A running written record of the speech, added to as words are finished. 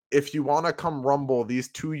if you want to come rumble, these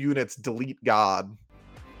 2 units delete God.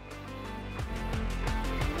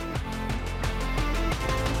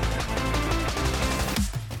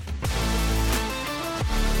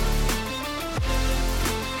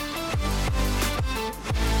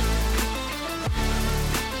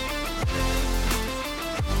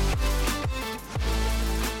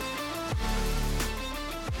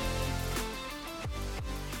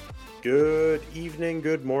 Good evening,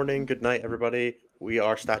 good morning, good night, everybody. We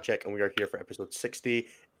are StatCheck, and we are here for episode 60.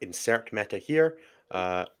 Insert meta here.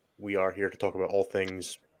 We are here to talk about all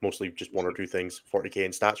things, mostly just one or two things, 40k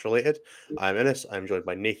and stats related. I'm Innes. I'm joined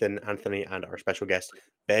by Nathan, Anthony, and our special guest,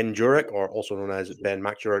 Ben Jurek, or also known as Ben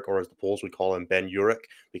MacJurek, or as the Poles would call him, Ben Jurek,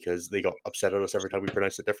 because they got upset at us every time we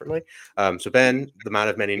pronounced it differently. So Ben, the man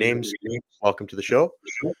of many names, welcome to the show.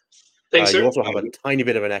 Thanks, sir. You also have a tiny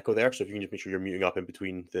bit of an echo there, so if you can just make sure you're muting up in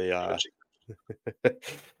between the...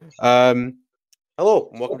 Hello,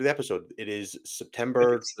 and welcome to the episode. It is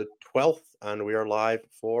September the 12th, and we are live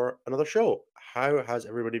for another show. How has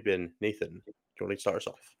everybody been? Nathan, do you want to start us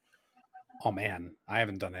off? Oh man, I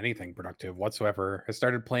haven't done anything productive whatsoever. I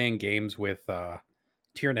started playing games with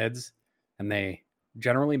Tyranids, and they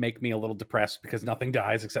generally make me a little depressed because nothing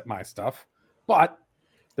dies except my stuff. But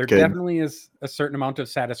there definitely is a certain amount of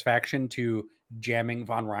satisfaction to jamming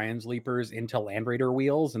Von Ryan's Leapers into Land Raider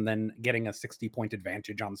wheels and then getting a 60-point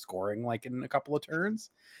advantage on scoring like in a couple of turns.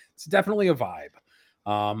 It's definitely a vibe.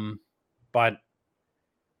 But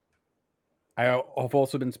I have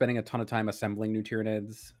also been spending a ton of time assembling new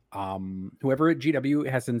Tyranids. Whoever at GW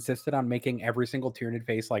has insisted on making every single Tyranid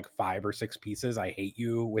face like 5 or 6 pieces, I hate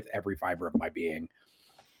you with every fiber of my being.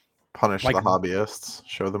 Punish the hobbyists.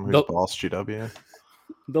 Show them who's boss, GW.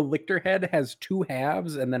 The Lictor head has 2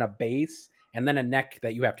 halves and then a base and then a neck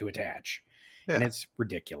that you have to attach. Yeah. And it's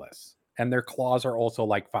ridiculous. And their claws are also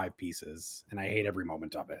like 5 pieces. And I hate every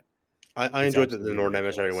moment of it. I enjoyed that the Nord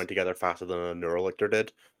Emissary went together faster than a Neurolictor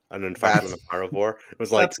did. And then faster than a Pyrovore. It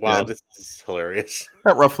was like, wow, this is hilarious.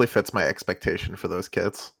 That roughly fits my expectation for those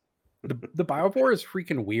kits. The Biovore is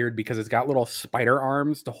freaking weird because it's got little spider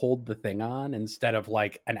arms to hold the thing on instead of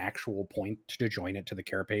like an actual point to join it to the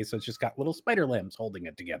carapace. So it's just got little spider limbs holding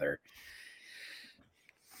it together.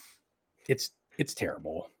 It's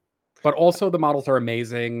terrible. But also the models are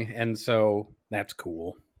amazing, and so that's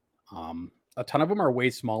cool. A ton of them are way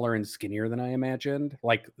smaller and skinnier than I imagined.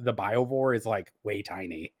 Like the Biovore is like way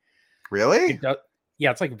tiny. Really? Yeah,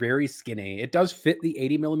 it's like very skinny. It does fit the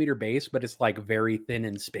 80 millimeter base, but it's like very thin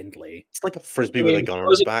and spindly. It's like a frisbee with a gun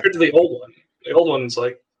on its back. To the old one. The old one's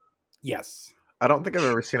like, yes. I don't think I've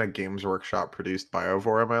ever seen a Games Workshop produced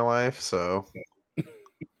Biovore in my life. So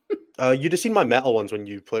you'd have seen my metal ones when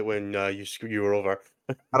you you were over.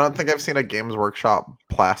 I don't think I've seen a Games Workshop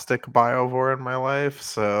plastic Biovore in my life.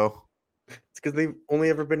 So it's because they've only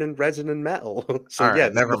ever been in resin and metal. So all right, yeah,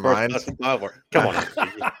 never mind. Come on,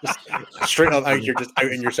 just straight up out, you're just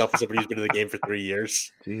outing yourself as somebody who's been in the game for 3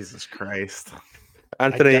 years. Jesus Christ,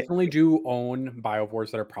 Anthony. I definitely do own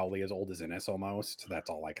Biovores that are probably as old as Innes almost. That's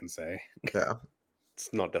all I can say. Yeah, it's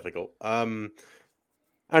not difficult.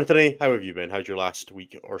 Anthony, how have you been? How's your last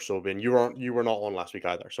week or so been? You were not on last week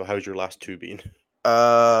either. So how's your last 2 been?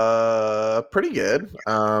 Pretty good.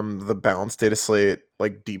 The balanced data slate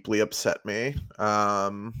like deeply upset me.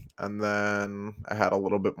 And then I had a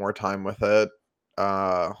little bit more time with it.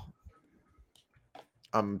 I'm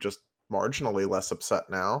just marginally less upset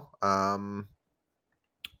now.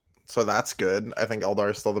 So that's good. I think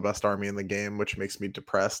Eldar is still the best army in the game, which makes me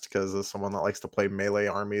depressed because as someone that likes to play melee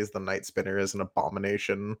armies, the Night Spinner is an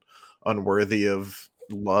abomination, unworthy of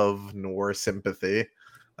love nor sympathy.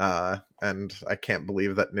 And I can't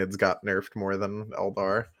believe that Nids got nerfed more than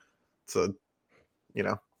Eldar. It's a,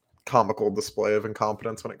 comical display of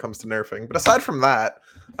incompetence when it comes to nerfing. But aside from that,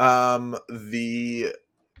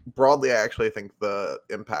 broadly, I actually think the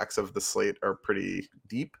impacts of the slate are pretty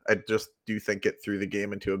deep. I just do think it threw the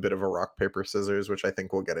game into a bit of a rock, paper, scissors, which I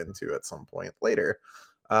think we'll get into at some point later.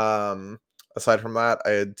 Aside from that,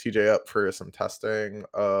 I had TJ up for some testing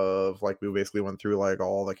of we basically went through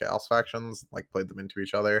all the Chaos factions, played them into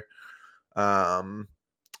each other.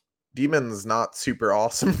 Demon's not super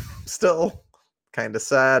awesome still. Kind of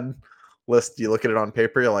sad. List, you look at it on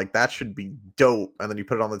paper, you're like, that should be dope. And then you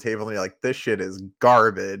put it on the table and you're like, this shit is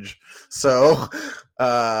garbage. So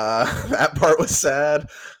that part was sad.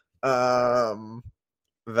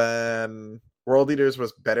 Then World Eaters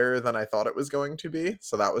was better than I thought it was going to be,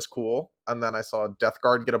 so that was cool. And then I saw Death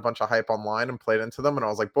Guard get a bunch of hype online and played into them, and I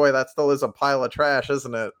was like, boy, that still is a pile of trash,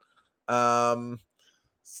 isn't it?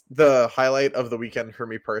 The highlight of the weekend for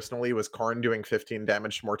me personally was Karn doing 15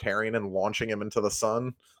 damage to Mortarion and launching him into the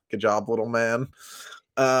sun. Good job, little man.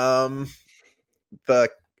 The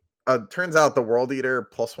turns out the World Eater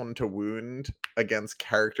 +1 to wound against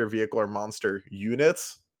character, vehicle, or monster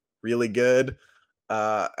units, really good.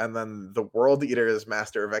 And then the World Eater is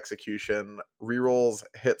Master of Execution, rerolls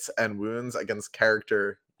hits and wounds against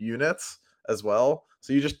character units as well.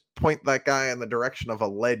 So you just point that guy in the direction of a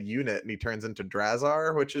lead unit and he turns into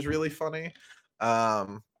Drazar, which is really funny.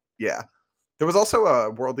 Yeah. There was also a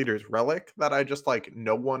World Eater's Relic that I just like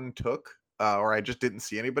no one took, or I just didn't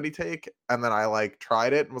see anybody take. And then I like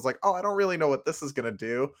tried it and was like, oh, I don't really know what this is gonna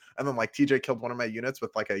do. And then like TJ killed one of my units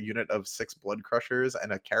with like a unit of 6 Blood Crushers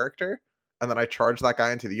and a character. And then I charged that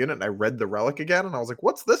guy into the unit and I read the relic again and I was like,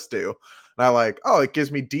 what's this do? And I like, oh, it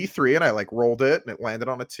gives me D3 and I like rolled it and it landed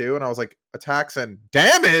on a 2 and I was like, attacks and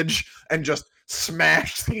damage, and just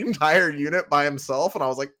smashed the entire unit by himself. And I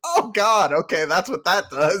was like, oh god, okay, that's what that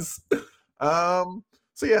does.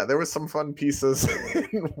 So yeah, there was some fun pieces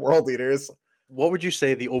in World Eaters. What would you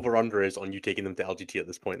say the over-under is on you taking them to LGT at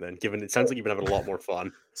this point then, given it sounds like you've been having a lot more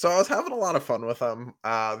fun? So I was having a lot of fun with them.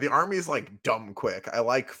 The army's like dumb quick. I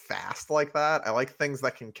like fast like that. I like things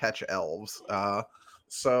that can catch elves.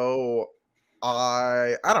 So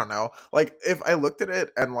I don't know. Like if I looked at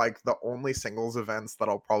it and like the only singles events that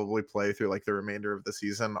I'll probably play through like the remainder of the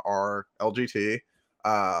season are LGT,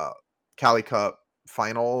 Cali Cup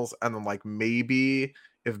finals, and then like maybe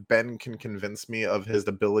if Ben can convince me of his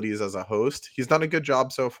abilities as a host. He's done a good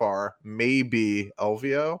job so far. Maybe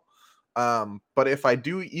Elvio. But if I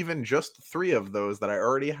do even just 3 of those that I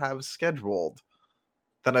already have scheduled,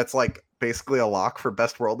 then it's like basically a lock for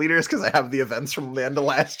best world leaders because I have the events from the end of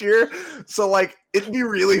last year. So like it'd be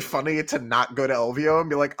really funny to not go to Elvio and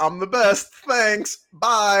be like, I'm the best, thanks,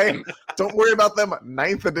 bye. Don't worry about them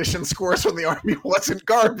 9th edition scores from the army wasn't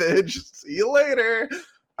garbage. See you later.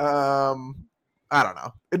 I don't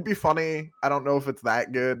know. It'd be funny. I don't know if it's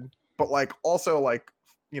that good, but like also like,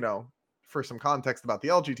 you know, for some context about the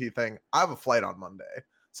LGT thing, I have a flight on Monday.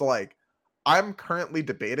 So like I'm currently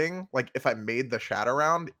debating like if I made the shadow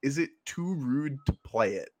round, is it too rude to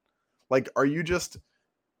play it? Like are you just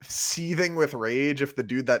seething with rage if the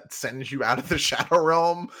dude that sends you out of the shadow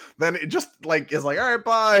realm then it just like is like all right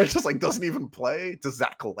bye, it just like doesn't even play? Does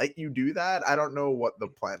Zach let you do that? I don't know what the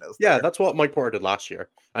plan is Yeah, there. that's what Mike Porter did last year.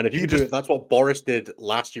 And if you He do just- it, that's what Boris did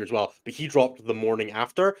last year as well. But he dropped the morning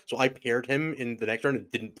after. So I paired him in the next round and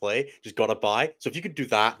didn't play, just got a bye. So if you could do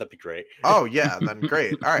that, that'd be great. Oh yeah, then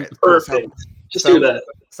great. All right, cool. Perfect. Just do that.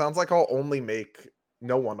 Sounds like I'll only make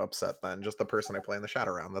no one upset then, just the person I play in the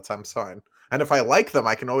shadow round. That sounds fine. And if I like them,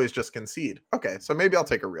 I can always just concede. Okay, so maybe I'll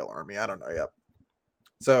take a real army. I don't know yet.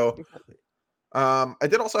 So I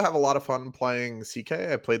did also have a lot of fun playing CK.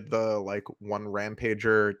 I played the like 1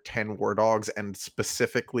 Rampager, 10 War Dogs, and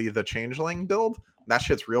specifically the Changeling build. That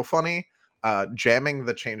shit's real funny. Jamming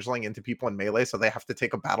the Changeling into people in melee so they have to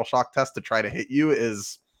take a battle shock test to try to hit you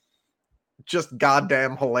is just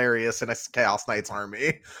goddamn hilarious in a Chaos Knights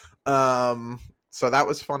army. So that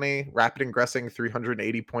was funny. Rapid ingressing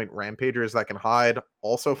 380 point Rampagers that can hide,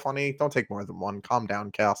 also funny. Don't take more than 1. Calm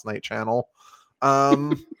down, Chaos Knight channel. I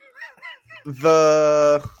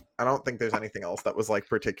don't think there's anything else that was like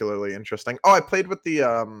particularly interesting. Oh, I played with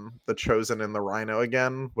the Chosen and the Rhino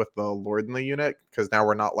again with the Lord in the unit because now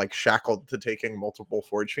we're not like shackled to taking multiple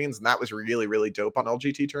Forge Fiends, and that was really, really dope on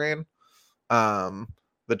LGT terrain.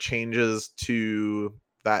 The changes to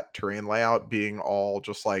that terrain layout being all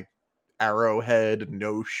just like arrowhead,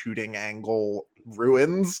 no shooting angle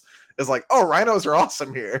ruins is like, oh, rhinos are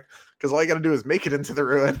awesome here because all you got to do is make it into the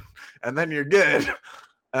ruin and then you're good.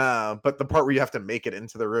 But the part where you have to make it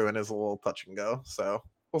into the ruin is a little touch and go, so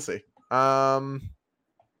we'll see. Yeah,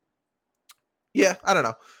 I don't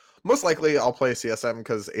know. Most likely I'll play CSM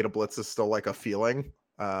because Ada Blitz is still like a feeling.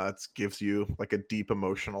 It gives you like a deep,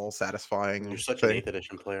 emotional, satisfying You're such thing. an 8th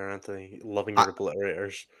edition player, Anthony. Loving your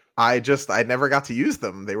obliterators. I never got to use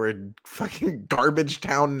them. They were fucking garbage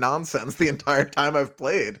town nonsense the entire time I've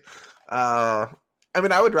played. I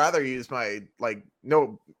mean, I would rather use my, like,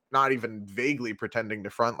 no, not even vaguely pretending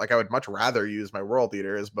to front. Like, I would much rather use my world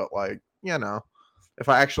eaters, but, like, you know, if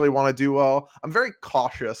I actually want to do well, I'm very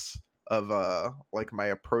cautious of, like, my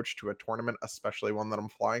approach to a tournament, especially one that I'm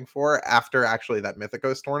flying for, after actually that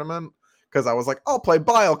Mythicos tournament. Because I was like, I'll play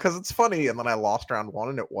Bile because it's funny. And then I lost round 1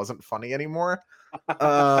 and it wasn't funny anymore.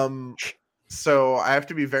 So I have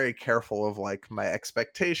to be very careful of like my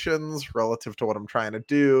expectations relative to what I'm trying to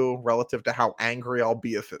do, relative to how angry I'll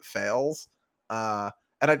be if it fails. And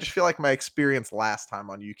I just feel like my experience last time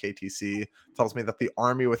on UKTC tells me that the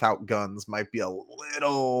army without guns might be a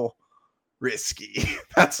little risky.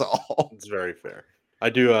 That's all. It's very fair. I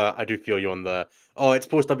do feel you on the. Oh, it's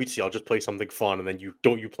post WTC. I'll just play something fun, and then you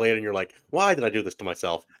play it, and you're like, why did I do this to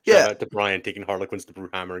myself? Shout Yeah. out to Brian taking Harlequins to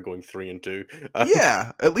Brewhammer and going 3-2.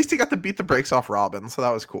 Yeah, at least he got to beat the brakes off Robin, so that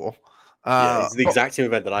was cool. Yeah, it's the But- exact same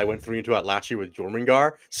event that I went 3-2 at last year with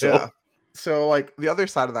Jormungandr. So Yeah. So like the other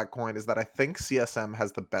side of that coin is that I think CSM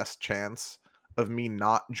has the best chance of me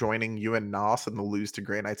not joining you and Nos in the lose to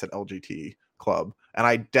Grey Knights at LGT club, and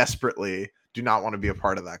I desperately do not want to be a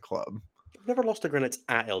part of that club. I've never lost to Granites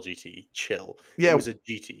at LGT. Chill. Yeah. It was a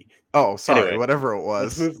GT. Oh, sorry, Anyway, whatever it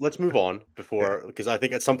was. Let's move on before, because I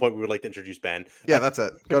think at some point we would like to introduce Ben. Yeah, that's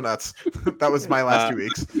it. Go nuts. That was my last 2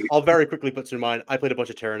 weeks. I'll very quickly put to mind. I played a bunch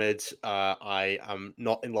of Tyranids. I am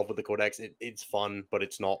not in love with the Codex. It's fun, but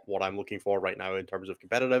it's not what I'm looking for right now in terms of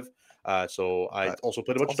competitive. So I also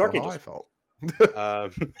played a bunch of Dark Also how Angels. I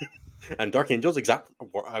felt. And Dark Angels, exactly.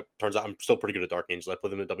 Turns out I'm still pretty good at Dark Angels. I play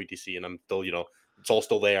them at WTC, and I'm still, it's all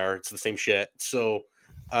still there. It's the same shit. So,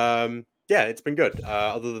 yeah, it's been good.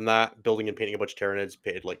 Other than that, building and painting a bunch of Tyranids,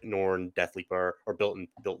 painted like Norn, Deathleaper, or built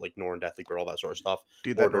like Norn, Deathleaper, all that sort of stuff.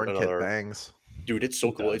 Dude, that Ordered Norn kit bangs. Dude, it's so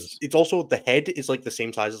It cool. does. It's also, the head is like the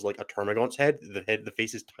same size as like a Termagant's head. The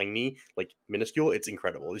face is tiny, like minuscule. It's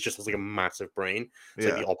incredible. It's just has like a massive brain. It's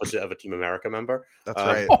like Yeah, the opposite of a Team America member. that's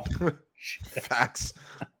right. Oh, Facts.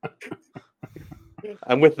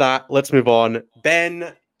 And with that, let's move on.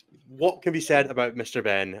 Ben, what can be said about Mr.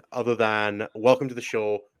 Ben other than welcome to the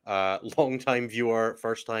show, long time viewer,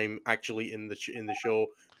 first time actually in the show.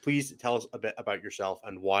 Please tell us a bit about yourself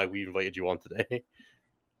and why we invited you on today.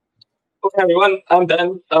 Okay, everyone. I'm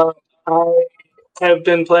Ben. I have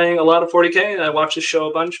been playing a lot of 40K. I watch the show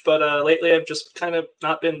a bunch, but lately I've just kind of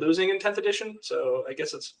not been losing in 10th edition, so I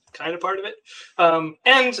guess it's kind of part of it.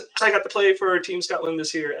 And I got to play for Team Scotland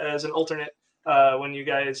this year as an alternate when you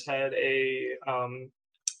guys had a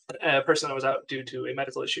person that was out due to a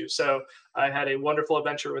medical issue. So I had a wonderful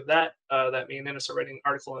adventure with that that me and Dennis are writing an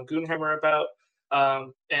article on Goonhammer about.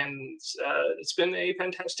 And it's been a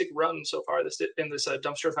fantastic run so far in this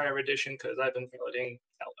dumpster fire edition because I've been piloting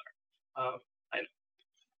Eldar. I know.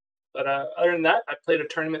 But other than that, I played a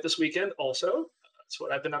tournament this weekend also. That's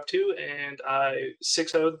what I've been up to. And I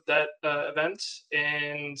 6-0'd that event.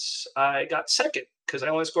 And I got second because I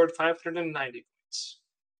only scored 590 points.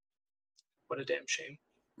 What a damn shame.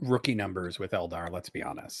 rookie numbers with Eldar, let's be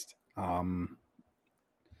honest. Can't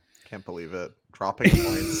believe it. Dropping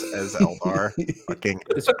points as Eldar. Fucking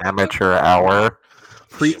amateur hour.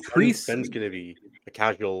 Ben's going to be a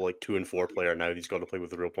casual like 2 and 4 player now. He's got to play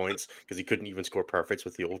with the real points because he couldn't even score perfects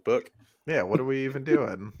with the old book. Yeah, what are we even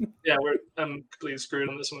doing? Yeah, I'm completely screwed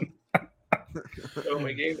on this one. Oh,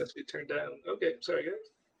 my game has to be turned down. Okay, sorry guys.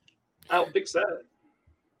 I'll fix that.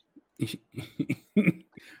 It's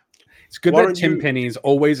good Why that don't Tim you- Penny's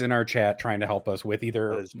always in our chat trying to help us with That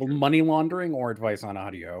either is true. money laundering or advice on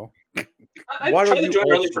audio. I Why don't tried to you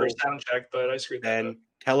join early for a also sound check, but I screwed that up. Then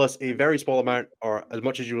tell us a very small amount or as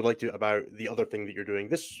much as you would like to about the other thing that you're doing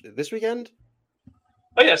this weekend.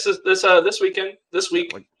 Oh yes, this weekend, this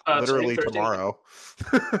week, Like, starting literally Thursday. tomorrow.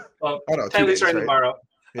 Well, Oh no, 2 technically days, starting right? tomorrow.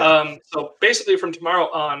 Yeah. So basically, from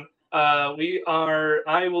tomorrow on,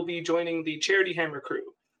 I will be joining the Charity Hammer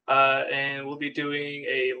crew, and we'll be doing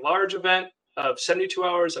a large event of 72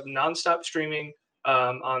 hours of nonstop streaming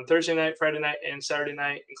on Thursday night, Friday night, and Saturday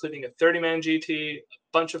night, including a 30-man GT, a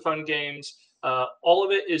bunch of fun games. All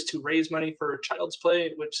of it is to raise money for Child's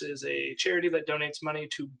Play, which is a charity that donates money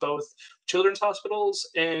to both children's hospitals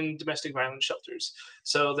and domestic violence shelters.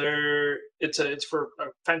 So it's for a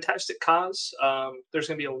fantastic cause. There's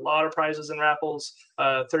going to be a lot of prizes and raffles.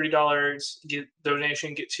 $30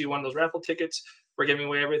 donation gets you one of those raffle tickets. We're giving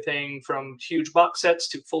away everything from huge box sets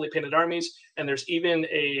to fully painted armies. And there's even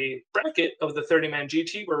a bracket of the 30-man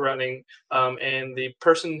GT we're running. And the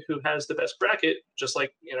person who has the best bracket, just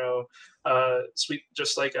like,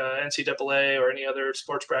 NCAA or any other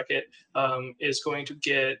sports bracket, is going to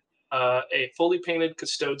get a fully painted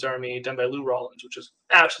Custodes army done by Lou Rollins, which is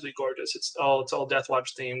absolutely gorgeous. It's all Death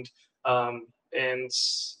Watch themed. And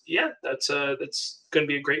yeah, that's going to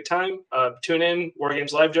be a great time. Tune in. War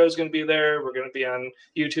Games Live Joe is going to be there. We're going to be on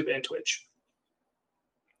YouTube and Twitch.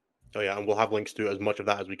 Oh yeah, and we'll have links to as much of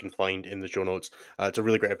that as we can find in the show notes. It's a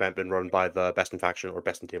really great event, been run by the Best in Faction or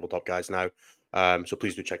Best in Tabletop guys now. So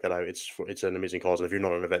please do check that out. It's an amazing cause. And if you're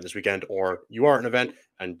not at an event this weekend, or you are at an event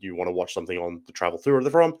and you want to watch something on the travel through or the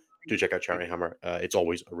from, do check out Charity Hammer. It's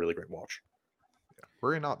always a really great watch.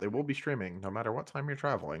 Worry not, they will be streaming no matter what time you're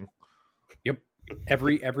traveling. Yep.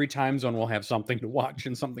 Every time zone will have something to watch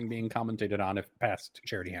and something being commentated on if past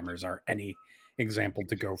Charity Hammers are any example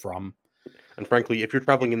to go from. And frankly, if you're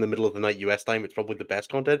traveling in the middle of the night US time, it's probably the best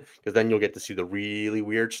content because then you'll get to see the really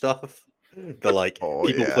weird stuff. the like Oh,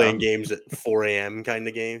 people yeah. playing games at 4 a.m. kind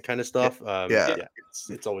of stuff. Yeah.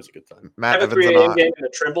 It's always a good time. I Matt have a Evans 3 and a.m. I, game and a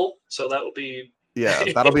Trimble, so that will be. yeah,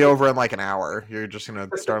 that'll be over in like an hour. You're just gonna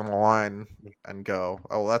start on the line and go.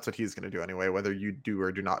 Oh, well, that's what he's gonna do anyway. Whether you do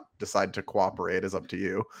or do not decide to cooperate is up to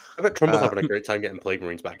you. I bet Trimble's Uh, having a great time getting Plague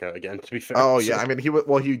Marines back out again, to be fair. Oh so- yeah, I mean he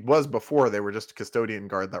was before. They were just custodian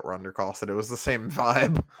guard that were undercosted. It was the same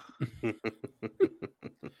vibe.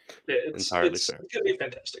 Yeah, Entirely it's fair. gonna be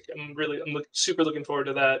fantastic. I'm super looking forward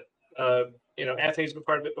to that. Anthony's been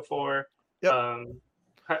part of it before. Yep.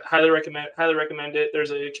 Highly recommend it.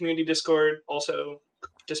 There's a community Discord. Also,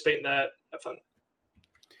 participate in that. Have fun.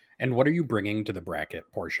 And what are you bringing to the bracket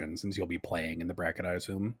portion, since you'll be playing in the bracket, I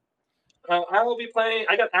assume? I will be playing.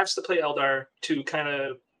 I got asked to play Eldar to kind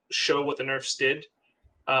of show what the nerfs did.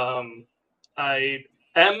 I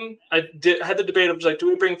had the debate of like, do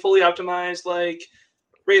we bring fully optimized like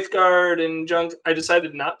Wraithguard and junk? I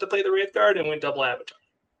decided not to play the Wraithguard and went double Avatar.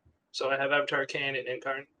 So I have Avatar Can and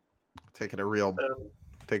Incarn.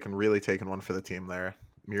 Really taking one for the team there.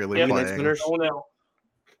 Merely Yeah, playing. Night Spinners? Oh no,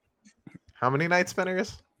 How many night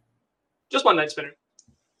spinners? just one Night Spinner.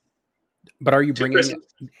 But are you Two bringing Christmas.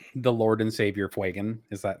 the Lord and Savior Fuegan?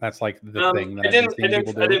 That's like the thing that I I've been seeing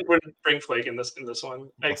people do? didn't bring Flake in this one.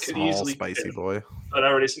 I A could small easily spicy fit, boy. but I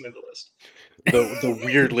already submitted the list. the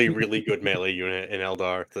weirdly really good melee unit in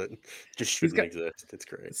Eldar that just shouldn't got- exist. It's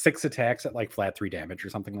great. 6 attacks at like flat 3 damage or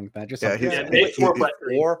something like that. Just Yeah, something he's- Yeah, like make that. 4 flat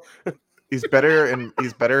 3. Or He's better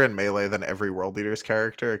in melee than every World Eaters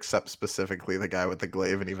character, except specifically the guy with the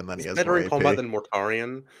glaive, and even then he has better more in AP. combat than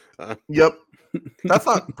Mortarion. Yep. That's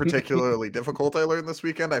not particularly difficult, I learned this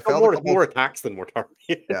weekend. I failed a More, couple more attacks than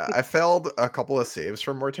Mortarion. Yeah, I failed a couple of saves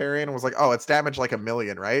from Mortarion and was like, oh, it's damage like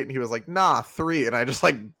 1,000,000, right? And he was like, nah, 3. And I just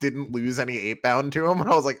like didn't lose any 8 bound to him. And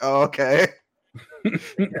I was like, oh, okay.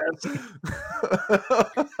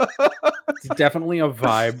 It's definitely a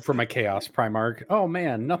vibe from a Chaos Primarch. Oh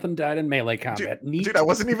man, nothing died in melee combat. Neat. Dude, I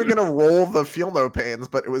wasn't even gonna roll the Feel No Pains,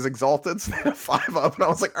 but it was exalted, so I had a 5 up, and I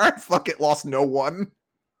was like, all right, fuck it, lost no one.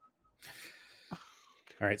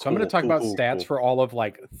 All right, so I'm going to talk Cool, about cool, stats cool. for all of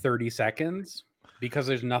like 30 seconds because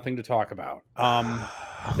there's nothing to talk about.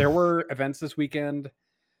 There were events this weekend.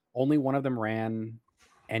 Only one of them ran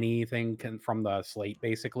anything from the slate,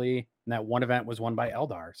 basically. And that one event was won by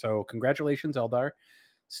Eldar. So congratulations, Eldar.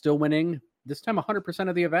 Still winning. This time, 100%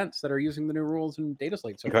 of the events that are using the new rules and data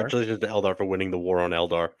slate so far. Congratulations to Eldar for winning the war on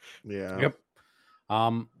Eldar. Yeah. Yep.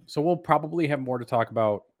 So we'll probably have more to talk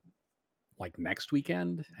about like next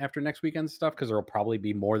weekend after next weekend's stuff, because there will probably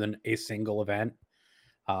be more than a single event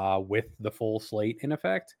with the full slate in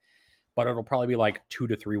effect, but it'll probably be like 2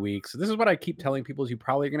 to 3 weeks. This is what I keep telling people, is you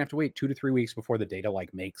probably are gonna have to wait 2 to 3 weeks before the data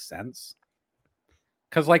like makes sense.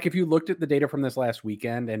 Because like if you looked at the data from this last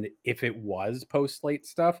weekend, and if it was post slate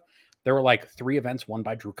stuff, there were like 3 events won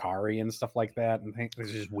by Drukhari and stuff like that, and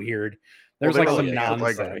it's just weird. There's Well, like they some were looking at,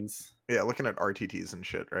 like, nonsense. Yeah, looking at RTTs and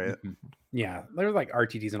shit, right? Mhm. Yeah, there's like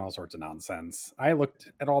RTTs and all sorts of nonsense. I looked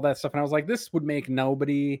at all that stuff and I was like, this would make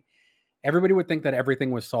everybody would think that everything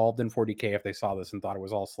was solved in 40K if they saw this and thought it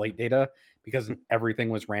was all slate data, because everything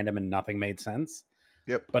was random and nothing made sense.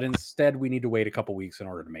 Yep. But instead, we need to wait a couple weeks in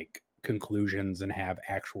order to make conclusions and have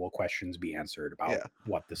actual questions be answered about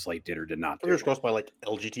what the slate did or did not do. Fingers crossed by like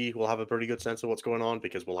LGT, we'll have a pretty good sense of what's going on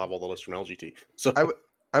because we'll have all the lists from LGT. So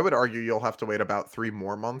I would argue you'll have to wait about 3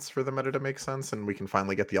 more months for the meta to make sense, and we can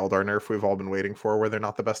finally get the Eldar nerf we've all been waiting for, where they're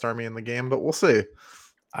not the best army in the game, but we'll see.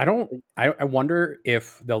 I wonder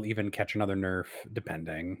if they'll even catch another nerf,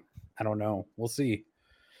 depending. I don't know. We'll see.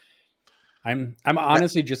 I'm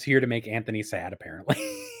honestly just here to make Anthony sad, apparently.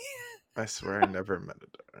 I swear I never meant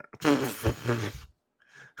it.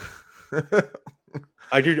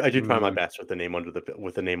 I do try my best with the name under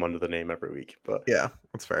the name every week, but Yeah,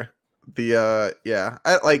 that's fair.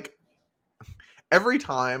 I like every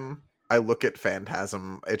time I look at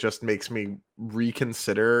Phantasm, it just makes me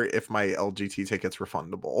reconsider if my LGT ticket's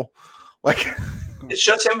refundable. Like, It's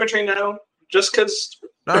just infantry now. Just because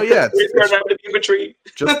no, yeah, we're having to be infantry.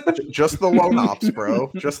 just the lone ops,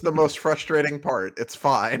 bro. Just the most frustrating part. It's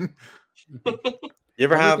fine. you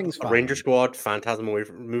ever have Everything's a fine. Ranger squad Phantasm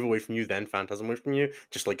move away from you, then Phantasm away from you,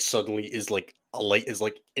 just like suddenly is like a light is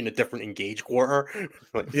like in a different engage quarter?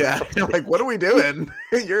 Like, Yeah, you're like, what are we doing?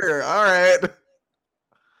 You're all right.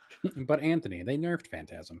 But Anthony, they nerfed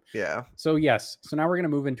Phantasm. Yeah. So yes. So now we're going to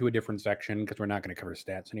move into a different section because we're not going to cover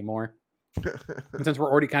stats anymore. And since we're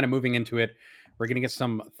already kind of moving into it, we're going to get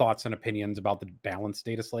some thoughts and opinions about the balanced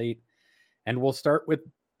data slate. And we'll start with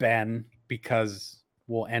Ben because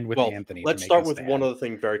we'll end with Anthony. Let's start with one other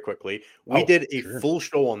thing very quickly. We did a sure. full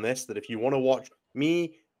show on this that if you want to watch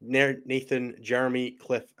me, Nathan, Jeremy,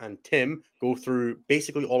 Cliff, and Tim go through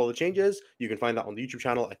basically all of the changes. You can find that on the YouTube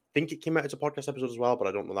channel. I think it came out as a podcast episode as well, but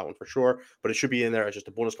I don't know that one for sure. But it should be in there as just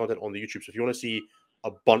a bonus content on the YouTube. So if you want to see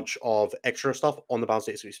a bunch of extra stuff on the Balanced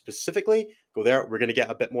Data Suite specifically, go there. We're going to get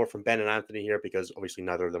a bit more from Ben and Anthony here because obviously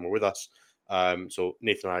neither of them were with us. So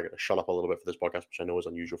Nathan and I are going to shut up a little bit for this podcast, which I know is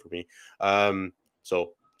unusual for me.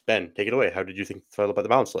 So Ben, take it away. How did you feel about the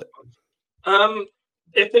Balanced Slate?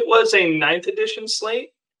 If it was a 9th edition slate,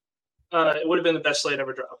 it would have been the best slate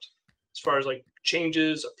ever dropped. As far as like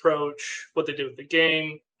changes, approach, what they did with the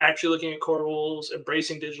game, actually looking at core rules,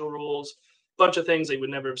 embracing digital rules, bunch of things they would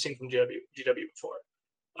never have seen from GW before.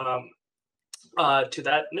 To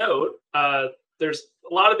that note, there's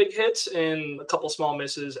a lot of big hits and a couple small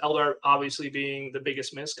misses. Eldar obviously being the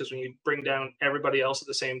biggest miss, because when you bring down everybody else at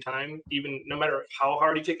the same time, even no matter how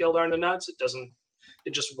hard you kick Eldar in the nuts, it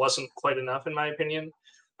just wasn't quite enough in my opinion.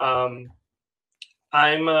 I'm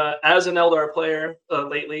as an Eldar player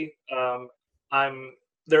lately,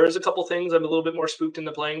 there is a couple things I'm a little bit more spooked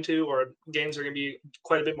into playing to, or games are going to be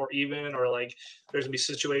quite a bit more even, or like there's going to be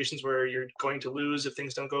situations where you're going to lose if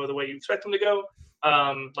things don't go the way you expect them to go.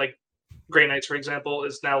 Like Grey Knights, for example,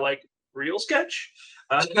 is now like real sketch.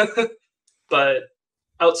 But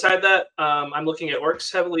outside that, I'm looking at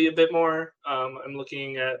orcs heavily a bit more. I'm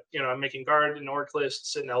looking at, I'm making guard and orc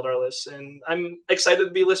lists and Eldar lists, and I'm excited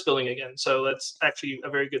to be list building again. So that's actually a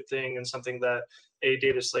very good thing and something that a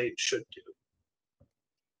data slate should do.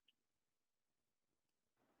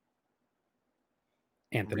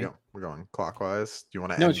 Anthony, we're going clockwise. Do you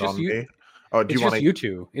want to No, end it's just on you. me? Oh, do It's you want just to? you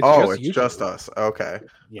two. It's Oh, just you it's just two. us. Okay.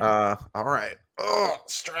 Yeah. All right. Oh,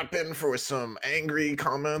 strap in for some angry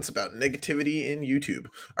comments about negativity in YouTube.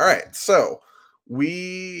 All right. So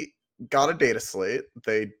we got a data slate.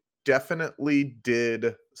 They definitely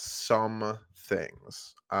did some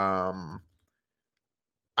things. I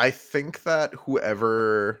think that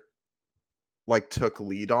whoever took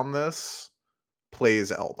lead on this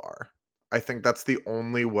plays Eldar. I think that's the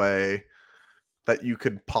only way that you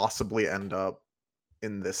could possibly end up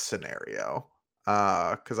in this scenario.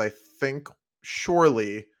 Because I think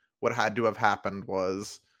surely what had to have happened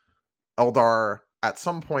was Eldar at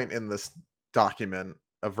some point in this document,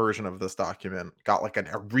 a version of this document, got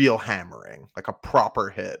a real hammering, like a proper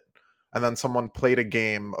hit. And then someone played a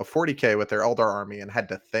game of 40K with their Eldar army and had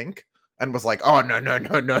to think and was like, oh,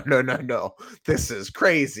 no. This is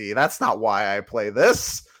crazy. That's not why I play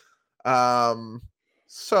this.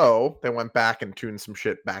 So they went back and tuned some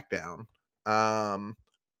shit back down. I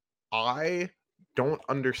don't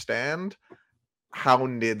understand how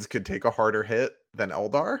Nids could take a harder hit than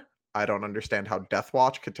Eldar. I don't understand how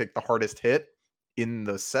Deathwatch could take the hardest hit in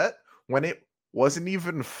the set when it wasn't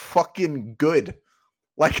even fucking good.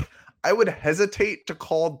 I would hesitate to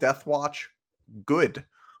call Deathwatch good,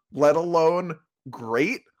 let alone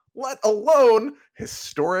great, let alone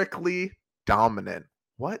historically dominant.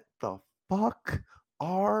 What the fuck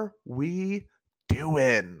are we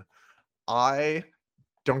doing? I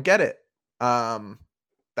don't get it. That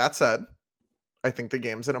said, I think the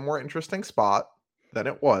game's in a more interesting spot than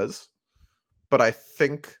it was, but I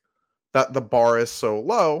think that the bar is so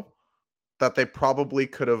low that they probably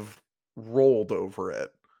could have rolled over it.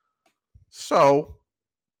 So,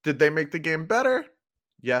 did they make the game better?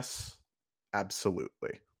 Yes,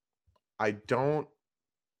 absolutely. I don't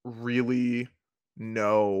really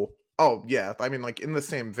know. Oh, yeah. I mean, in the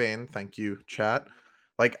same vein, thank you, chat.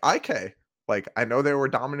 IK, I know they were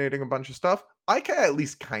dominating a bunch of stuff. IK at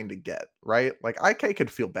least kind of get, right? IK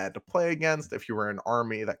could feel bad to play against if you were an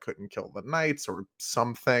army that couldn't kill the knights or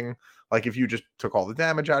something. If you just took all the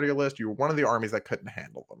damage out of your list, you were one of the armies that couldn't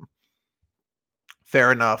handle them.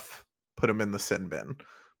 Fair enough. Put them in the sin bin.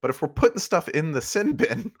 But if we're putting stuff in the sin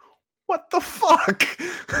bin, what the fuck?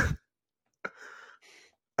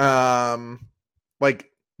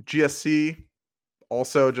 GSC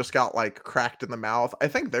also just got cracked in the mouth. I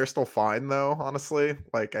think they're still fine though, honestly.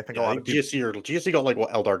 I think a lot of people... GSC got what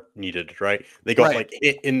Eldar needed, right? They got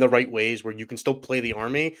it in the right ways where you can still play the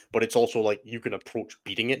army, but it's also you can approach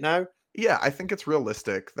beating it now. Yeah, I think it's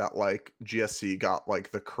realistic that GSC got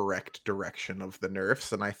the correct direction of the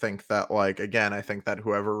nerfs, and I think that again, I think that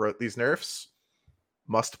whoever wrote these nerfs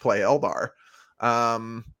must play Eldar.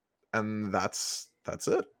 And that's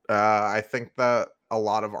it. I think that a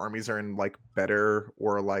lot of armies are in better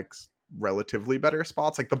or relatively better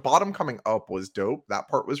spots. The bottom coming up was dope. That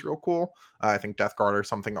part was real cool. I think Death Guard or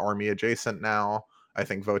something army adjacent now. I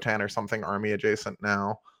think Votann or something army adjacent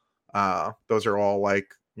now. Those are all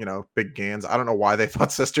big gains. I don't know why they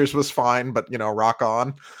thought Sisters was fine, but rock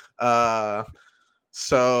on.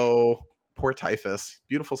 So poor Typhus.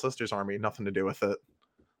 Beautiful Sisters army, nothing to do with it.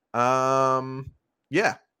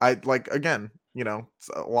 Yeah, I like again,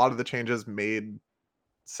 a lot of the changes made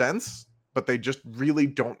sense, but they just really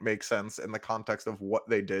don't make sense in the context of what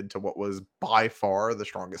they did to what was by far the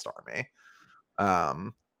strongest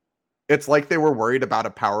army. It's like they were worried about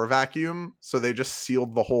a power vacuum, so they just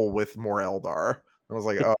sealed the hole with more Eldar. I was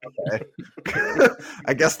like, oh, okay.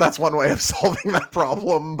 I guess that's one way of solving that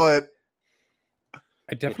problem, but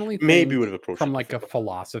I definitely Maybe think would have approached from it like a differently.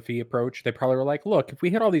 philosophy approach, they probably were like, look, if we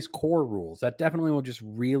hit all these core rules, that definitely will just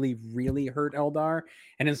really, really hurt Eldar.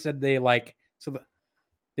 And instead they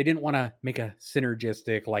they didn't want to make a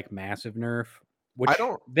synergistic, like massive nerf, which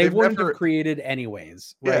they they've wouldn't never, have created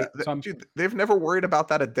anyways, yeah, right? So I'm dude, they've never worried about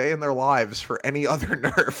that a day in their lives for any other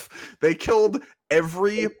nerf. They killed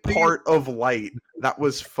every part of light that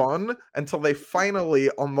was fun until they finally,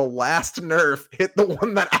 on the last nerf, hit the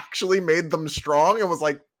one that actually made them strong and was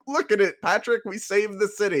like, look at it, Patrick, we saved the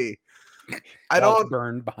city. I while it's don't,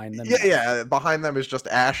 burned behind them. yeah, behind them is just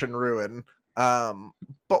ash and ruin.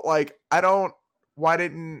 But like, I don't, why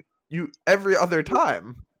didn't you, every other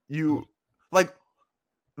time, you, like,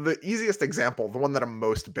 the easiest example, the one that I'm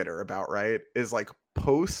most bitter about, right, is like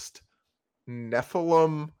post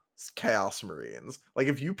Nephilim Chaos Marines. Like,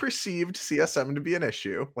 if you perceived CSM to be an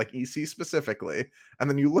issue, like EC specifically, and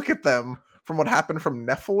then you look at them from what happened from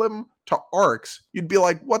Nephilim to Arcs, you'd be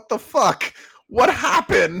like, what the fuck? What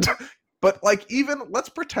happened? But like, even let's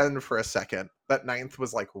pretend for a second that Ninth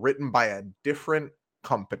was like written by a different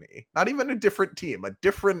company, not even a different team, a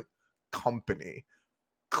different company.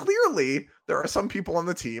 Clearly, there are some people on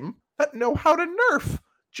the team that know how to nerf.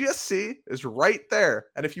 GSC is right there.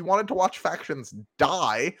 And if you wanted to watch factions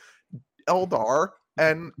die, Eldar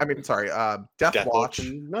and Deathwatch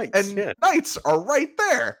and Knights. and Yeah. Knights are right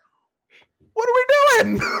there. What are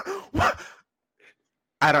we doing?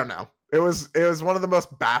 I don't know. It was one of the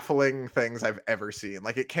most baffling things I've ever seen.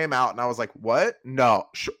 Like, it came out and I was like, what? No.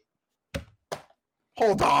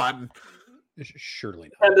 Hold on. Surely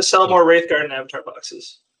not. And to sell more Wraithguard avatar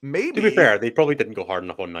boxes. Maybe. To be fair, they probably didn't go hard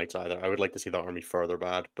enough on Knights either. I would like to see that army further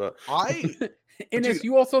bad, but Innes,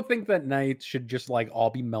 you also think that Knights should just like all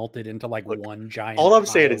be melted into like one giant. all I'm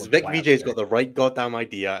saying pile is of Vic VJ's plastic? got the right goddamn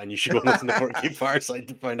idea, and you should go listen to Fortnite Fireside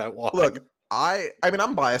to find out why. Look, I mean,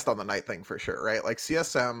 I'm biased on the Knight thing for sure, right? Like,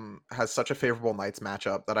 CSM has such a favorable Knights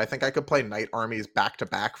matchup that I think I could play Knight armies back to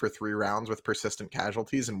back for 3 rounds with persistent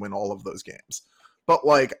casualties and win all of those games. But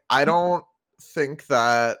like, I don't think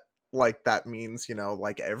that like that means,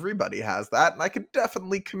 like everybody has that. And I could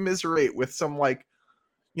definitely commiserate with some like,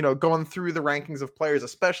 going through the rankings of players,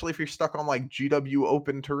 especially if you're stuck on like GW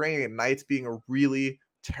open terrain, Knights being a really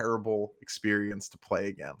terrible experience to play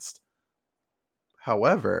against.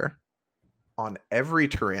 However, on every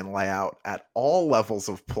terrain layout at all levels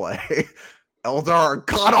of play, Eldar are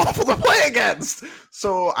god awful to play against.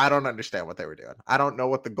 So I don't understand what they were doing. I don't know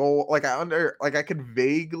what the goal. Like, I could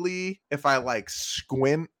vaguely, if I like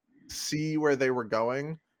squint, see where they were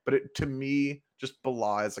going, but it to me just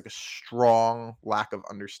belies like a strong lack of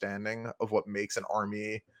understanding of what makes an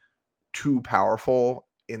army too powerful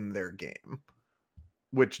in their game,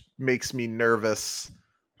 which makes me nervous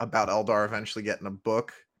about Eldar eventually getting a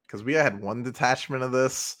book, because we had one detachment of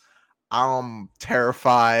this. I'm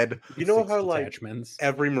terrified. You know 6 how like detachments.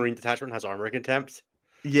 every Marine detachment has armor contempt?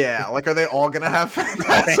 Yeah, like, are they all gonna have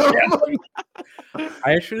Phantasm?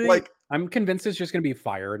 I actually like, I'm convinced it's just going to be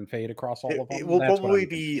fire and fade across all of them. It will That's what probably I'm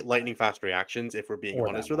be lightning fast reactions if we're being Or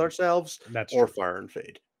honest that with one. ourselves, That's or true. fire and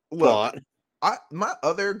fade. look, But my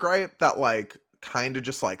other gripe that like kind of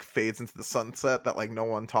just like fades into the sunset that like no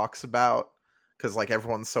one talks about, because like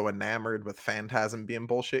everyone's so enamored with Phantasm being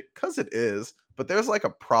bullshit, because it is, but there's like a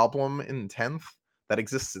problem in 10th that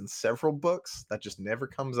exists in several books that just never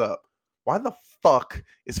comes up. Why the fuck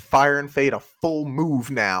is Fire and Fade a full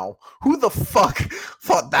move now? Who the fuck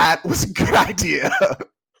thought that was a good idea?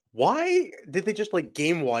 why did they just like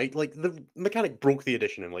game wide? Like the mechanic broke the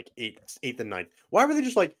edition in like 8th and 9th. Why were they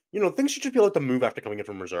just like, things should just be allowed to move after coming in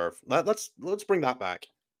from reserve? Let's bring that back.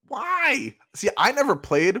 Why? See, I never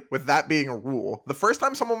played with that being a rule. The first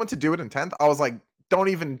time someone went to do it in 10th, I was like, don't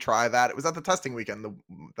even try that. It was at the testing weekend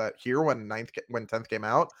that here when 10th came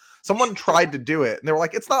out. Someone tried to do it and they were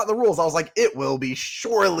like, it's not in the rules. I was like, it will be.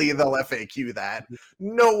 Surely they'll FAQ that.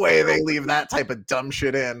 No way they leave that type of dumb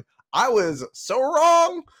shit in. I was so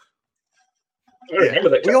wrong. I remember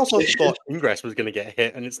that We also conversation. thought Ingress was going to get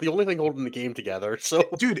hit, and it's the only thing holding the game together. So,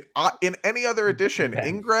 Dude, in any other edition, Ben.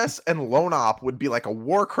 Ingress and Lone Op would be like a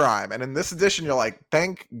war crime. And in this edition, you're like,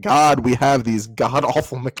 thank God we have these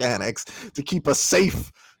god-awful mechanics to keep us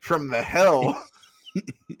safe from the hell.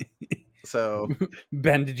 So,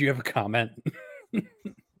 Ben, did you have a comment?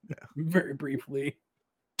 Very briefly.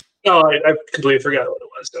 No, I completely forgot what it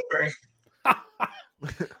was. Don't worry.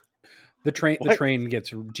 The What? train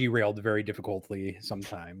gets derailed very difficultly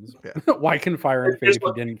sometimes. Yeah. Why can fire and fade if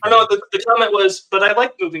you didn't? I know the comment was, but I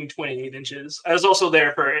like moving 28 inches. I was also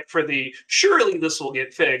there for the surely this will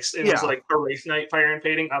get fixed. It was Yeah. like a race night fire and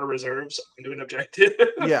fading out of reserves into an objective.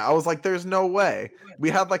 Yeah, I was like, there's no way.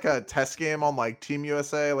 We had like a test game on like Team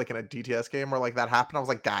USA, like in a DTS game where like that happened. I was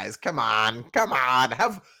like, guys, come on.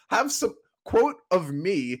 Have some quote of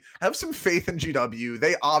me, have some faith in GW.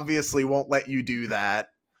 They obviously won't let you do that.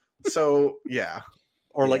 So yeah.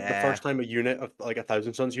 Or like the Yeah. first time a unit of like a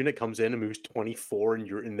Thousand Suns unit comes in and moves 24 and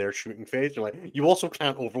you're in their shooting phase, you're like, you also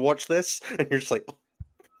can't Overwatch this, and you're just like,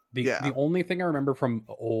 The only thing I remember from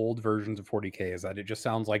old versions of 40k is that it just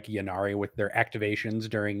sounds like Yanari with their activations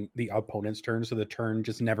during the opponent's turn, so the turn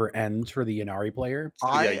just never ends for the Yanari player.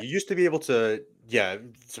 yeah, you used to be able to. Yeah,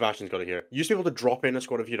 Sebastian's got it here. You used to be able to drop in a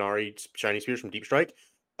squad of Yanari shiny spears from Deep Strike,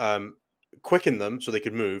 quicken them so they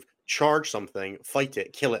could move, charge something, fight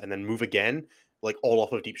it, kill it, and then move again, like all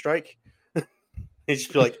off of Deep Strike. It's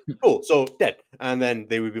just be like, cool, so dead, and then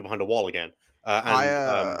they would be behind a wall again,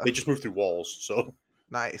 and they just move through walls. So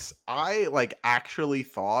nice. I like actually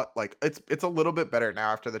thought like it's a little bit better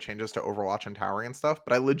now after the changes to Overwatch and Towering and stuff,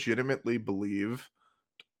 but I legitimately believe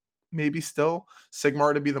maybe still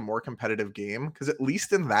Sigmar to be the more competitive game because at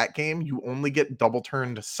least in that game you only get double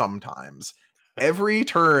turned sometimes. Every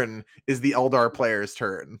turn is the Eldar player's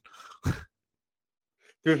turn.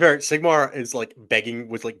 to be fair, Sigmar is like begging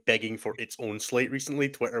for its own slate recently.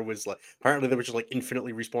 Twitter was like, apparently they were just like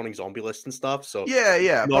infinitely respawning zombie lists and stuff. So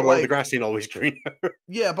Yeah, not but all like the grass ain't always green.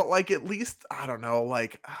 yeah, but like at least I don't know,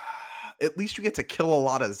 like at least you get to kill a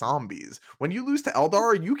lot of zombies. When you lose to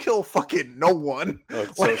Eldar, you kill fucking no one.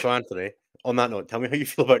 So Anthony, on that note, tell me how you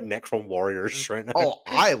feel about Necron Warriors right now. Oh,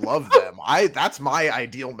 I love them. That's my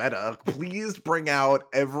ideal meta. Please bring out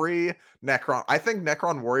every Necron. I think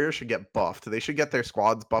Necron Warriors should get buffed. They should get their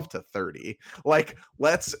squads buffed to 30. Like,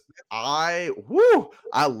 I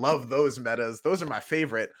love those metas. Those are my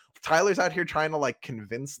favorite. Tyler's out here trying to like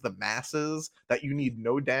convince the masses that you need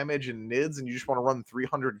no damage in nids and you just want to run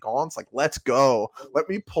 300 gaunts. Like, let's go. Let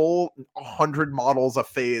me pull 100 models a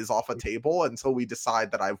phase off a table until we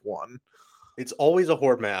decide that I've won. It's always a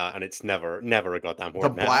horde meta, and it's never a goddamn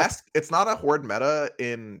horde meta. Blast, it's not a horde meta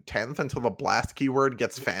in 10th until the blast keyword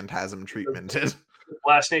gets phantasm treatmented.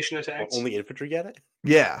 Blast Nation attacks. Only infantry get it?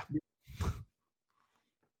 Yeah.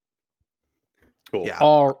 Cool. Yeah.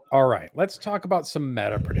 All right, let's talk about some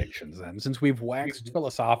meta predictions then. Since we've waxed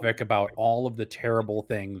philosophic about all of the terrible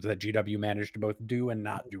things that GW managed to both do and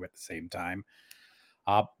not do at the same time,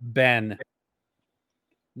 Ben,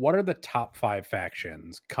 what are the top 5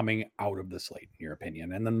 factions coming out of the slate, in your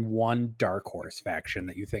opinion? And then one dark horse faction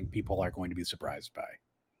that you think people are going to be surprised by.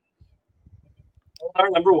 Our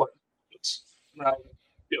number one.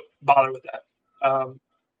 Bother with that.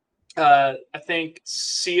 I think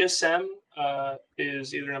CSM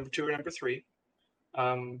is either number 2 or number 3.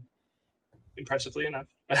 Impressively enough,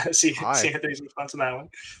 see Anthony's response on that one.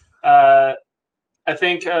 I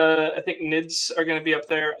think Nids are going to be up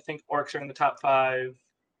there. I think Orcs are in the top 5.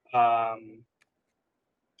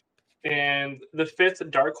 And the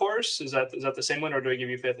 5th dark horse is that the same one, or do I give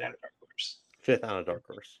you 5th and a dark horse? 5th and a dark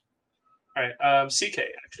horse. All right, CK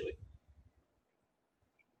actually.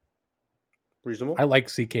 Reasonable. I like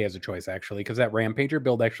CK as a choice actually because that Rampager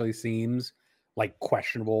build actually seems like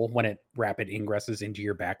questionable when it rapid ingresses into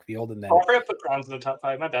your backfield and then. I forgot to put Crowns in the top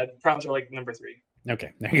 5. My bad. Crowns are like number 3.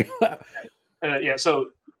 Okay, there you go. Yeah, so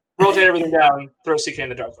rotate everything down, throw CK in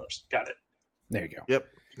the dark horse. Got it. There you go. Yep,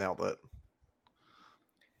 nailed it.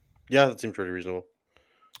 Yeah, that seems pretty reasonable.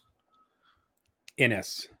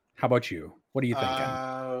 Innes, how about you? What are you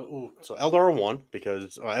thinking? So Eldar are 1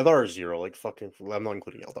 because Eldar are 0. Like fucking, I'm not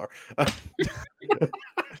including Eldar.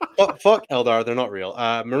 Fuck Eldar, they're not real.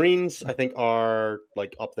 Marines, I think, are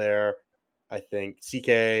like up there. I think CK,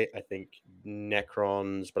 I think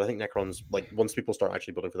Necrons, but I think Necrons, like once people start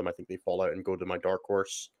actually building for them, I think they fall out and go to my dark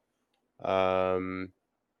horse. I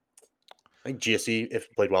think GSE,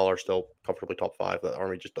 if played well, are still comfortably top 5. That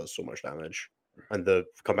army just does so much damage, and the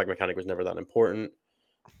comeback mechanic was never that important.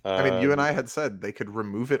 I mean, you and I had said they could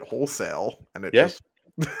remove it wholesale, and it yeah. just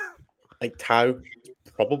like Tau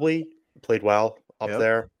probably played well up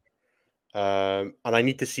there. And I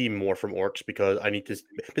need to see more from Orcs because I need to see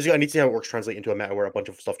how Orcs translate into a meta where a bunch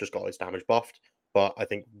of stuff just got its damage buffed. But I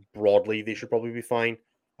think broadly they should probably be fine.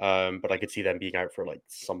 But I could see them being out for like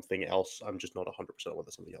something else. I'm just not 100%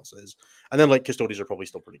 what something else is. And then like Custodians are probably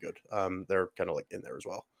still pretty good. They're kind of like in there as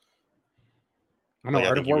well. I know Like, I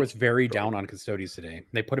Art think of he War would was very struggle. down on Custodes today.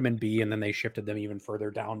 They put him in B, and then they shifted them even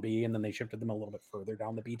further down B, and then they shifted them a little bit further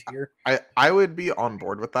down the B tier. I would be on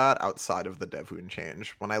board with that outside of the dev wound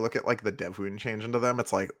change. When I look at like the dev wound change into them,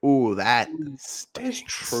 it's like, ooh, that That is stinks.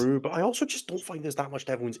 true, but I also just don't find there's that much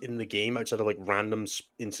Dev wounds in the game outside of like random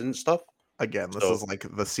incident stuff. Again, this So- is like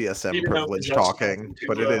the CSM Even though privilege it's just talking, too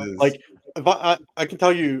but it low. is Like, if I can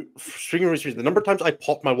tell you, speaking of research, the number of times I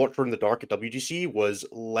popped my Watcher in the Dark at WGC was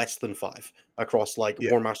less than 5 across like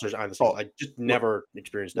Yeah. War Masters and the singles. Oh, I just never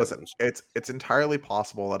experienced Dev listen, wounds. it's entirely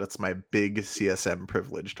possible that it's my big CSM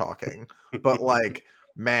privilege talking, but like,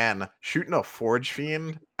 man, shooting a Forge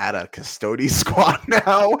Fiend at a Custodes squad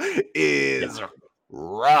now is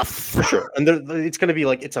rough. For sure, and it's going to be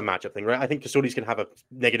like it's a matchup thing, right? I think Custodes can have a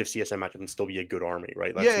negative CSM matchup and still be a good army,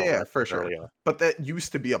 right? Yeah, for sure. necessarily But that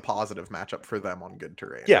used to be a positive matchup for them on good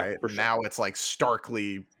terrain, Yeah, right? for sure. Now it's like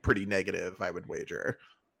starkly pretty negative, I would wager.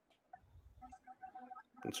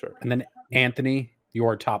 That's fair. And then Anthony,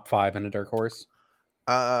 your top 5 in a Dark Horse.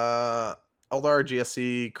 Eldar,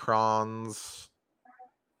 GSC, Krons,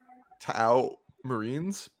 Tau,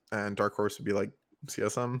 Marines, and Dark Horse would be like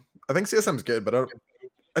CSM. I think CSM's good, but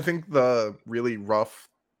I think the really rough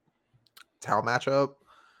Tau matchup,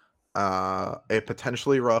 a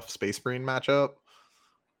potentially rough Space Marine matchup,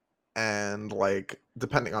 and like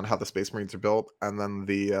depending on how the Space Marines are built, and then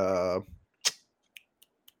the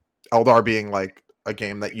Eldar being like a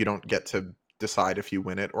game that you don't get to decide if you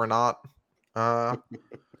win it or not,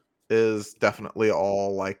 is definitely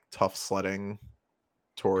all like tough sledding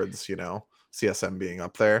towards, you know, CSM being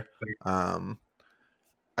up there.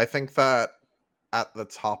 I think that at the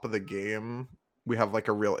top of the game, we have like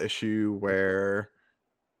a real issue where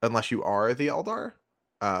unless you are the Eldar,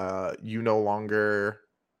 you no longer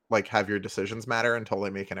like have your decisions matter until they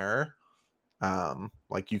make an error.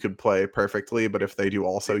 Like you could play perfectly, but if they do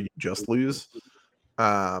also, you just lose.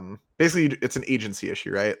 Basically it's an agency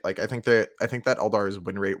issue, right? Like I think that Eldar's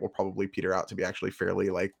win rate will probably peter out to be actually fairly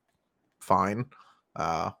like fine.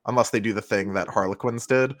 Unless they do the thing that Harlequins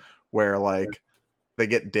did where like they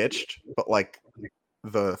get ditched, but like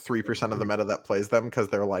the 3% of the meta that plays them because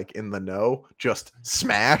they're like in the know just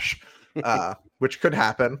smash, which could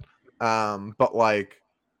happen. But like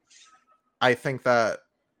I think that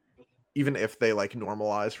even if they like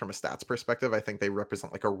normalize from a stats perspective, I think they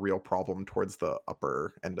represent like a real problem towards the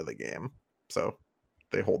upper end of the game. So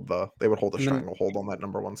they would hold a And then- stranglehold on that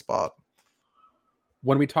number 1 spot.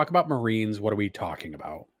 When we talk about Marines, what are we talking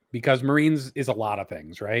about? Because Marines is a lot of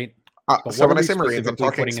things, right? But So what when are I we say Marines, I'm specifically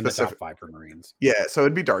talking putting in the top specific. 5 for Marines. Yeah, so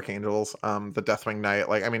it'd be Dark Angels, the Deathwing Knight.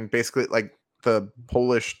 Like I mean, basically like the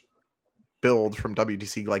Polish build from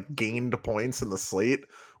WTC like gained points in the slate,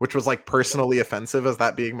 which was like personally offensive as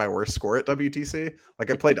that being my worst score at WTC. Like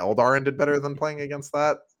I played Eldar and did better than playing against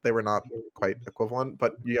that. They were not quite equivalent,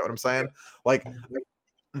 but you get what I'm saying? Like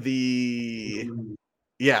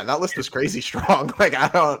yeah, that list is crazy strong. Like I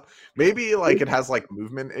don't maybe like it has like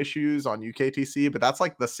movement issues on UKTC, but that's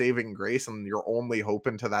like the saving grace, and you're only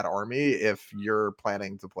hoping to that army if you're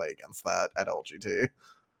planning to play against that at LGT.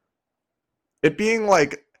 It being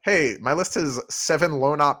like, hey, my list has 7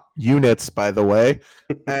 lone op units, by the way,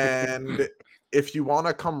 and if you want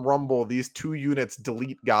to come rumble, these 2 units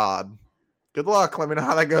delete God. Good luck. Let me know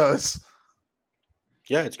how that goes.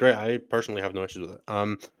 Yeah, it's great. I personally have no issues with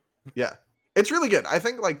it. Yeah. It's really good. I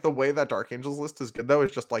think like the way that Dark Angels list is good though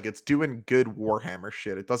is just like it's doing good Warhammer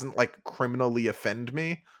shit. It doesn't like criminally offend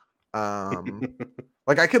me.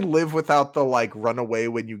 Like I could live without the like run away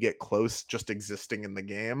when you get close just existing in the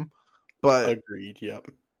game. But Agreed. Yep.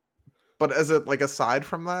 but as a like aside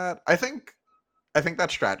from that, I think that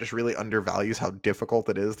strat just really undervalues how difficult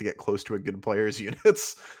it is to get close to a good player's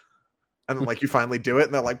units. And then like you finally do it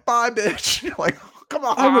and they're like, bye bitch. You're like, come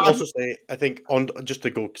on. I would also say, I think on just to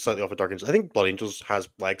go slightly off of Dark Angels, I think Blood Angels has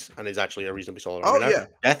legs and is actually a reasonably solid army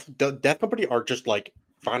now. Death Company are just like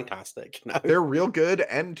fantastic now. They're real good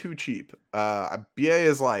and too cheap. BA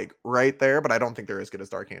is like right there, but I don't think they're as good as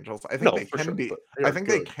Dark Angels. I think they can be. I think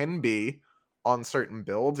they can be on certain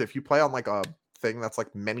builds. If you play on like a thing that's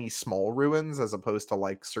like many small ruins as opposed to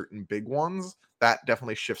like certain big ones, that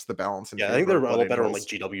definitely shifts the balance. Yeah, I think they're a lot better on like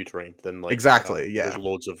GW terrain than like exactly. Yeah, there's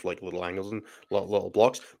loads of like little angles and little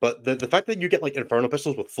blocks. But the fact that you get like Inferno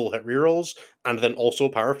Pistols with full hit rerolls and then also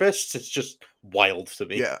Power Fists, it's just wild to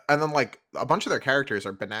me. Yeah, and then like a bunch of their characters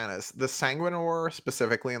are bananas. The Sanguinor,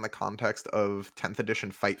 specifically in the context of 10th edition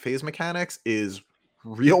fight phase mechanics, is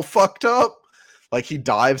real fucked up. Like he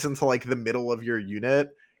dives into like the middle of your unit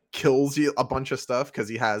kills you a bunch of stuff because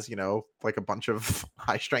he has, you know, like a bunch of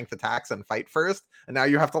high strength attacks and fight first, and now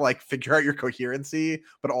you have to like figure out your coherency,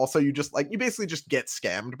 but also you just like you basically just get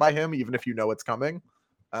scammed by him even if you know it's coming.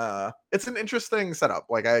 It's an interesting setup.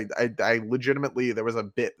 Like I legitimately, there was a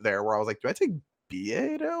bit there where I was like, do I take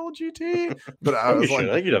BA to LGT? But I You was should. like,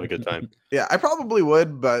 I think you'd have a good time. yeah, I probably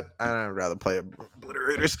would, but I'd rather play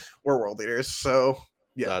Obliterators or World Leaders. So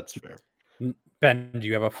yeah, That's fair. Ben, do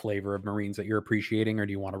you have a flavor of Marines that you're appreciating, or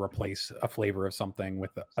do you want to replace a flavor of something with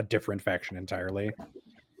a different faction entirely?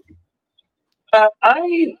 I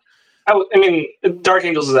mean, Dark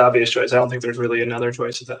Angels is the obvious choice. I don't think there's really another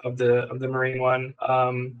choice of the Marine one.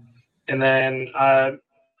 And then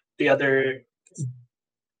the other,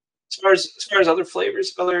 as far as other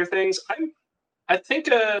flavors, other things, I think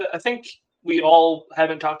we all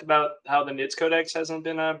haven't talked about how the NIDS Codex hasn't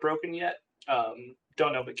been broken yet.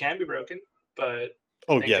 Don't know if it can be broken, but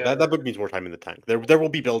That book needs more time in the tank. There will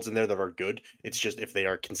be builds in there that are good. It's just if they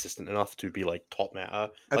are consistent enough to be like top meta.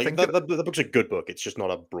 I think the book's a good book. It's just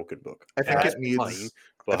not a broken book. I think It's it needs. fine,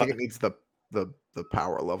 I think but it needs the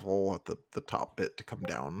power level at the top bit to come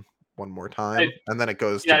down one more time, and then it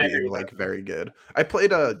goes to being like very good. I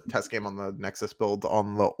played a test game on the Nexus build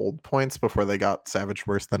on the old points before they got Savage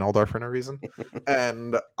worse than Eldar for no reason,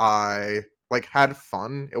 and I like had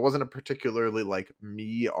fun. It wasn't a particularly like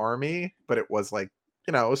me army, but it was like,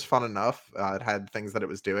 you know, it was fun enough. It had things that it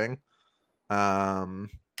was doing. But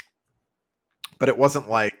it wasn't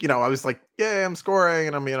like, you know, I was like, yeah, I'm scoring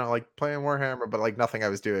and I'm, you know, like playing Warhammer, but like nothing I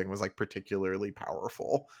was doing was like particularly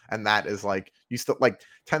powerful. And that is like, you still like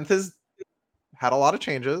 10th has had a lot of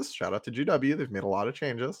changes. Shout out to GW. They've made a lot of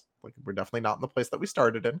changes. Like we're definitely not in the place that we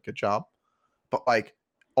started in. Good job. But like,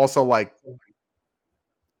 also like,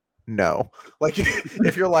 no, like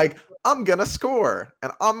if you're like, I'm gonna score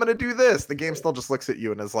and I'm gonna do this, the game still just looks at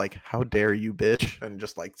you and is like, how dare you, bitch, and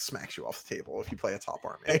just like smacks you off the table if you play a top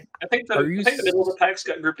army. I think the middle of the packs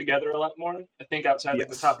got grouped together a lot more. I think outside like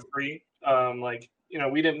the top three, like, you know,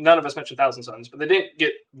 none of us mentioned Thousand Suns, but they didn't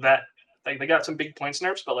get that. Like they got some big points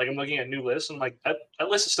nerfs, but like I'm looking at new lists and like that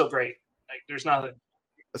list is still great. Like there's nothing.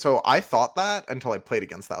 So I thought that until I played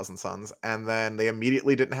against Thousand Suns, and then they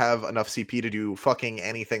immediately didn't have enough CP to do fucking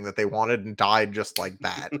anything that they wanted and died just like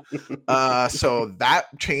that. So that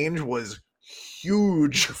change was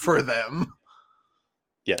huge for them.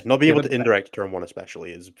 Yeah, not being able to indirect turn one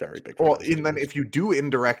especially is very big. Well, and then if you do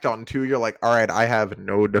indirect on two, you're like, all right, I have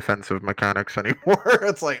no defensive mechanics anymore.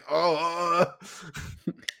 It's like, oh.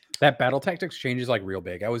 That battle tactics change is like real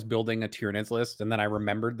big. I was building a Tyranids list, and then I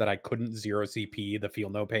remembered that I couldn't 0 CP the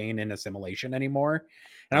Feel No Pain in Assimilation anymore.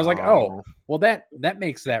 And I was like, oh, well, that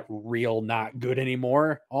makes that real not good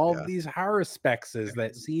anymore. All of these horror specs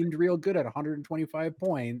that seemed real good at 125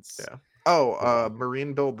 points. Yeah.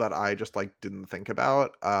 Marine build that I just like didn't think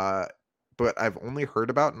about, but I've only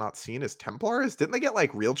heard about, not seen, is Templars. Didn't they get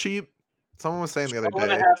like real cheap? Someone was saying the other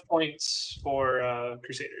day. 1.5 points for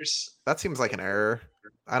Crusaders. That seems like an error.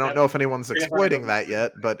 I don't know if anyone's exploiting that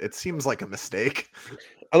yet, but it seems like a mistake.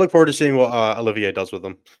 I look forward to seeing what Olivier does with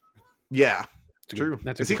them. Yeah, true.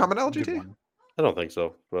 Is he coming to LGT? I don't think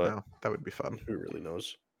so, but no, that would be fun. Who really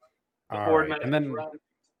knows? Right. And then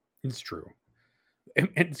it's true.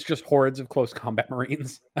 It's just hordes of close combat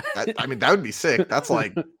Marines. I mean, that would be sick. That's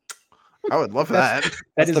like, I would love that.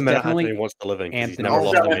 That is the meta Anthony wants to live in. He's never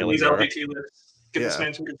lost a melee war. Get this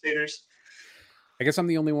man some Crusaders. I guess I'm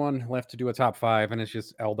the only one left to do a top 5, and it's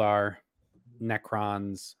just Eldar,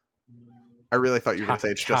 Necrons. I really thought you were going to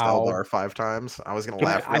say it's just Eldar 5 times. I was going to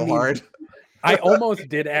laugh real hard. I almost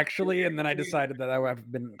did actually, and then I decided that I would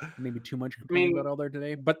have been maybe too much complaining about Eldar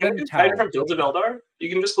today. But then 5 different builds of Eldar.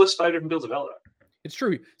 You can just list 5 different builds of Eldar. It's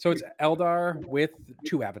true. So it's Eldar with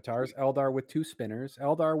 2 avatars, Eldar with 2 spinners,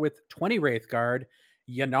 Eldar with 20 Wraithguard,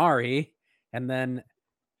 Yannari, and then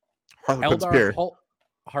Eldar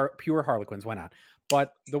pure Harlequins. Why not?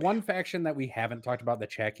 But the one faction that we haven't talked about that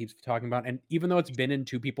chat keeps talking about, and even though it's been in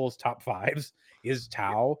 2 people's top 5s, is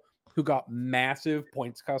Tau, who got massive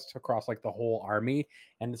points cost across like the whole army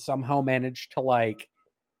and somehow managed to like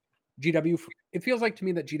GW. It feels like to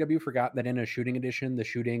me that GW forgot that in a shooting edition, the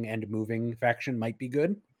shooting and moving faction might be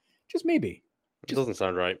good. Just maybe. It doesn't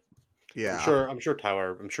sound right. Yeah, I'm sure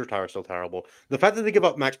Tower is still terrible. The fact that they give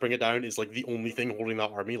up Max Bring It Down is like the only thing holding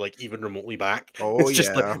that army like even remotely back. Oh, it's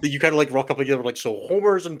just like you kind of like rock up together like, so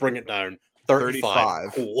Homers and Bring It Down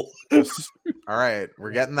 35. Cool. All right,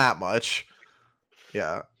 we're getting that much.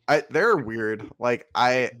 Yeah, they're weird. Like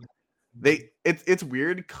it's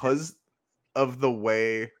weird because of the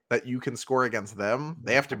way that you can score against them.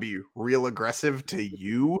 They have to be real aggressive to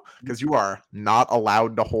you because you are not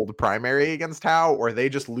allowed to hold primary against Tau, or they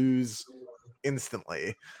just lose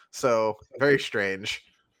instantly. So very strange.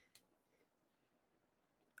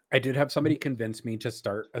 I did have somebody convince me to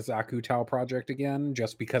start a Zaku Tao project again,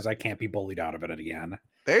 just because I can't be bullied out of it again.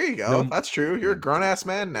 There you go. No- That's true. You're a grown ass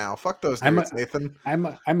man now. Fuck those I'm nerds, Nathan.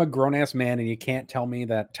 I'm a grown ass man, and you can't tell me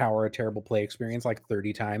that Tower a terrible play experience like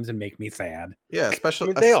 30 times and make me sad. Yeah, I especially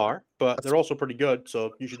mean, they are, but they're also pretty good,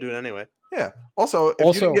 so you should do it anyway. Yeah. Also,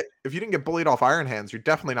 Also- if you didn't get bullied off Iron Hands, you're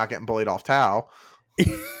definitely not getting bullied off Tau.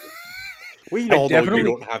 We I all know definitely- you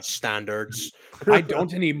don't have standards. I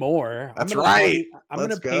don't anymore. That's gonna right. Paint, I'm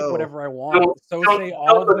Let's gonna paint go. whatever I want. Don't- So don't- say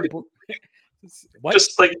all don't- the what?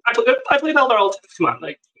 Just like I played Eldar all the time. Come on,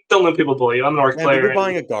 like don't let people bully you. I'm an orc Man, player. you're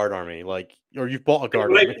buying a guard army, like, or you've bought a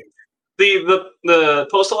guard Like, army. the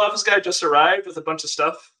postal office guy just arrived with a bunch of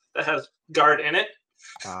stuff that has guard in it.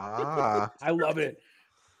 Ah. I love it.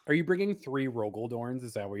 Are you bringing 3 Rogaldorns?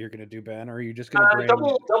 Is that what you're gonna do, Ben? Or are you just gonna bring?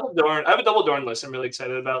 Double Dorn. I have a double Dorn list. I'm really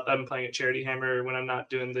excited about. I'm playing at Charity Hammer when I'm not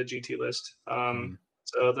doing the GT list.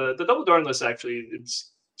 So the double Dorn list actually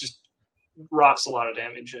it's just rocks a lot of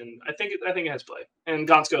damage, and I think it has play. And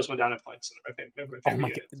Gonskos went down in points. Oh my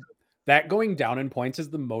god. That going down in points is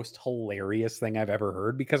the most hilarious thing I've ever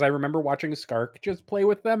heard, because I remember watching Skark just play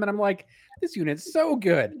with them and I'm like, this unit's so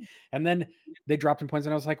good. And then they dropped in points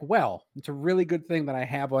and I was like, well, it's a really good thing that I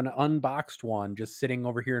have an unboxed one just sitting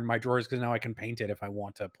over here in my drawers, because now I can paint it if I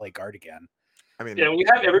want to play guard again. I mean, Yeah, when you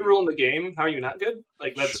have every rule in the game, how are you not good?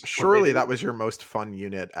 Like that's surely that was your most fun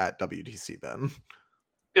unit at WTC then.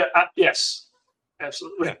 Yeah. Yes.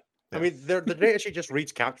 Absolutely. Yeah. I mean, the data sheet just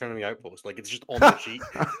reads capture enemy outpost. Like, it's just on the sheet.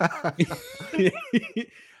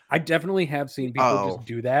 I definitely have seen people Oh. just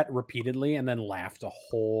do that repeatedly and then laughed a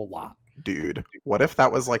whole lot. Dude, what if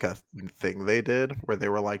that was like a thing they did where they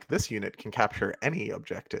were like, this unit can capture any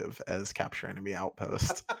objective as capture enemy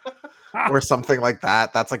outpost or something like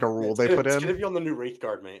that? That's like a rule they put It's gonna in. be on the new Wraith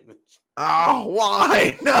Guard, mate. Oh,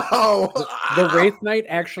 why? No. The Wraith Knight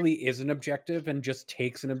actually is an objective and just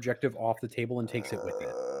takes an objective off the table and takes it with it.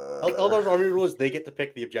 Eldar army rule is they get to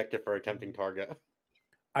pick the objective for attempting target.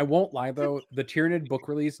 I won't lie though, the Tyranid book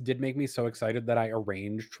release did make me so excited that I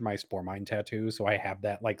arranged for my Spore Mine tattoo, so I have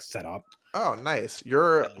that like set up. Oh, nice.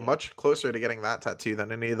 You're much closer to getting that tattoo than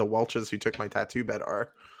any of the Welches who took my tattoo bet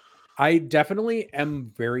are. I definitely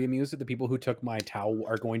am very amused that the people who took my Tau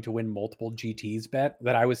are going to win multiple GTs bet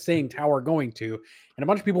that I was saying Tau are going to, and a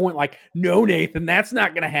bunch of people went like, no, Nathan, that's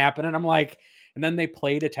not going to happen. And I'm like, and then they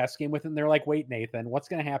played a test game with it and they're like, wait, Nathan, what's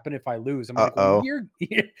going to happen if I lose? I'm like, well, you're...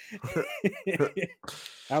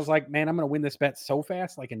 I was like, man, I'm going to win this bet so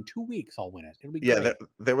fast. Like in 2 weeks, I'll win it. It'll be great.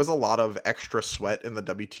 There was a lot of extra sweat in the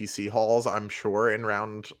WTC halls, I'm sure, in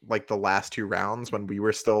round like the last 2 rounds when we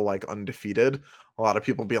were still like undefeated. A lot of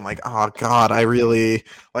people being like, oh god, I really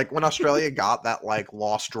like when Australia got that like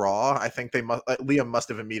lost draw. I think they must Liam must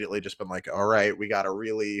have immediately just been like, all right, we got to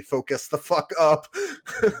really focus the fuck up.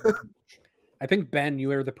 I think, Ben,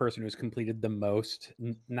 you are the person who's completed the most,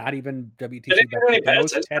 not even WTC, didn't but do any the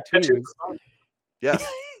most bets. tattoos. Yes.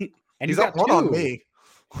 And He's you got got one on 2. me.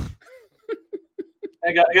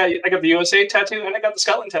 I got the USA tattoo and I got the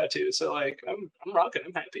Scotland tattoo. So like I'm rocking.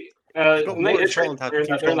 I'm happy. You've got and more they Scotland during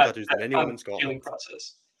tattoos that than anyone in healing Scotland.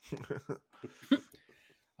 process.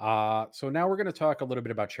 So now we're going to talk a little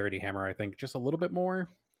bit about Charity Hammer, I think, just a little bit more.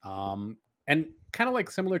 And kind of like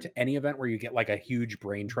similar to any event where you get like a huge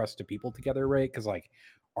brain trust of people together, right? Because like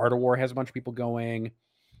Art of War has a bunch of people going.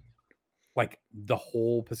 Like the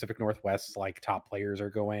whole Pacific Northwest, like top players are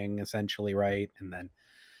going essentially, right? And then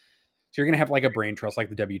so you're going to have like a brain trust like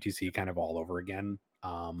the WTC kind of all over again. So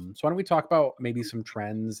why don't we talk about maybe some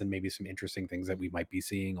trends and maybe some interesting things that we might be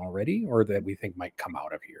seeing already or that we think might come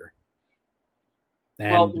out of here?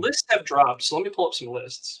 And, Well, lists have dropped, so let me pull up some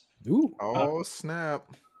lists. ooh, Oh snap.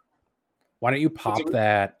 why don't you pop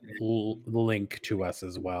that link to us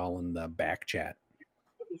as well in the back chat?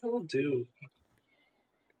 Will do.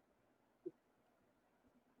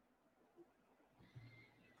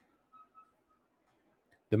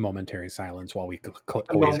 The momentary silence while we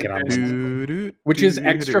always get on this, Doo-doo, which is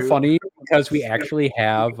extra doo-doo. funny because we actually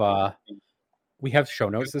have show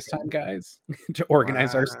notes this time, guys, to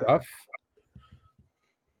organize our Wow. stuff.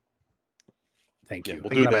 Thank Yeah, you. we'll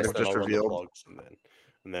think do I might this, have then just I'll run the revealed- plugs, and then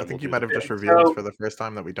I we'll think you do might have the- just revealed So- for the first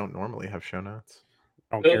time that we don't normally have show notes.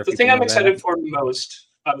 I don't care The if you thing can I'm do excited that. for most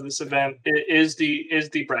out of this event is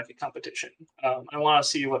the bracket competition. I want to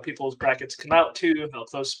see what people's brackets come out to, how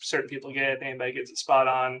close certain people get, anybody gets a spot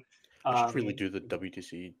on. We should really do the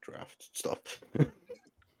WTC draft stuff.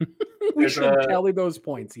 We there's should a- tally those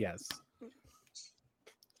points. Yes.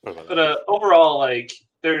 But overall, like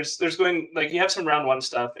there's going like you have some round 1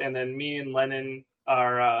 stuff, and then me and Lennon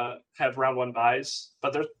have round one buys,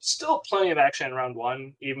 but there's still plenty of action in round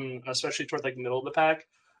one, even especially towards like the middle of the pack.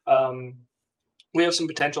 We have some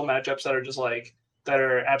potential matchups that are just like that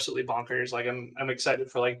are absolutely bonkers. Like I'm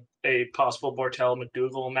excited for like a possible Bortel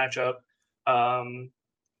McDougal matchup. I'm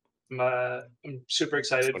super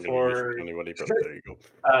excited for anybody, but there you go.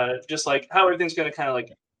 just like how everything's going to kind of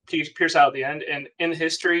like pierce out at the end. And in the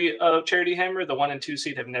history of Charity Hammer, the 1 and 2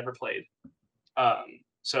 seed have never played.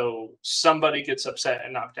 So somebody gets upset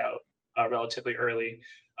and knocked out relatively early.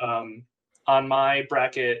 On my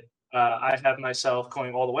bracket, I have myself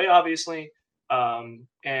going all the way, obviously,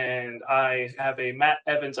 and I have a Matt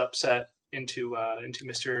Evans upset into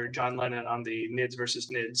Mr. John Lennon on the Nids versus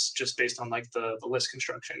Nids, just based on like the list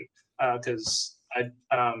construction. Because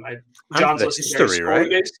John's list is very scoring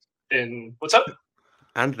based. And what's up?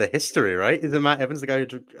 And the history, right? Isn't Matt Evans the guy who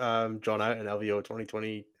took John out in LVO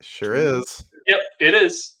 2020? Sure is. Yep, it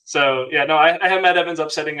is. So yeah, no, I have Matt Evans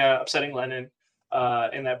upsetting Lennon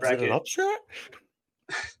in that bracket. Is it an upset?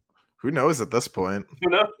 Who knows at this point? Who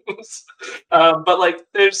knows? But like,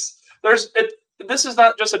 there's it. This is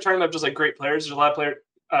not just a tournament of just like great players. There's a lot of player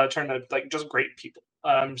tournament of, like just great people.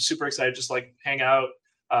 I'm super excited, just like hang out,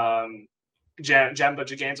 jam a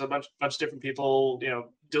bunch of games with a bunch of different people. You know,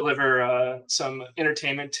 deliver some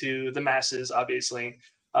entertainment to the masses, obviously.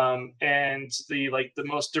 And the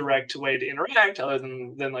most direct way to interact, other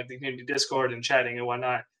than like the community Discord and chatting and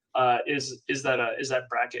whatnot, is that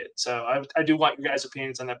bracket. So I do want your guys'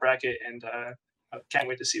 opinions on that bracket, and I can't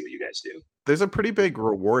wait to see what you guys do. There's a pretty big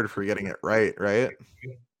reward for getting it right?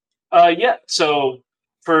 Yeah. So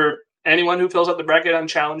for anyone who fills out the bracket on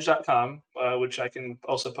challenge.com, which I can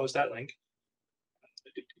also post that link.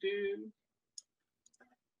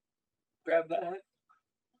 Grab that.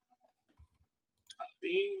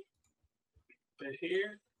 Copy. Put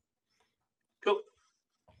here. Cool.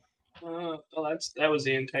 That was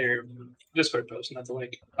the entire Discord post, not the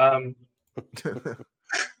link.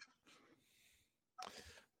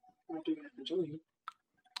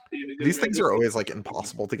 These things are always like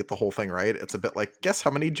impossible to get the whole thing right. It's a bit like, guess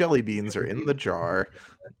how many jelly beans are in the jar.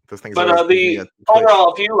 Those things. But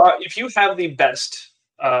overall, if you have the best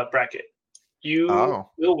bracket, you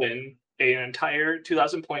will win an entire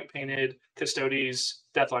 2,000 point painted Custodes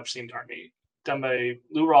Deathwatch themed army done by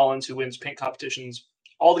Lou Rollins, who wins paint competitions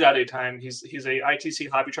all the goddamn time. He's a ITC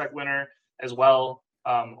hobby track winner as well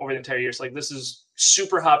over the entire year. So like, this is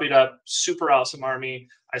super hobbied up, super awesome army.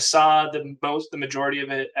 I saw the majority of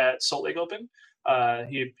it at Salt Lake Open.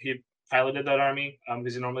 He piloted that army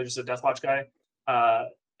because he's normally just a Deathwatch guy,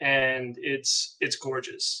 and it's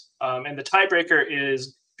gorgeous. And the tiebreaker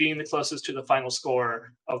is being the closest to the final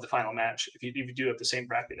score of the final match if you do have the same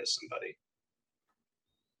bracket as somebody.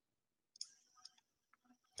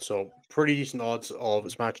 So pretty decent odds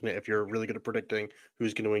of smashing it if you're really good at predicting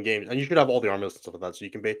who's going to win games, and you should have all the army lists and stuff like that, so you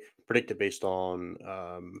can predict it based on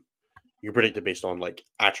like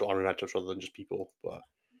actual army matchups rather than just people. But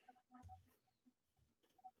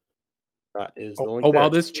that is the link wow,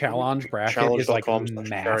 this challenge bracket is like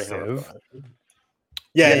massive.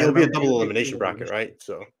 Yeah, it'll be a double elimination bracket, right?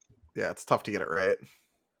 So yeah, it's tough to get it right.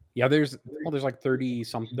 Yeah, there's like 30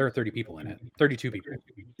 there are 30 people in it. 32 people.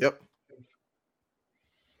 Yep.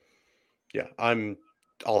 Yeah,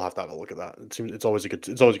 I'll have to have a look at that. It's always a good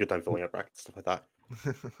time filling out brackets, stuff like that.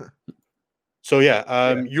 So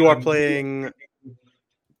yeah, you are playing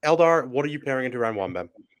Eldar. What are you pairing into round one, Ben?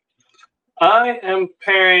 I am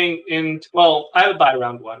pairing in. Well, I have a bye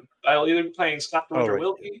round one. I'll either be playing Scott Roger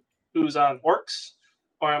Wilkie, who's on Orcs,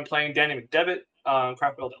 or I'm playing Danny McDevitt on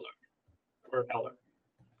Craftworld Eldar.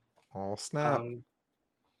 Oh snap!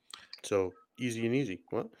 So easy and easy.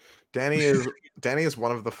 What? Danny is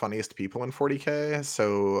one of the funniest people in 40K,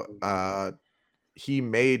 so he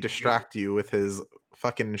may distract you with his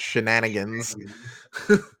fucking shenanigans.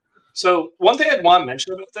 So one thing I'd want to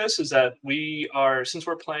mention about this is that since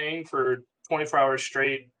we're playing for 24 hours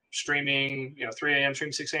straight, streaming, 3 a.m.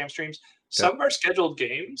 streams, 6 a.m. streams, some of our scheduled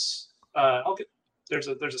games, there's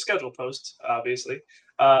a schedule post, obviously.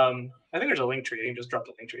 I think there's a link tree. You can just drop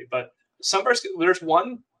the link tree, but there's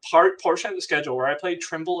one portion of the schedule where I play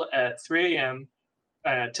Trimble at 3 a.m.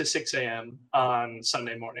 To 6 a.m. on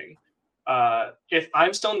Sunday morning. If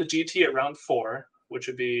I'm still in the GT at round 4, which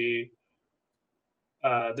would be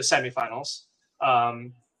the semifinals,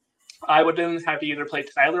 I would then have to either play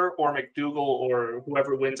Tyler or McDougal or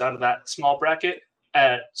whoever wins out of that small bracket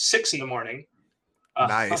at 6 in the morning.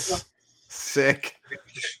 Nice. Sick.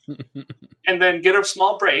 And then get a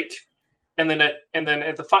small break, and then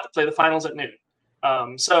play the finals at noon.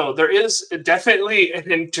 So there is definitely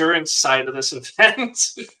an endurance side of this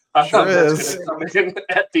event. Sure that's is. going to come in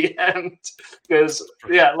at the end. Because,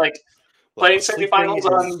 yeah, like playing semifinals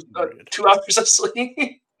on 2 hours of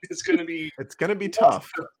sleep is going to be. It's going to be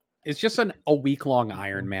tough. It's just a week-long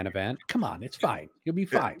Iron Man event. Come on, it's fine. You'll be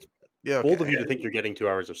fine. Yeah, Bold of you to think you're getting 2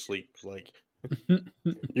 hours of sleep. Like, you're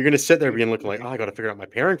going to sit there being looking like, oh, I got to figure out my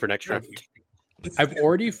pairing for next round. I've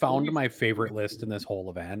already found my favorite list in this whole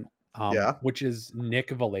event, Yeah. which is Nick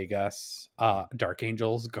Villegas, Dark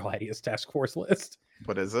Angels Gladius Task Force list.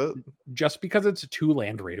 What is it? Just because it's 2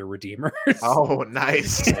 Land Raider Redeemers. Oh,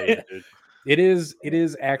 nice. It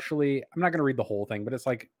is actually, I'm not going to read the whole thing, but it's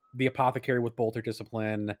like the Apothecary with Bolter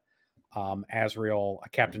Discipline, Azrael, a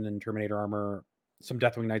Captain in Terminator Armor, some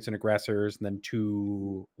Deathwing Knights and Aggressors, and then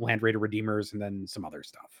 2 Land Raider Redeemers, and then some other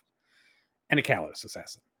stuff. And a Calidus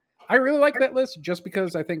Assassin. I really like that list just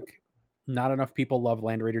because I think not enough people love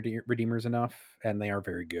Land Raider Redeemers enough, and they are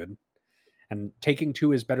very good. And taking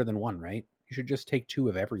 2 is better than 1, right? You should just take 2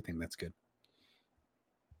 of everything that's good.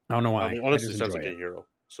 I don't know why. I mean, honestly, sounds like a hero.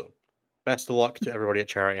 So, best of luck to everybody at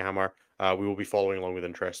Charity Hammer. We will be following along with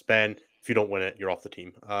interest. Ben, if you don't win it, you're off the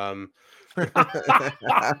team.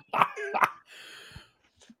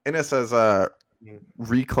 Innes says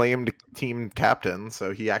reclaimed team captain,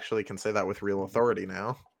 so he actually can say that with real authority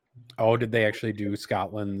now. Oh, did they actually do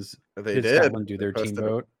Scotland's? They did did. Scotland do their team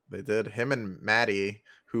vote? They did. Him and Maddie,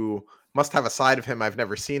 who must have a side of him I've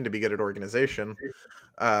never seen to be good at organization.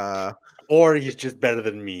 Or he's just better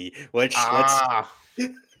than me. Which well,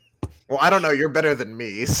 I don't know. You're better than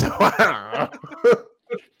me, so I don't know.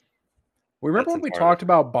 Remember when we talked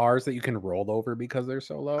about bars that you can roll over because they're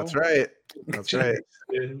so low? That's right. That's right.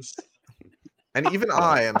 And even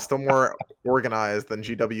I am still more organized than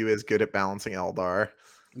GW is good at balancing Eldar.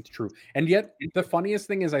 It's true. And yet, the funniest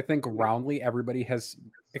thing is I think roundly everybody has,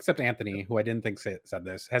 except Anthony, who I didn't think said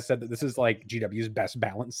this, has said that this is like GW's best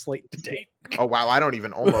balance slate to date. Oh, wow. I don't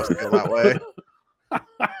even almost feel that way.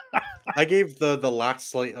 I gave the last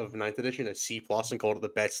slate of 9th edition a C+ and called it the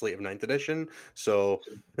best slate of 9th edition. So,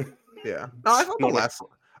 yeah. No, I thought the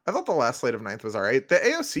last slate of 9th was all right. The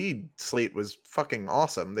AOC slate was fucking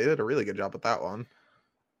awesome. They did a really good job with that one.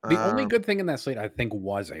 The only good thing in that slate, I think,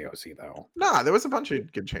 was AOC, though. Nah, there was a bunch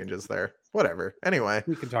of good changes there. Whatever. Anyway.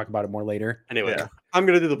 We can talk about it more later. Anyway, yeah. I'm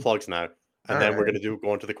going to do the plugs now. And All then right. we're going to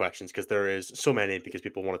go on to the questions because there is so many because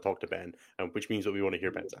people want to talk to Ben, which means that we want to hear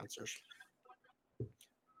Ben's answers.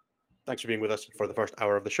 Thanks for being with us for the first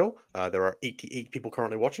hour of the show. There are 88 people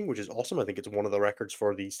currently watching, which is awesome. I think it's one of the records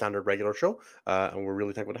for the standard regular show, and we're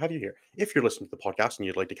really thankful to have you here. If you're listening to the podcast and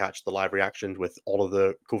you'd like to catch the live reactions with all of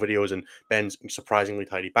the cool videos and Ben's surprisingly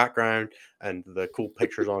tidy background and the cool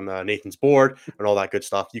pictures on Nathan's board and all that good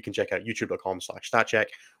stuff, you can check out youtube.com/statcheck,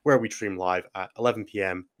 where we stream live at 11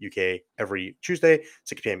 p.m. UK every Tuesday,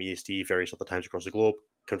 6 p.m. EST, various other times across the globe.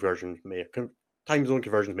 Time zone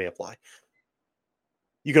conversions may apply.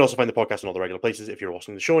 You can also find the podcast in all the regular places. If you're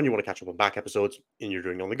watching the show and you want to catch up on back episodes and you're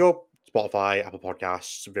doing it on the go, Spotify, Apple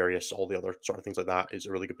Podcasts, all the other sort of things like that is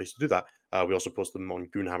a really good place to do that. We also post them on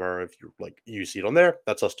Goonhammer. If you see it on there,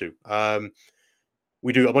 that's us too.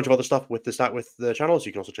 We do a bunch of other stuff with the channels.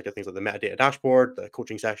 You can also check out things like the metadata dashboard, the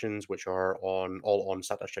coaching sessions, which are all on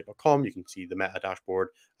stat-check.com. You can see the meta dashboard,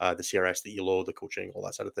 the CRS, the ELO, the coaching, all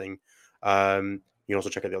that sort of thing. You can also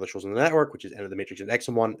check out the other shows on the network, which is Enter the Matrix and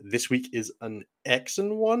X1. This week is an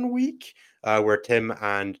X1 week, where Tim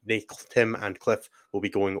and Cliff will be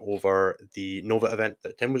going over the Nova event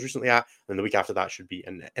that Tim was recently at. And the week after that should be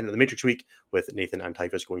an Enter the Matrix week with Nathan and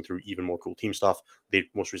Typhus going through even more cool team stuff. They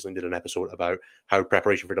most recently did an episode about how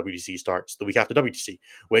preparation for WTC starts the week after WTC,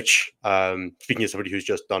 which, speaking as somebody who's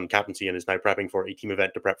just done captaincy and is now prepping for a team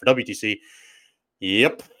event to prep for WTC,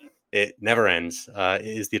 yep. It never ends. It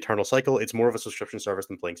is the eternal cycle. It's more of a subscription service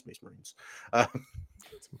than playing Space Marines.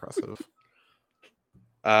 That's impressive.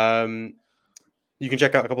 You can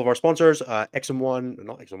check out a couple of our sponsors. Etsy.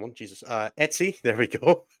 There we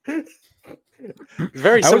go.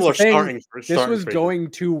 Very similar starting. This was going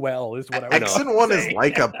too well, is what I was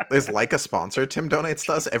X1 is like a sponsor. Tim donates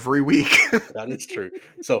to us every week. That is true.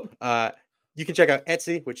 So, you can check out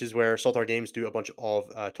Etsy, which is where Saltar Games do a bunch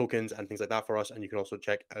of tokens and things like that for us. And you can also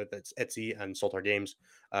check out that's Etsy and Saltar Games.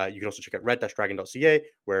 You can also check out red-dragon.ca,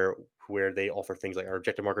 where they offer things like our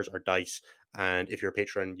objective markers, our dice. And if you're a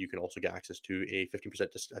patron, you can also get access to a 15%, I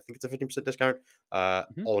think it's a 15% discount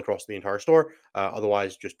all across the entire store.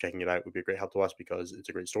 Otherwise, just checking it out would be a great help to us because it's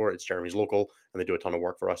a great store. It's Jeremy's local, and they do a ton of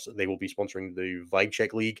work for us. They will be sponsoring the Vibe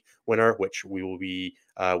Check League winner, which we will be.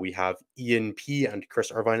 We have Ian P. and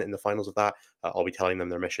Chris Irvine in the finals of that. I'll be telling them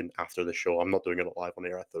their mission after the show. I'm not doing it live on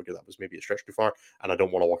air. I thought that was maybe a stretch too far, and I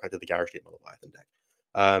don't want to walk out to the garage to get my Leviathan deck.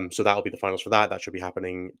 So that'll be the finals for that. That should be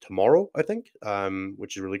happening tomorrow, I think,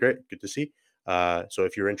 which is really great. Good to see. So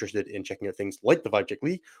if you're interested in checking out things like the Vibe Check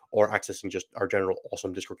League or accessing just our general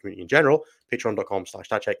awesome Discord community in general,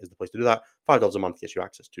 patreon.com/statcheck is the place to do that. $5 a month gets you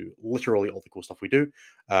access to literally all the cool stuff we do,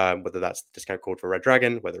 whether that's the discount code for Red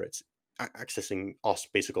Dragon, whether it's accessing us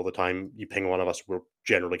basically all the time. You ping one of us, we're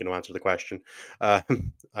generally going to answer the question. I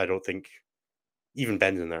don't think even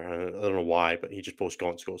Ben's in there. I don't know why, but he just posts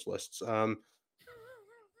Gaunt's ghost lists.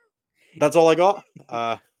 That's all I got.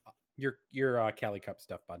 Your Cali Cup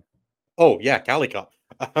stuff, bud. Oh yeah, Cali Cup.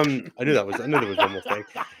 I knew there was one more thing.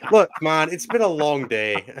 Look, man, it's been a long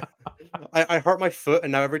day. I hurt my foot,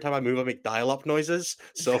 and now every time I move, I make dial-up noises.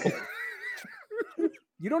 So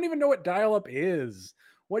you don't even know what dial-up is.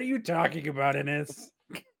 What are you talking about, Ennis?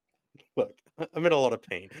 Look, I'm in a lot of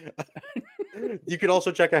pain. You can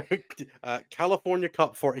also check out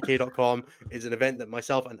CaliforniaCup40k.com. Is an event that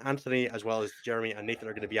myself and Anthony, as well as Jeremy and Nathan,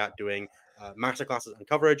 are going to be at doing masterclasses and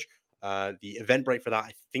coverage. The Eventbrite for that,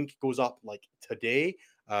 I think, goes up like today.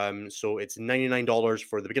 So it's $99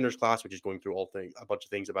 for the beginners class, which is going through a bunch of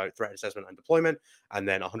things about threat assessment and deployment, and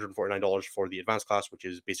then $149 for the advanced class, which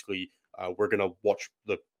is basically we're going to watch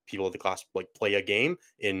the people of the class like play a game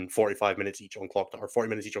in 45 minutes each on clock, or 40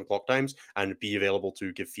 minutes each on clock times, and be available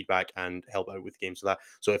to give feedback and help out with games.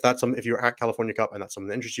 So if if you're at California Cup and that's something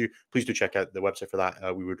that interests you, please do check out the website for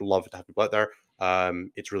that. We would love to have people out there.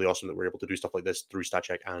 It's really awesome that we're able to do stuff like this through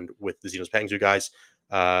StatCheck and with the Xenos Petting Zoo guys.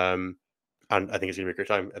 And I think it's going to be a great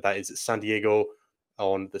time. That is San Diego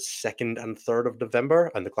on the 2nd and 3rd of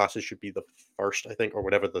November, and the classes should be the 1st, I think, or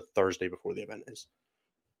whatever the Thursday before the event is.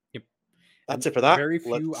 Yep. That's it for that. Very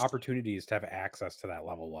few opportunities to have access to that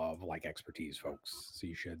level of like expertise, folks. So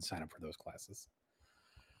you should sign up for those classes.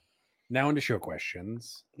 Now into show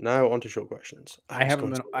questions. I have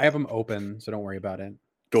them open, so don't worry about it.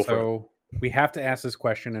 Go for it. We have to ask this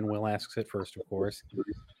question, and Will asks it first, of course.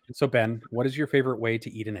 So Ben, what is your favorite way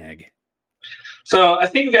to eat an egg? So I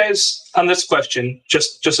think, guys, on this question,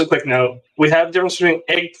 just a quick note, we have the difference between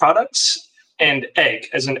egg products and egg,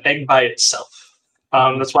 as an egg by itself.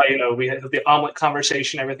 That's why, we have the omelet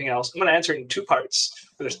conversation, everything else. I'm going to answer it in two parts.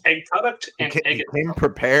 There's egg product and egg. You came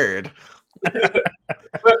prepared.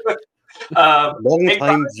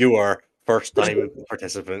 Long-time viewer, first-time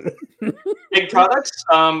participant. Egg products,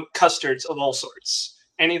 custards of all sorts.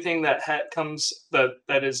 Anything that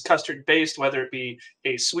that is custard based, whether it be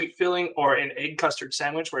a sweet filling or an egg custard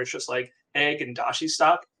sandwich, where it's just like egg and dashi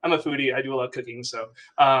stock. I'm a foodie. I do a lot of cooking, so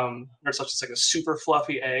it's just like a super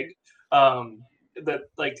fluffy egg. That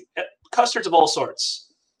like custards of all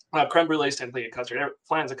sorts. Creme brulee, Stanley, custard,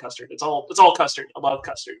 flans of custard. It's all custard. I love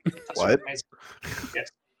custard. What?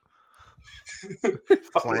 Yes.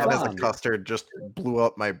 Flan as a custard just blew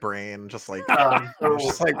up my brain. Just like,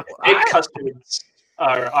 egg custards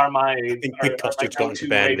are my. I think big custard's got into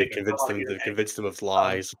Ben. They convinced him of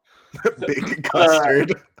lies. Big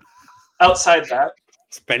custard. Outside that,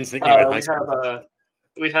 Ben's nickname.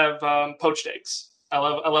 We have poached eggs. I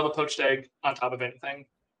love a poached egg on top of anything.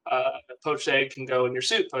 Poached egg can go in your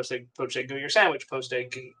soup. Poached egg go in your sandwich. Poached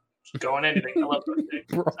egg can go in anything. I love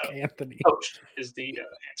poached egg. Anthony. Poached is the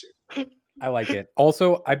answer. I like it.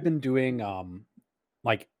 Also, I've been doing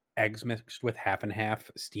like eggs mixed with half and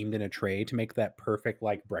half steamed in a tray to make that perfect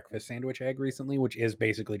like breakfast sandwich egg recently, which is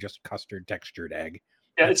basically just custard textured egg.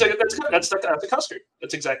 Yeah, that's a custard.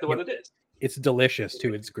 That's exactly what it is. It's delicious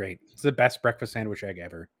too. It's great. It's the best breakfast sandwich egg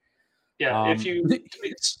ever. Yeah, it's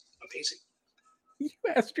amazing. You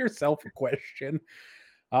asked yourself a question.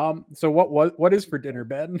 So what is for dinner,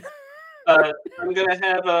 Ben? I'm gonna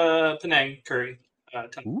have a Penang curry.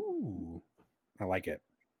 Ooh, I like it.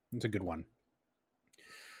 It's a good one.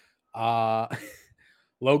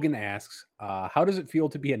 Logan asks, how does it feel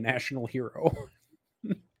to be a national hero?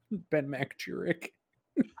 Ben McJurek.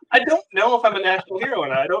 I don't know if I'm a national hero or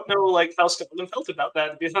not. I don't know how Scotland felt about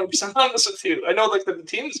that, to be 100% honest with you. I know the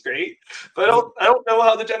team is great, but I don't know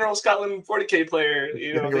how the general Scotland 40k player, I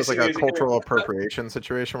think it was like a cultural appropriation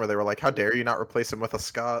situation where they were like, how dare you not replace him with a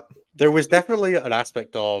Scot? There was definitely an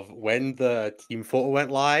aspect of when the team photo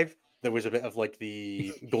went live, there was a bit of like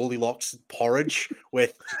the Goldilocks porridge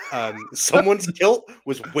with someone's kilt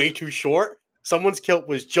was way too short. Someone's kilt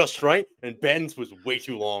was just right, and Ben's was way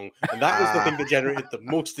too long, and that was the thing that generated the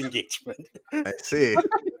most engagement. I see.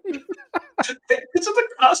 It's at the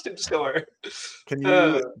costume store. Can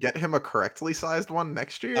you get him a correctly sized one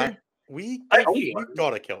next year? We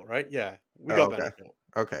got a kilt, right? Yeah, we got okay. a kilt.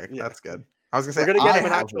 Okay, yeah. That's good. I was gonna say we're gonna get him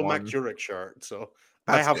an actual Mac Jurek shirt. So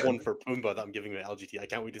I That's have good. one for Pumbaa that I'm giving to LGT. I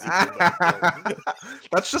can't wait to see Pumbaa.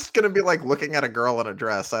 That's just gonna be like looking at a girl in a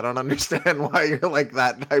dress. I don't understand why you're like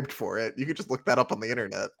that hyped for it. You could just look that up on the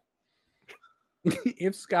internet.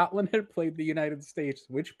 If Scotland had played the United States,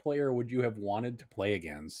 which player would you have wanted to play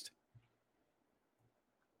against?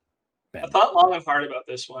 I Ben. thought long and hard about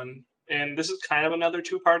this one, and this is kind of another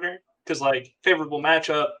two-parter because, like, favorable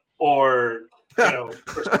matchup or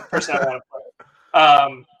person I want to play.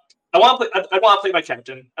 I want to play. I want to play my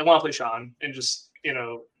captain. I want to play Sean and just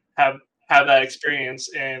have that experience.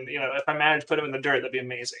 And if I manage to put him in the dirt, that'd be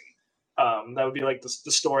amazing. That would be like the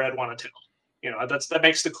story I'd want to tell. That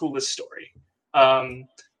makes the coolest story.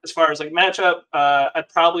 As far as like matchup, I'd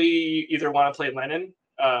probably either want to play Lennon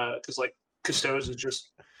because like Custodes is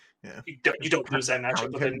just you don't lose that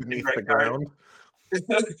matchup with an incorrect card.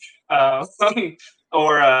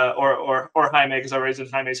 Or Jaime, because I raised in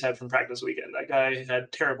Jaime's head from practice weekend. That guy had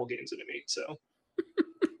terrible games into me. So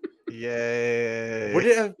Yay! Would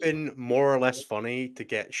it have been more or less funny to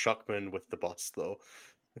get Shuckman with the bus though?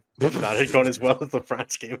 If that had gone as well as the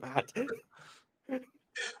France game had.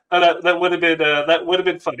 that would have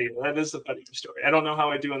been funny. That is the funny story. I don't know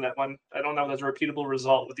how I do in that one. I don't know if that's a repeatable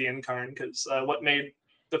result with the Incarn because what made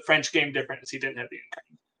the French game different is he didn't have the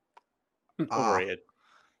Incarn. Overrated.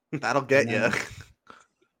 That'll get you.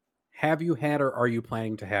 Have you had or are you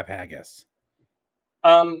planning to have haggis?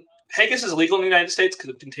 Haggis is illegal in the United States because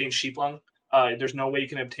it contains sheep lung. There's no way you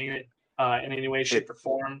can obtain it in any way, shape, or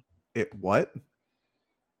form. It what?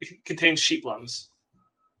 It contains sheep lungs.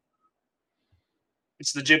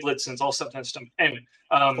 It's the giblets and it's all stuff in the stomach. Anyway,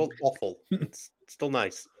 awful. It's still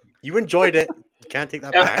nice. You enjoyed it. You can't take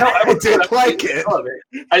that no, back. I did like it.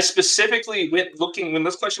 I specifically went looking when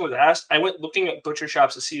this question was asked. I went looking at butcher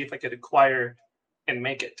shops to see if I could acquire and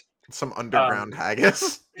make it. Some underground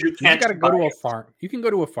haggis. You You got to go to a farm. You can go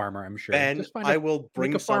to a farmer, I'm sure. Ben, Just find I will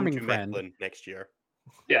bring a some farming to friend. Metlin next year.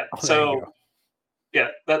 Yeah. Oh, there you So go. yeah,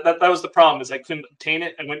 that was the problem is I couldn't obtain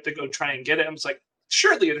it. I went to go try and get it. I was like,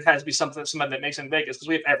 surely it has to be somebody that makes it in Vegas because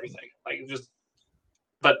we have everything. Like just,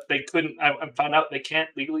 but they couldn't. I found out they can't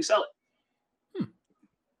legally sell it.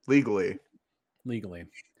 Legally.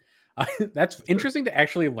 That's interesting to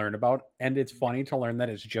actually learn about, and it's funny to learn that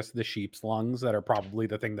it's just the sheep's lungs that are probably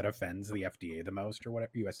the thing that offends the FDA the most, or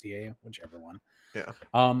whatever, USDA, whichever one. Yeah.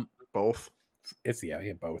 Both. It's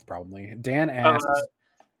both probably. Dan asks.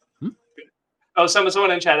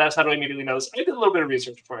 Someone in chat asked, "How do I immediately know this?" I did a little bit of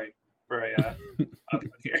research before I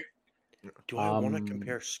here. Do I want to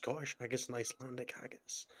compare Scottish haggis and Icelandic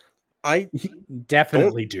haggis? I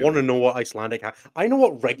definitely don't want to know what Icelandic haggis. I know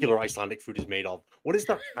what regular Icelandic food is made of. What is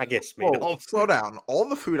the haggis made of? Slow down. All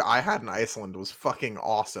the food I had in Iceland was fucking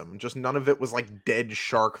awesome. Just none of it was like dead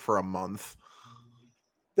shark for a month.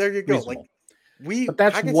 There you go. Reasonable. Like but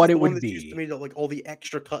that's haggis what is it the one would that's be. used to made of, like all the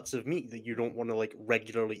extra cuts of meat that you don't want to like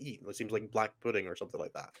regularly eat. It seems like black pudding or something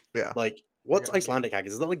like that. Yeah. Like what's Icelandic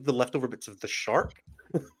haggis? Is that like the leftover bits of the shark?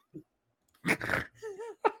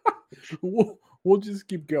 We'll just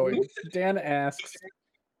keep going. Dan asks,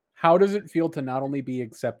 how does it feel to not only be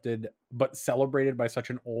accepted but celebrated by such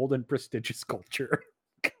an old and prestigious culture?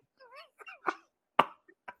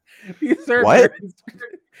 These are what?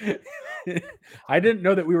 I didn't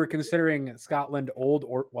know that we were considering Scotland old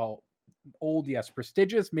yes,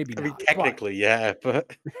 prestigious, maybe I mean, not. technically, yeah,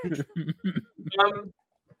 but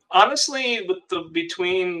honestly,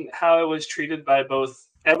 between how I was treated by both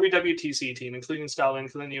every WTC team, including Scotland,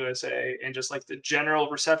 including USA, and just like the general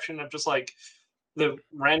reception of just like the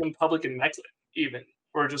random public in Mecklen, even,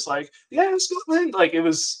 or just like, yeah, Scotland, like it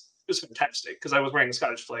was fantastic because I was wearing the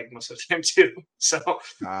Scottish flag most of the time too. So,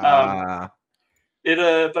 but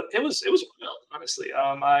it was wild, honestly.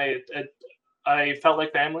 I felt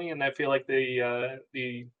like family, and I feel like the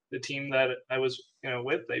team that I was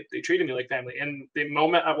with, they treated me like family. And the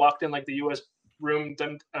moment I walked in like the US room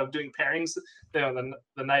of doing pairings the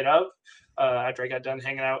night of after I got done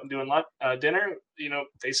hanging out and doing dinner,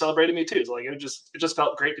 they celebrated me too. So like it just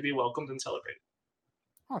felt great to be welcomed and celebrated.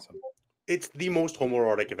 Awesome. it's the most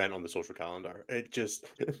homoerotic event on the social calendar. It just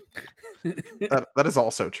that is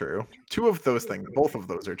also true. Two of those things, both of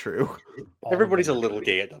those are true. everybody's a little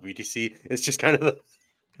gay at WTC. It's just kind of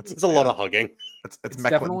it's a lot of hugging. It's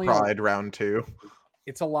Mecklen Pride round 2.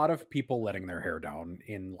 It's a lot of people letting their hair down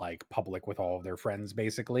in like public with all of their friends,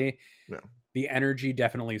 basically. Yeah. The energy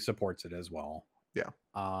definitely supports it as well. Yeah.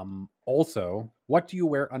 Also, what do you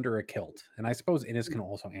wear under a kilt? And I suppose Innes can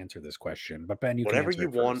also answer this question, but Ben, Whatever can you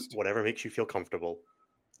answer want, first. whatever makes you feel comfortable.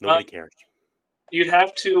 Nobody cares. You'd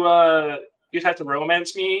have to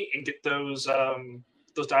romance me and get those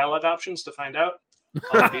dialogue options to find out.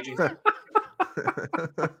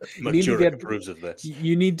 need to McJurk get- approves of this.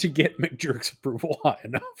 You need to get McJurk's approval high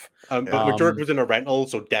enough. But McJurk was in a rental,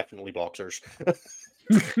 so definitely boxers.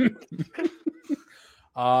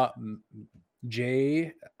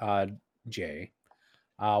 Jay,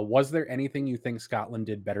 was there anything you think Scotland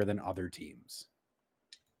did better than other teams?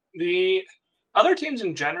 The other teams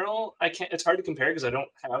in general, I can't. It's hard to compare because I don't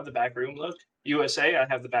have the backroom look. USA, I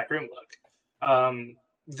have the backroom look.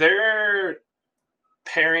 Their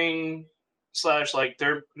pairing / like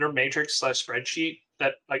their matrix / spreadsheet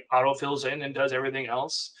that like auto fills in and does everything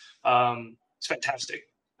else. It's fantastic.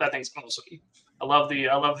 That thing's awesome. I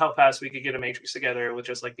love how fast we could get a matrix together with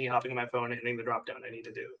just like me hopping on my phone and hitting the drop down I need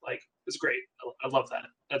to do. Like it's great. I love that.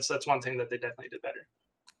 That's one thing that they definitely did better.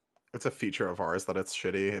 It's a feature of ours that it's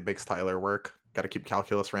shitty. It makes Tyler work. Got to keep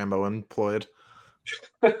Calculus Rambo employed.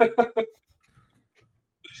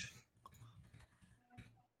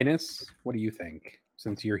 Innes, what do you think?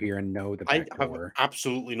 Since you're here and know the I back have door.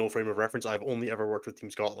 absolutely no frame of reference. I've only ever worked with Team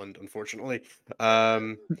Scotland, unfortunately.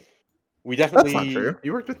 We definitely That's not true.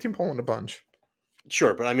 You worked with Team Poland a bunch.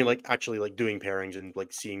 Sure, but I mean, like actually, like doing pairings and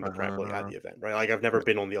like seeing the prep like at the event, right? Like I've never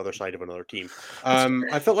been on the other side of another team.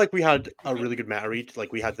 I felt like we had a really good meta read.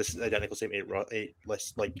 Like we had this identical same eight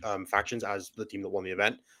list factions as the team that won the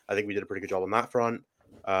event. I think we did a pretty good job on that front.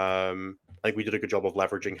 I think we did a good job of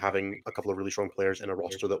leveraging having a couple of really strong players in a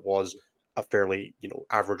roster that was a fairly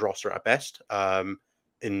average roster at best.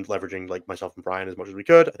 In leveraging like myself and Brian as much as we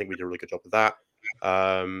could. I think we did a really good job with that.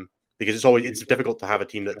 Because it's difficult to have a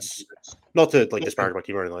team that's not to like disparage my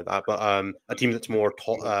team or anything like that, but a team that's more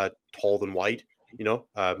tall than wide,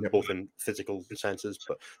 both in physical senses,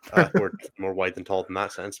 but or more wide than tall in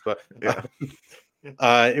that sense. But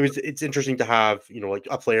it's interesting to have like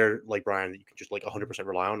a player like Brian that you can just like 100%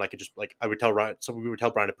 rely on. I could just like we would tell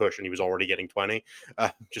Brian to push and he was already getting 20,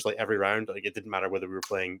 just like every round. Like it didn't matter whether we were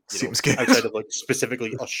playing outside of like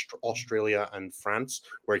specifically Australia and France,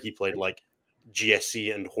 where he played like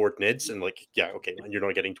GSC and Horde Nids, and like okay, you're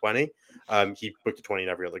not getting 20. He booked a 20 in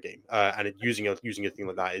every other game, and using a thing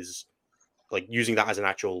like that is like using that as an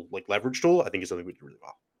actual like leverage tool. I think is something we do really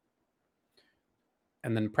well.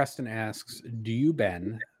 And then Preston asks, do you,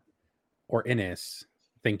 Ben or Innes,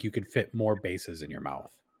 think you could fit more bases in your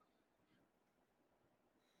mouth?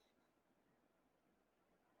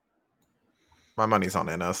 My money's on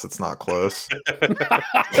Innes. It's not close. Think about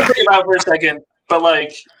it for a second, but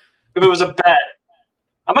like if it was a bet,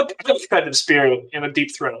 I'm a competitive spirit in a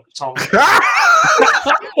deep throat. It's all.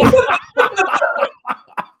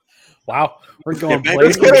 Wow, we're going.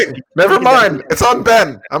 Just kidding. Never mind. It's on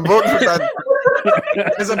Ben. I'm voting for Ben.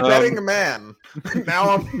 As a betting man,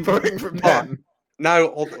 now I'm voting for Ben.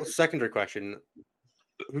 Now, secondary question: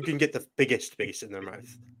 who can get the biggest base in their mouth?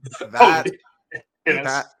 That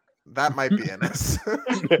might be Innes.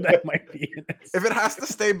 That might be Innes. If it has to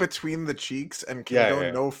stay between the cheeks and can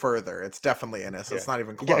go no further, it's definitely Innes. It's not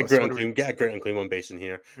even close. Get a grit and clean one base in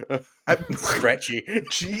here. Stretchy.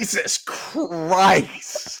 Jesus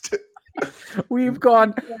Christ. We've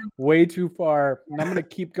gone way too far. And I'm going to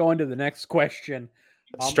keep going to the next question.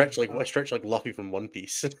 Stretch like Luffy from One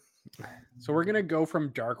Piece. So we're going to go from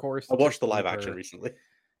Dark Horse. I watched the live action recently.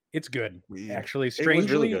 It's good. Actually,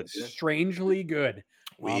 strangely good.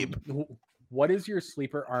 What is your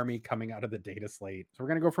sleeper army coming out of the data slate? So we're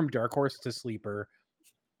going to go from Dark Horse to sleeper.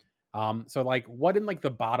 So like what in like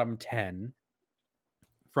the bottom 10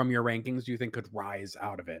 from your rankings do you think could rise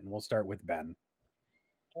out of it? And we'll start with Ben.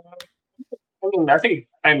 I think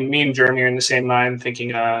me and Jeremy are in the same line, thinking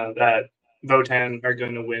that Votann are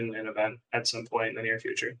going to win an event at some point in the near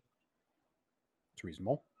future. It's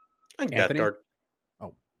reasonable. And Death Guard.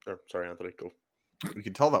 Oh, sorry, Anthony. Go. You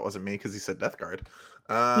can tell that wasn't me because he said Death Guard.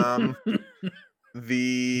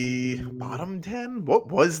 The bottom 10?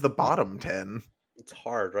 What was the bottom 10? It's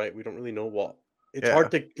hard, right? We don't really know what. It's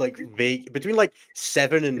hard to like between like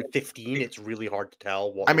 7 and 15. It's really hard to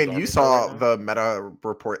tell what. I mean, you saw the meta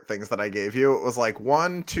report things that I gave you. It was like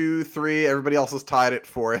 1, 2, 3. Everybody else was tied at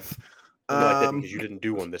 4th. No, I didn't, because you didn't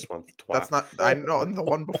do one this month. That's not. I know the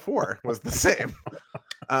one before was the same.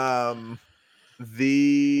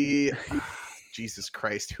 The Jesus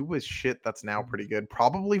Christ, who was shit that's now pretty good?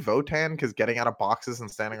 Probably Votann, because getting out of boxes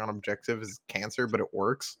and standing on objective is cancer, but it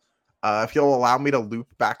works. If you'll allow me to loop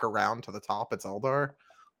back around to the top, it's Eldar,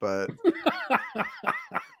 but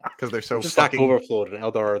because they're so Stack Overflowed and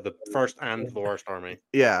Eldar are the first and the worst army.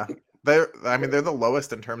 Yeah, they're the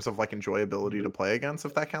lowest in terms of like enjoyability to play against,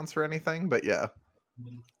 if that counts for anything. But yeah,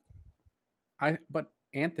 but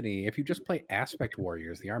Anthony, if you just play Aspect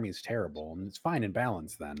Warriors, the army is terrible, and it's fine in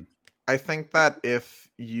balance then. I think that if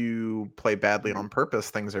you play badly on purpose,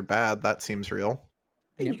 things are bad. That seems real.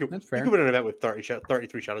 Yeah, you that's fair. could win an event with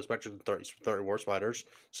 33 Shadow Spectres and 30 War Spiders.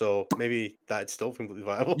 So maybe that's still completely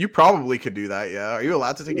viable. You probably could do that, yeah. Are you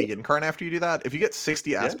allowed to take a Incarn after you do that? If you get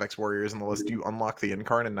 60 Yeah. Aspects Warriors in the list, you unlock the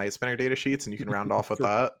Incarn and Night Spinner data sheets, and you can round off with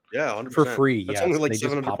that. Yeah, 100%. For free, That's yes. only like They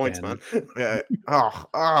just 700 pop points, in. man. Yeah.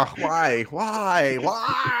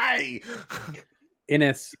 Why?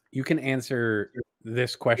 Innes, you can answer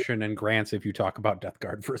this question and Grants if you talk about Death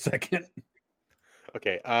Guard for a second.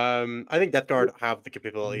 Okay, I think Death Guard have the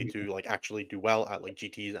capability to like actually do well at like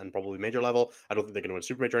GTs and probably major level. I don't think they're going to win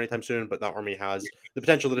super major anytime soon, but that army has the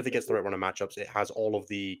potential that if it gets the right run of matchups, it has all of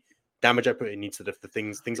the damage output it needs. That if the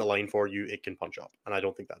things align for you, it can punch up, and I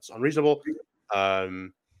don't think that's unreasonable.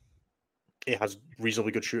 It has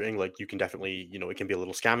reasonably good shooting. Like you can definitely, it can be a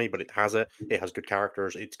little scammy, but it has it. It has good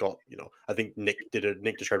characters. It's got, I think Nick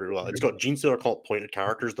described it well. It's got genes that are called pointed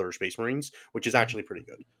characters that are Space Marines, which is actually pretty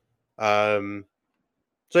good.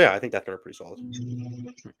 So yeah, I think Death Guard are pretty solid.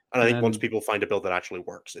 And I think once people find a build that actually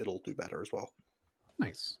works, it'll do better as well.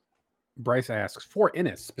 Nice. Bryce asks, for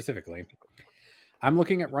Innis specifically, I'm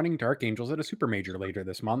looking at running Dark Angels at a super major later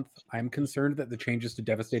this month. I'm concerned that the changes to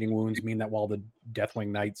Devastating Wounds mean that while the Deathwing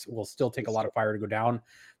Knights will still take a lot of fire to go down,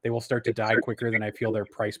 they will start to die quicker than I feel their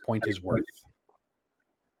price point is worth.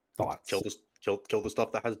 Thoughts? Kill the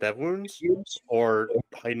stuff that has dev wounds, or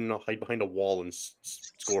hide behind a wall and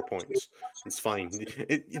score points. It's fine.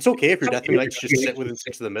 It's okay if your Deathwing Knights just sit within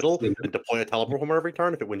 6 of the middle and deploy a teleport homer every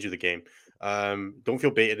turn if it wins you the game. Don't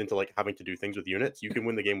feel baited into like having to do things with units. You can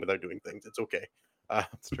win the game without doing things. It's okay.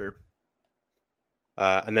 That's true.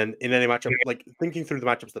 And then in any matchup, like thinking through the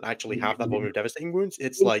matchups that actually have that volume of Devastating Wounds,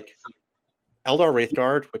 it's like Eldar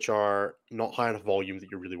Wraithguard, which are not high enough volume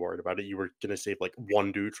that you're really worried about it. You were going to save like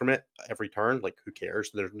one dude from it every turn. Like, who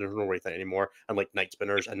cares? There's no Wraith anymore. And like Night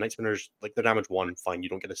Spinners, like they're damage 1, fine. You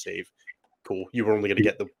don't get a save. Cool. You were only going to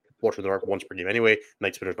get the Watcher in the Dark once per game anyway.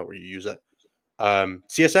 Night Spinner's not where you use it.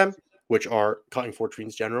 CSM, which are cutting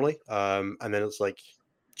Fortrines generally. And then it's like,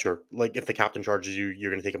 sure, like if the captain charges you,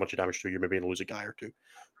 you're going to take a bunch of damage too. You're maybe going to lose a guy or two.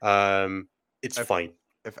 It's fine.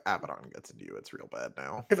 If Abaddon gets into you, it's real bad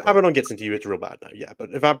now. If Abaddon gets into you, it's real bad now. Yeah,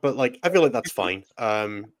 but I feel like that's fine.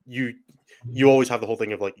 You always have the whole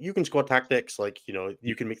thing of like you can squad tactics, like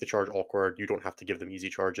you can make the charge awkward. You don't have to give them easy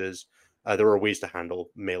charges. There are ways to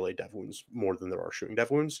handle melee dev wounds more than there are shooting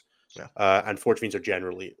dev wounds. Yeah. And Forge Fiends are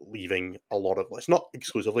generally leaving a lot of less, not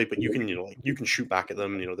exclusively, but you can you can shoot back at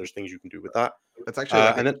them. There's things you can do with that. It's actually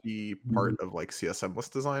a key part of like CSM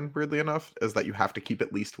list design, weirdly enough, is that you have to keep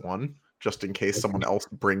at least one just in case someone else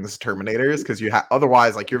brings Terminators, because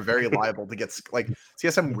otherwise like you're very liable to get like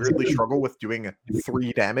CSM weirdly struggle with doing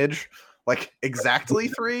 3 damage, like exactly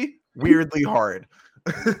 3, weirdly hard.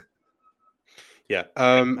 Yeah.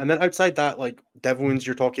 And then outside that, like dev wounds,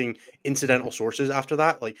 you're talking incidental sources after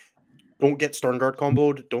that. Like don't get Sternguard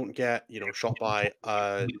comboed, don't get, shot by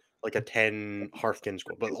like a 10 Hearthkin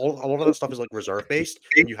squad. But a lot of that stuff is like reserve based,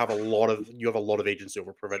 and you have a lot of agency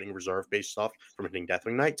over preventing reserve based stuff from hitting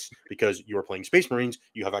Deathwing Knights because you are playing Space Marines.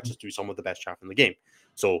 You have access to some of the best chaff in the game,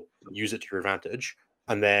 so use it to your advantage.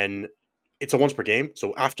 And then it's a once per game.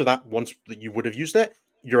 So after that, once that you would have used it,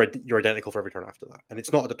 you're identical for every turn after that, and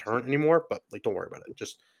it's not a deterrent anymore. But like, don't worry about it.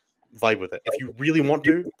 Just vibe with it. If you really want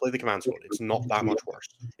to play the command squad, it's not that much worse.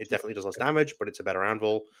 It definitely does less damage, but it's a better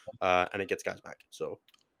anvil, and it gets guys back. So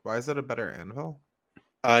why is it a better anvil?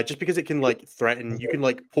 Just because it can like threaten, you can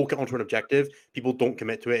like poke it onto an objective. People don't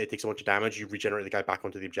commit to it. It takes a bunch of damage. You regenerate the guy back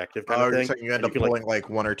onto the objective. Kind of thing. So you end up pulling like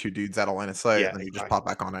 1 or 2 dudes out of line of sight, and then you just pop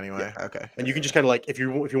back on anyway. Yeah. Okay. And you can just kind of like if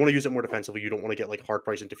you want to use it more defensively, you don't want to get like hard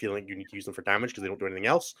price into feeling like you need to use them for damage because they don't do anything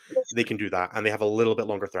else. They can do that, and they have a little bit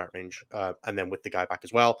longer threat range. And then with the guy back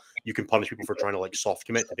as well, you can punish people for trying to like soft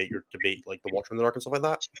commit to bait like the Watcher in the Dark and stuff like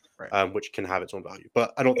that, right. Which can have its own value.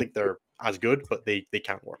 But I don't think they're as good, but they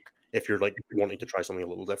can work if you're like wanting to try something a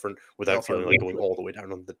little different without feeling like going all the way down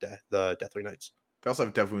on the Deathwing Knights. They also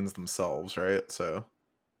have dev wounds themselves, right? So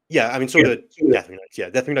yeah, I mean, so the Deathwing Knights. Yeah,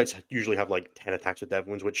 Deathwing Knights usually have like 10 attacks with dev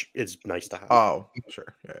wounds, which is nice to have. Oh,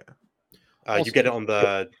 sure, yeah. You get it on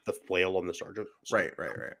the flail on the sergeant. So. Right.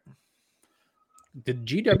 Did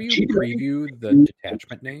GW preview the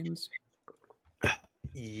detachment names?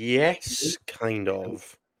 Yes, kind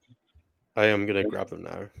of. I am gonna grab them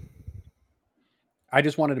now. I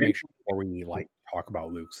just wanted to make sure before we like talk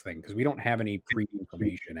about Luke's thing, because we don't have any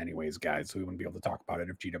pre-information anyways, guys, so we wouldn't be able to talk about it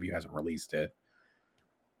if GW hasn't released it.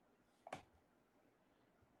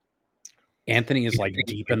 Anthony is like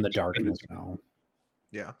deep in the darkness now.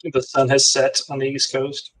 Yeah. The sun has set on the East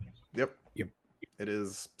Coast. Yep. It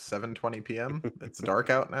is 7:20 p.m. It's dark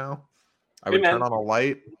out now. I Hey, would man. turn on a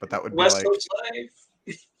light, but that would be West like Coast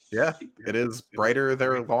life. Yeah, it is brighter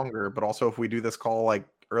there longer, but also if we do this call like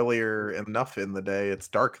earlier enough in the day, it's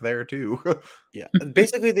dark there too. Yeah,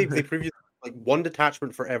 basically they preview like one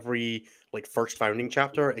detachment for every like first founding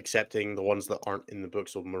chapter, excepting the ones that aren't in the book,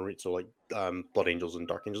 so like Blood Angels and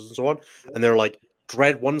Dark Angels and so on. And they're like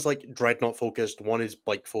one's like Dreadnought focused, one is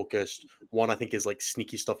Bike focused, one I think is like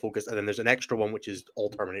sneaky stuff focused, and then there's an extra one which is all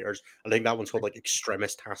Terminators. I think that one's called like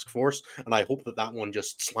Extremis Task Force, and I hope that one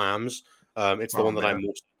just slams. It's the one that I'm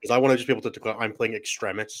most, because I want to just be able to declare I'm playing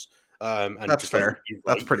Extremis. And that's just, fair. like,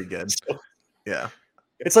 That's pretty good. So, yeah.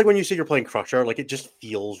 It's like when you say you're playing Crusher, like it just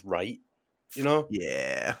feels right, you know?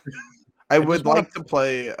 Yeah. I would like to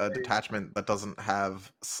play a detachment that doesn't have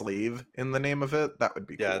sleeve in the name of it. That would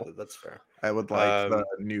be cool. Yeah, that's fair. I would like the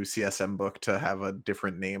new CSM book to have a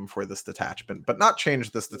different name for this detachment, but not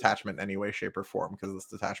change this detachment in any way, shape, or form, because this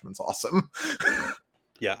detachment's awesome.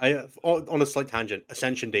 Yeah, on a slight tangent,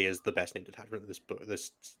 Ascension Day is the best named detachment of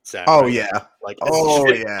this set. Oh, right? yeah. Like,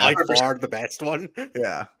 yeah. by far the best one.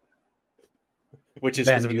 Yeah. Which is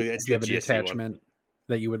Ben, specifically do you have a detachment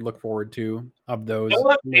that you would look forward to of those? I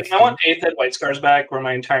want 8th Ed White Scars back, where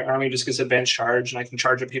my entire army just gets advanced charge, and I can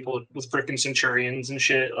charge at people with frickin' Centurions and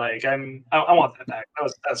shit. Like I want that back.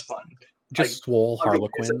 That's fun. Just like, swole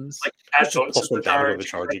Harlequins. Like just plus one damage on the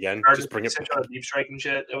charge again. Just bring it back. Deep strike and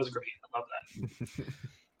shit. That was great. I love that.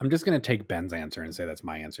 I'm just gonna take Ben's answer and say that's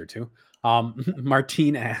my answer too.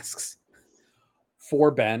 Martine asks, for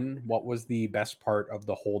Ben, what was the best part of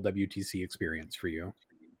the whole WTC experience for you?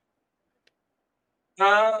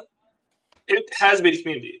 It has to be the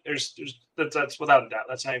community. That's without a doubt.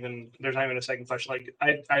 There's not even a second question. Like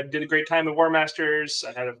I did a great time at War Masters.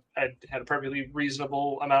 I had a perfectly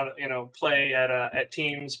reasonable amount of play at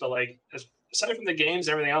teams, but like aside from the games,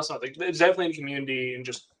 everything else, like it's definitely the community and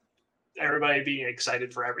just everybody being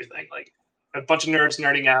excited for everything. Like a bunch of nerds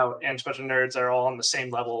nerding out and a bunch of nerds that are all on the same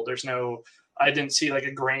level. I didn't see like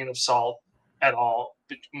a grain of salt at all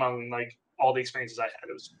among like all the experiences I had.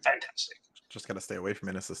 It was fantastic. Just gotta stay away from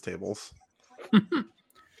Innis's tables.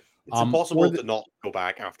 It's impossible to not go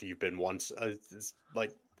back after you've been once. It's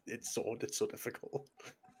so difficult.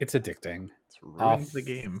 It's addicting. It's ruined the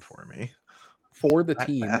game for me. For the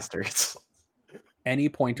team, bastards. Any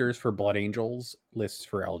pointers for Blood Angels lists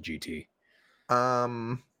for LGT? I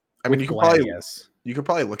mean, you could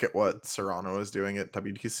probably look at what Serrano is doing at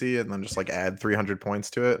WTC and then just like add 300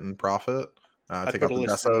 points to it and profit. Take out the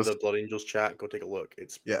Desos. The Blood Angels chat. Go take a look.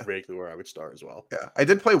 It's regularly where I would start as well. Yeah, I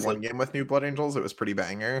did play one game with new Blood Angels. It was pretty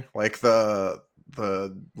banger. Like the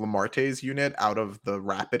Lamarte's unit out of the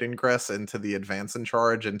rapid ingress into the advance and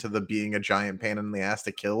charge into the being a giant pain in the ass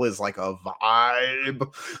to kill is like a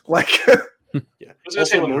vibe. Like yeah.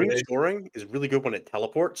 Also, Marine scoring is really good when it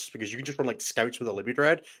teleports because you can just run like scouts with a Libby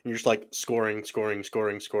Dread and you're just like scoring.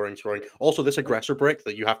 Also, this aggressor brick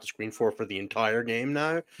that you have to screen for the entire game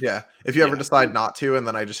now. Yeah. If you ever decide not to, and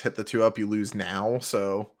then I just hit the 2-up, you lose now.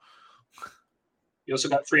 So you also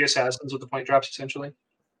got free assassins with the point drops essentially.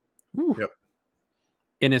 Ooh. Yep.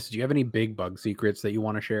 Innis, do you have any big bug secrets that you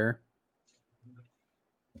want to share?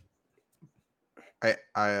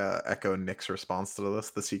 I echo Nick's response to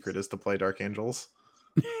this. The secret is to play Dark Angels.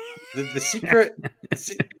 The secret...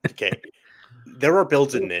 okay. There are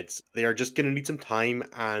builds in NIDs. They are just going to need some time,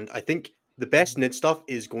 and I think the best NID stuff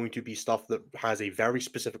is going to be stuff that has a very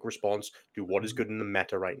specific response to what is good in the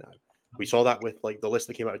meta right now. We saw that with like the list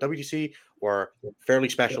that came out of WTC were fairly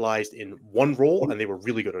specialized in one role and they were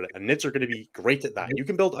really good at it. And NIDs are going to be great at that. You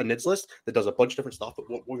can build a NIDs list that does a bunch of different stuff. But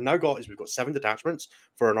what we've now got is we've got 7 detachments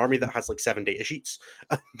for an army that has like 7 data sheets.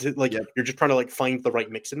 You're just trying to like find the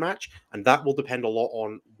right mix and match. And that will depend a lot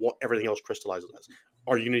on what everything else crystallizes as.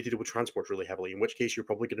 Are you going to need to deal with transports really heavily? In which case you're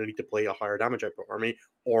probably going to need to play a higher damage output army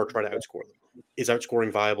or try to outscore them. Is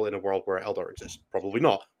outscoring viable in a world where Eldar exists? Probably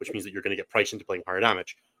not, which means that you're going to get priced into playing higher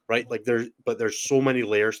damage. Right, like there's so many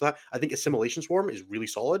layers to that. I think Assimilation Swarm is really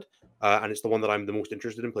solid, and it's the one that I'm the most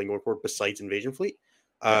interested in playing going forward besides Invasion Fleet.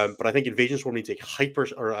 But I think Invasion Swarm needs a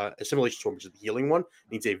Assimilation Swarm, which is the healing one,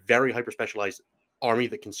 needs a very hyper specialized army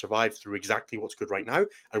that can survive through exactly what's good right now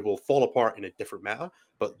and will fall apart in a different meta.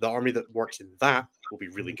 But the army that works in that will be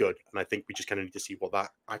really good, and I think we just kind of need to see what that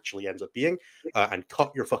actually ends up being. And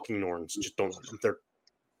cut your fucking Norns. Just don't.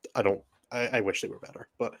 I wish they were better,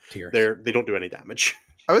 but they don't do any damage.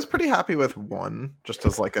 I was pretty happy with one, just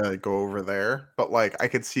as like a go over there, but like I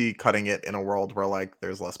could see cutting it in a world where like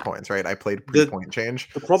there's less points, right? I played pre-point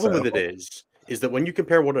change. The problem with it is that when you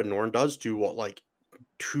compare what a Norn does to what like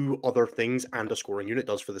 2 other things and a scoring unit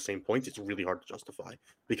does for the same points, it's really hard to justify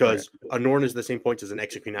because a Norn is the same points as an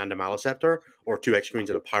Exequeen and a Maliceptor, or 2 Exequeens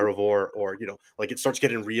and a Pyrovore, or like it starts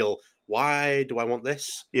getting real. Why do I want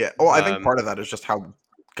this? Yeah. Well, I think part of that is just how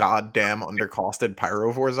goddamn undercosted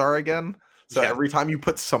Pyrovores are again. So Yeah. every time you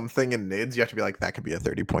put something in NIDS, you have to be like, that could be a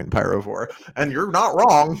 30-point Pyrovore. And you're not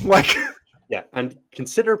wrong. Like, Yeah, and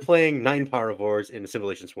consider playing 9 Pyrovores in a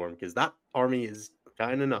Simulation Swarm, because that army is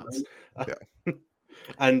kind of nuts. Yeah.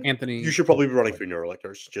 And Anthony, you should probably be running 3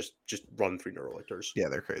 Neurolictors. Just run 3 Neurolictors. yeah,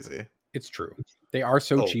 they're crazy. it's true. They are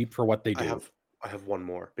so Oh, cheap for what they do. I have one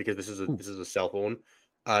more, because this is a cell phone.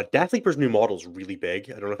 Death Leaper's new model is really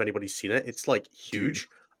big. I don't know if anybody's seen it. It's like huge.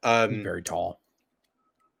 He's very tall.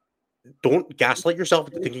 Don't gaslight yourself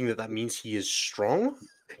into thinking that means he is strong.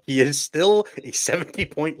 He is still a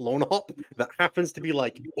 70-point lone hop that happens to be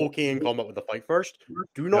like okay in combat with the fight first.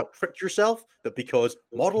 Do not trick yourself that because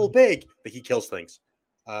model big that he kills things.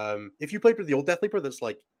 If you played with the old Death Leaper that's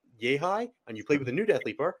like yay high, and you play with the new Death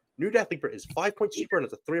Leaper is 5 points cheaper and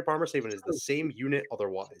it's a 3-up armor save and is the same unit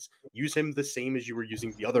otherwise. Use him the same as you were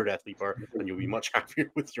using the other Death Leaper, and you'll be much happier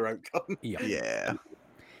with your outcome. Yeah.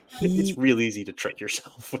 It's real easy to trick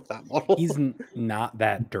yourself with that model. He's not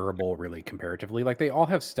that durable, really, comparatively. Like, they all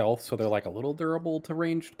have stealth, so they're like a little durable to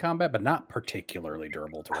ranged combat, but not particularly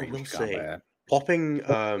durable to I will ranged say, combat. popping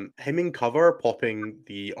him in cover, popping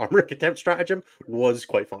the armor contempt stratagem was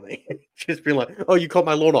quite funny. Just being like, oh, you caught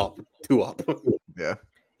my lone up, 2 up. Yeah.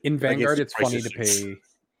 In Vanguard, Against it's funny to crisis pay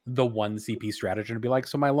the 1 CP stratagem to be like,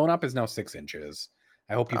 so my lone up is now 6 inches.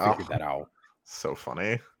 I hope you figured that out. So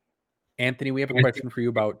funny. Anthony, we have a question for you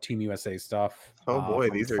about Team USA stuff. Oh boy,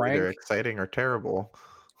 from these are Frank. either exciting or terrible.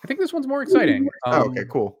 I think this one's more exciting. Oh, okay,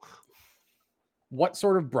 cool. What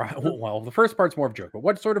sort of bribe? Well, the first part's more of a joke, but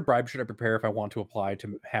what sort of bribe should I prepare if I want to apply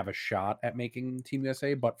to have a shot at making Team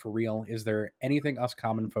USA? But for real, is there anything us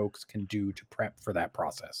common folks can do to prep for that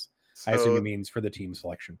process? I assume he means for the team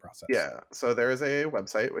selection process. Yeah, so there is a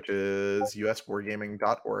website, which is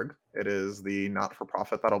uswargaming.org. It is the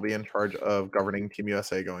not-for-profit that'll be in charge of governing Team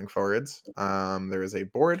USA going forwards. There is a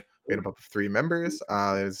board made up of 3 members.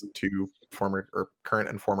 There's 2 current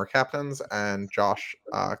and former captains, and Josh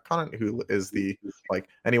Conant, who is the, like,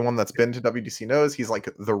 anyone that's been to WDC knows, he's like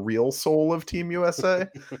the real soul of Team USA.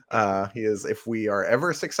 He is, if we are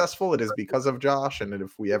ever successful, it is because of Josh, and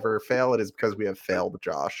if we ever fail, it is because we have failed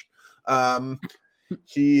Josh.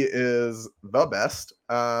 He is the best.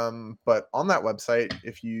 But on that website,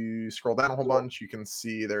 if you scroll down a whole bunch, you can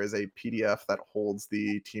see there is a PDF that holds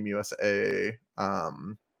the Team USA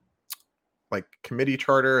like committee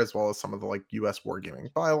charter, as well as some of the like US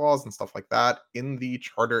wargaming bylaws and stuff like that. In the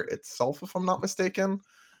charter itself, if I'm not mistaken,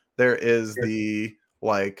 there is the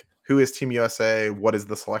like, who is Team USA? What is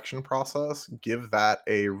the selection process? Give that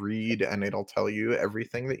a read, and it'll tell you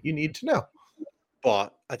everything that you need to know.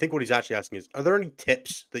 But I think what he's actually asking is, are there any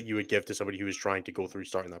tips that you would give to somebody who is trying to go through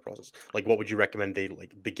starting that process? Like, what would you recommend they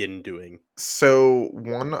like begin doing? So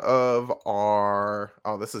one of our,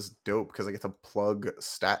 this is dope because I get to plug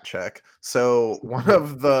Stat Check. So one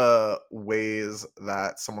of the ways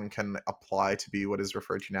that someone can apply to be what is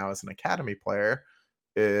referred to now as an academy player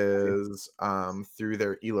is through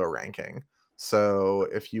their ELO ranking. So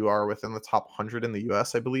if you are within the top 100 in the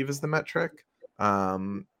US, I believe is the metric,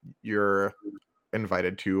 you're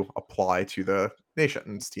invited to apply to the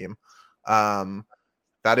nations team.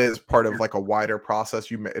 That is part of like a wider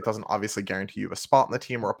process. It doesn't obviously guarantee you a spot in the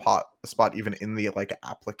team or a spot even in the like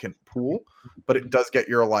applicant pool, but it does get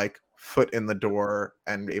your like foot in the door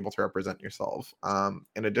and able to represent yourself.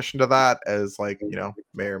 In addition to that, as like, you know,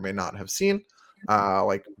 may or may not have seen,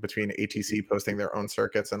 like between ATC posting their own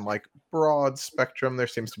circuits and like broad spectrum, there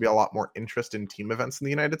seems to be a lot more interest in team events in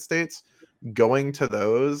the United States. Going to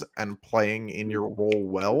those and playing in your role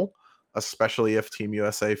well, especially if Team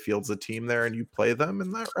USA fields a team there and you play them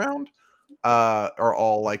in that round, are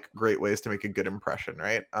all like great ways to make a good impression,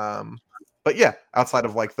 right? But yeah, outside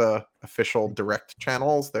of like the official direct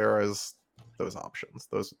channels, there is those options.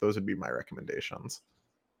 Those would be my recommendations.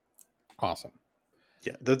 Awesome.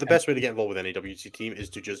 Yeah, the best way to get involved with any WC team is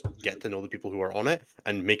to just get to know the people who are on it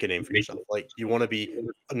and make a name for yourself. Like, you want to be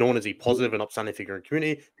known as a positive and upstanding figure in the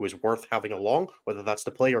community who is worth having along, whether that's to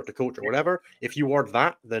play or to coach or whatever. If you are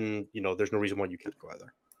that, then, you know, there's no reason why you can't go out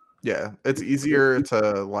there. Yeah, it's easier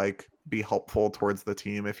to like be helpful towards the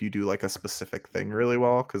team if you do like a specific thing really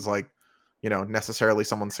well, because like, you know, necessarily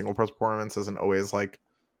someone's single performance isn't always like,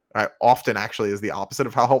 often actually is the opposite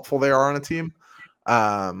of how helpful they are on a team.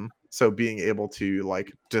 So being able to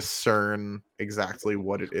like discern exactly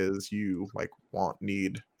what it is you like want,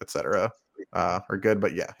 need, etc. Are good.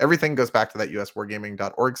 But yeah, everything goes back to that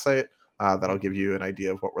uswargaming.org site. That'll give you an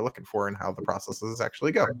idea of what we're looking for and how the processes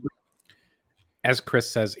actually go. As Chris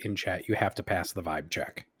says in chat, you have to pass the vibe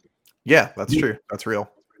check. Yeah, that's true. That's real.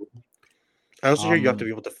 I also hear you have to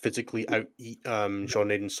be able to physically out eat Sean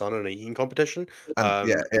Naden's son in an eating competition.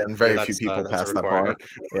 And very few people that's a pass that bar. requirement.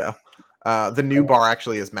 Yeah. The new bar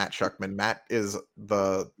actually is Matt Shuckman. Matt is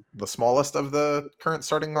the smallest of the current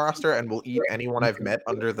starting roster and will eat anyone I've met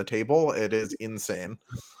under the table. It is insane.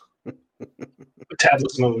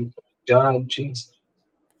 Tablet Moon. God, jeez.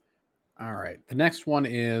 All right. The next one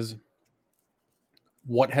is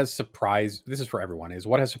what has surprised, this is for everyone, is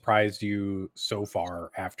what has surprised you so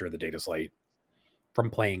far after the data slate from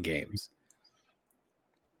playing games?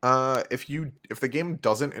 If the game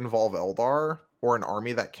doesn't involve Eldar or an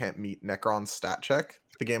army that can't meet Necron's stat check,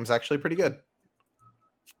 the game's actually pretty good.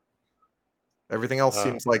 Everything else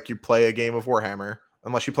seems like you play a game of Warhammer,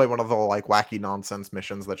 unless you play one of the like wacky nonsense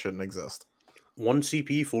missions that shouldn't exist. 1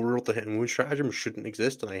 CP full rule to hit and wound stratagem shouldn't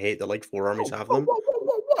exist, and I hate that like 4 armies have them.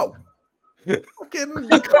 Whoa. Fucking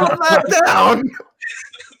calm that down.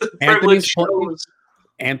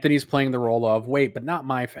 Anthony's playing the role of wait, but not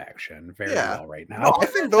my faction very well right now. No, I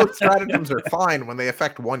think those stratagems are fine when they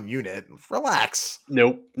affect one unit. Relax.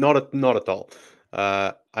 Nope, not at all.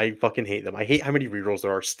 I fucking hate them. I hate how many rerolls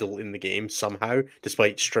there are still in the game somehow,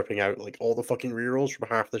 despite stripping out like all the fucking rerolls from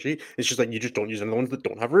half the sheet. It's just like you just don't use any of the ones that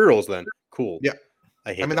don't have rerolls then. Cool. Yeah.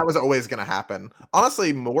 I mean, that was always going to happen.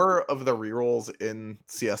 Honestly, more of the rerolls in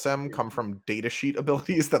CSM come from datasheet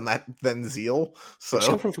abilities than Zeal. So it's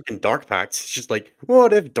come from fucking Dark Pacts. It's just like,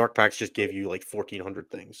 what if Dark Pacts just gave you like 1,400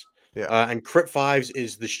 things? Yeah. And Crit 5s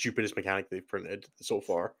is the stupidest mechanic they've printed so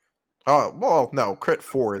far. Oh, well, no. Crit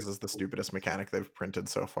 4s is the stupidest mechanic they've printed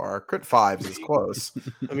so far. Crit 5s is close.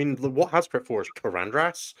 I mean, what has Crit 4s?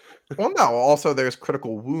 Karandras? Well, no. Also, there's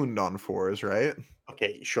critical wound on 4s, right?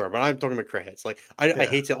 Okay, sure, but I'm talking about crit hits. Like, I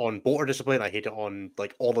hate it on Bolter Discipline. I hate it on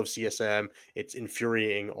like all of CSM. It's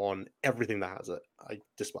infuriating on everything that has it. I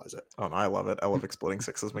despise it. Oh, no, I love it. I love exploding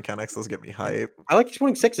 6s mechanics. Those get me hype. I like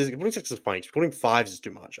exploding 6s. Exploding 6 is fine. Exploding 5s is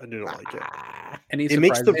too much. I do not like it. It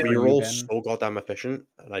makes the reroll so goddamn efficient,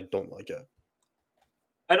 and I don't like it.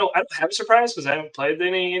 I don't have a surprise because I haven't played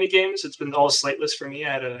any games. It's been all slateless for me.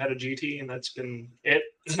 I had a GT, and that's been it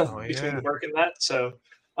between work and that. So.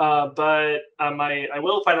 But I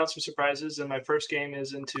will find out some surprises, and my first game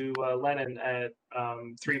is into Lenin at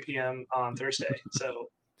 3 p.m. on Thursday. So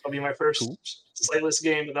it'll be my first slateless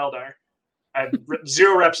game with Eldar. I have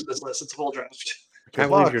 0 reps of this list. It's a full draft. I can't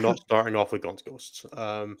believe you're not starting off with Gaunt's Ghosts.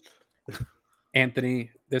 Anthony,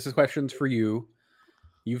 this is questions for you.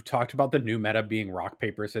 You've talked about the new meta being rock,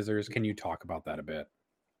 paper, scissors. Can you talk about that a bit?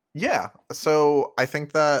 Yeah. So I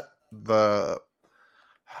think that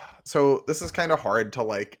So this is kind of hard to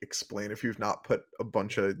like explain if you've not put a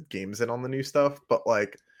bunch of games in on the new stuff, but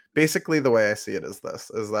like basically the way I see it is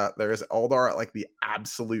that there is Eldar at like the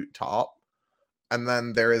absolute top, and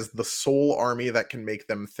then there is the sole army that can make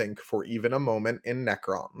them think for even a moment in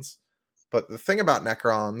Necrons. But the thing about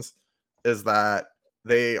Necrons is that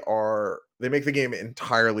they make the game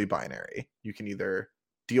entirely binary. You can either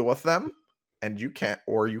deal with them and you can't,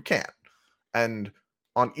 or you can't. And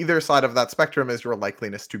on either side of that spectrum is your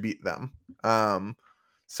likeliness to beat them.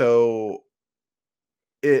 So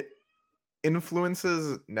it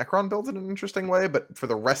influences Necron builds in an interesting way, but for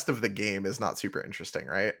the rest of the game is not super interesting,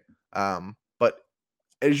 right? But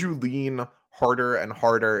as you lean harder and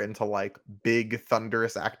harder into like big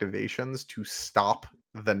thunderous activations to stop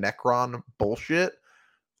the Necron bullshit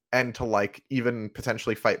and to like even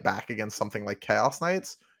potentially fight back against something like Chaos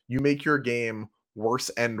Knights, you make your game worse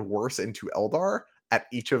and worse into Eldar at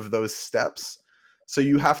each of those steps. So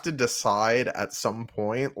you have to decide at some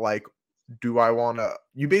point, like, do I want to...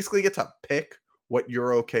 You basically get to pick what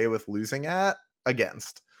you're okay with losing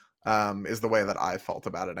against, is the way that I felt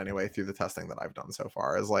about it anyway through the testing that I've done so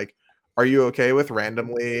far. Is like, are you okay with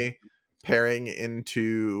randomly pairing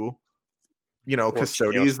into,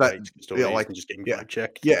 Custodes that... just getting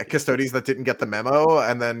checked. Yeah, Custodes that didn't get the memo,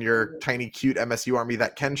 and then your tiny cute MSU army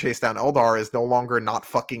that can chase down Eldar is no longer not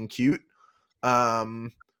fucking cute.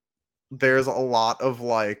 There's a lot of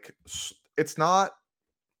like, it's not...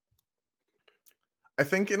 I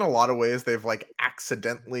think in a lot of ways they've like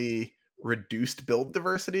accidentally reduced build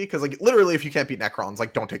diversity, because like literally if you can't beat Necrons,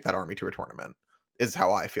 like don't take that army to a tournament is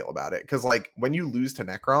how I feel about it. Because like when you lose to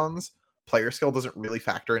Necrons, player skill doesn't really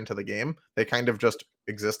factor into the game. They kind of just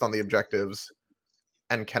exist on the objectives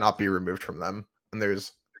and cannot be removed from them, and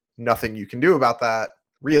there's nothing you can do about that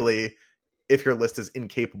really if your list is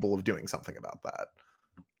incapable of doing something about that.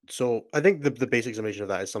 So I think the basic summation of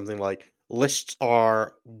that is something like lists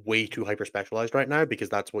are way too hyper specialized right now because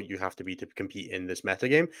that's what you have to be to compete in this meta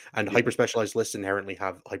game. And Yeah. hyper specialized lists inherently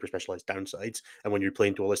have hyper specialized downsides. And when you play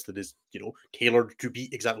into a list that is, tailored to be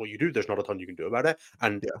exactly what you do, there's not a ton you can do about it.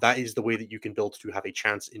 And Yeah. that is the way that you can build to have a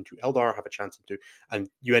chance into Eldar, have a chance into, and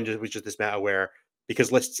you end up with just this meta where,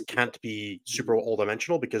 because lists can't be super all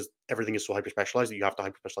dimensional because everything is so hyper specialized that you have to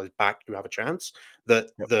hyper specialize back to have a chance, that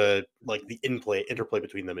Yep. the interplay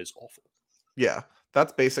between them is awful. Yeah,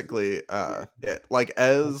 that's basically it. Like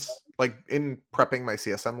in prepping my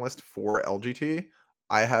CSM list for LGT,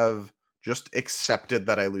 I have just accepted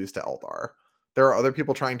that I lose to Eldar. There are other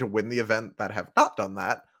people trying to win the event that have not done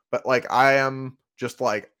that, but like I am just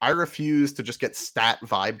like I refuse to just get stat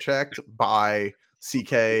vibe checked by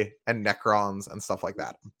CK and Necrons and stuff like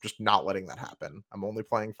that. I'm just not letting that happen. I'm only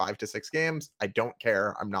playing 5 to 6 games. I don't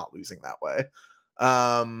care. I'm not losing that way.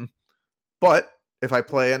 But if I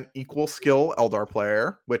play an equal skill Eldar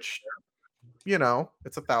player, which,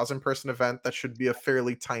 it's a 1,000-person event, that should be a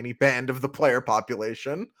fairly tiny band of the player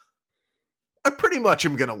population, I pretty much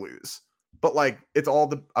am going to lose. But, like, it's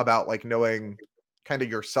all about, like, knowing kind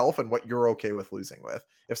of yourself and what you're okay with losing with.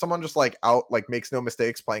 If someone just, like, makes no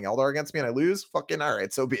mistakes playing Eldar against me and I lose, fucking all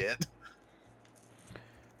right, so be it.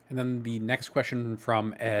 And then the next question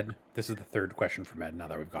from Ed. This is the third question from Ed now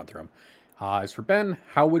that we've gone through them. Is for Ben.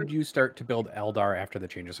 How would you start to build Eldar after the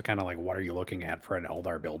changes? So kind of like, what are you looking at for an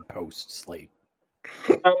Eldar build post slate?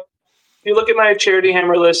 If you look at my Charity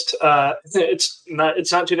Hammer list, it's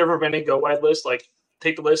not too different from any go wide list. Like,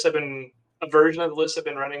 take the list a version of the list I've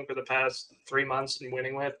been running for the past 3 months and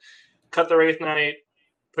winning with. Cut the Wraith Knight,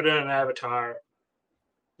 put in an avatar.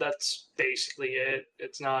 That's basically it.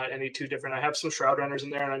 It's not any too different. I have some Shroud Runners in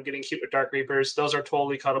there, and I'm getting cute with Dark Reapers. Those are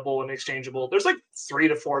totally cuttable and exchangeable. There's like 3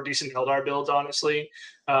 to 4 decent Eldar builds, honestly.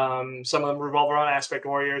 Some of them revolve around Aspect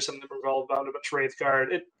Warriors. Some of them revolve around a bunch of Wraith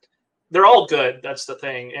Guard. They're all good. That's the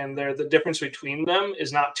thing, and the difference between them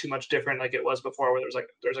is not too much different like it was before, where there's like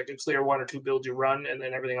a clear 1 or 2 builds you run, and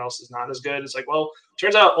then everything else is not as good. It's like, well,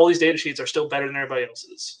 turns out all these data sheets are still better than everybody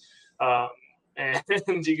else's. And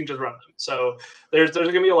you can just run them. So there's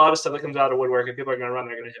going to be a lot of stuff that comes out of woodwork and people are going to run,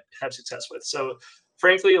 they're going to have success with. So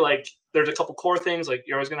frankly, like, there's a couple core things. Like,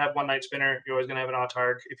 you're always going to have one Night Spinner. You're always going to have an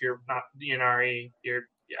Autarch. If you're not DNRE,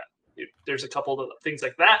 there's a couple of things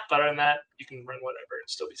like that. But other than that, you can run whatever and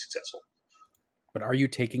still be successful. But are you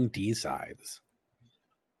taking D sides?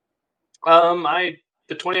 The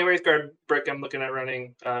 20 Wraith Guard brick I'm looking at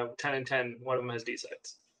running 10 and 10. One of them has D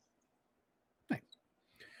sides.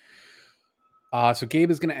 So Gabe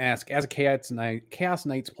is going to ask, as a Chaos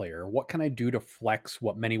Knights player, what can I do to flex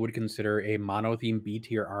what many would consider a mono-theme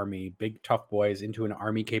B-tier army, big tough boys, into an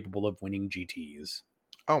army capable of winning GTs?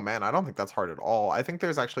 Oh man, I don't think that's hard at all. I think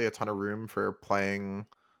there's actually a ton of room for playing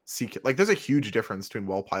CK. Like, there's a huge difference between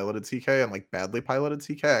well-piloted CK and like badly piloted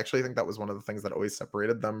CK. I actually think that was one of the things that always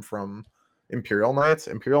separated them from Imperial Knights.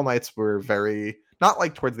 Imperial Knights were very, not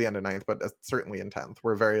like towards the end of 9th, but certainly in 10th,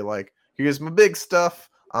 were very like, here's my big stuff.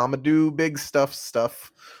 I'ma do big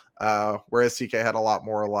stuff. Whereas CK had a lot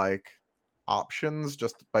more like options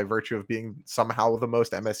just by virtue of being somehow the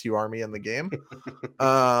most MSU army in the game.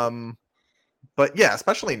 But yeah,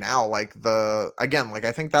 especially now, like I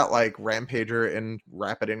think that like Rampager in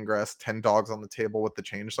Rapid Ingress, 10 dogs on the table with the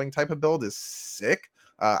Changeling type of build is sick.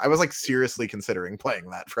 I was like seriously considering playing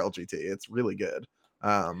that for LGT. It's really good.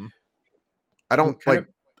 I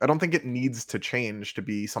don't think it needs to change to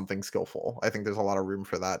be something skillful. I think there's a lot of room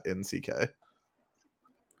for that in CK.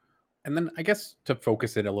 And then I guess to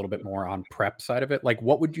focus it a little bit more on prep side of it, like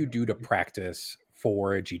what would you do to practice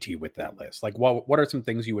for a GT with that list? Like what are some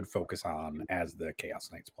things you would focus on as the Chaos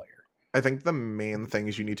Knights player? I think the main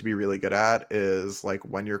things you need to be really good at is like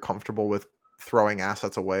when you're comfortable with throwing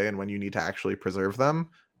assets away and when you need to actually preserve them,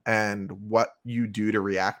 and what you do to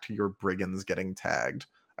react to your brigands getting tagged.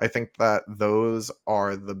 I think that those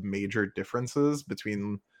are the major differences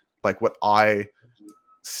between like what I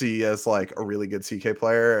see as like a really good CK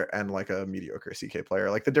player and like a mediocre CK player.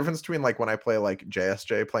 Like the difference between like when I play like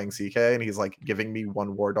JSJ playing CK and he's like giving me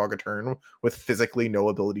 1 War Dog a turn with physically no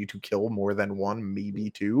ability to kill more than 1, maybe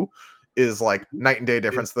 2, is like night and day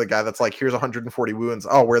difference to the guy that's like, here's 140 wounds.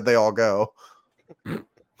 Oh, where'd they all go? And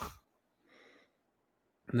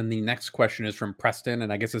then the next question is from Preston,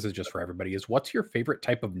 and I guess this is just for everybody, is what's your favorite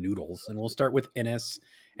type of noodles? And we'll start with Innes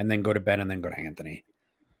and then go to Ben and then go to Anthony.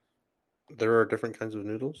 There are different kinds of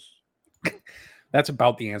noodles. That's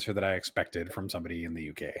about the answer that I expected from somebody in the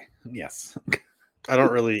UK. Yes. I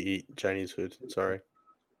don't really eat Chinese food. Sorry.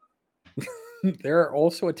 There are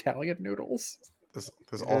also Italian noodles.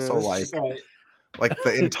 There's also like Like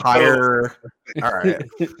the entire. All right.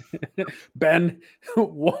 Ben,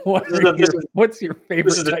 This what's your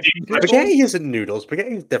favorite is a type deep of question. Spaghetti isn't noodles.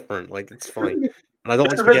 Spaghetti is different. Like it's fine. And I don't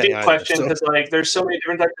like It's a very spaghetti deep either. question So. because like there's so many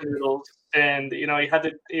different types of noodles, and you have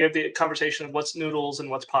the conversation of what's noodles and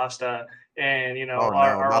what's pasta, and Oh, no,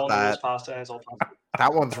 are not all noodles that. pasta and is all pasta.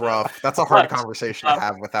 That one's rough. That's a hard But, conversation to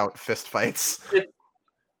have without fist fights.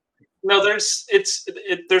 No, there's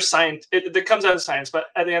science. It comes out of science, but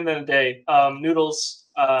at the end of the day, noodles.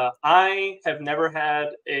 I have never had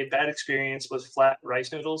a bad experience with flat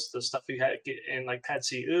rice noodles, the stuff you had in like pad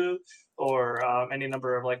see ew or any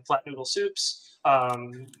number of like flat noodle soups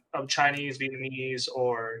of Chinese, Vietnamese,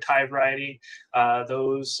 or Thai variety.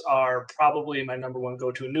 Those are probably my number one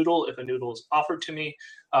go-to noodle if a noodle is offered to me.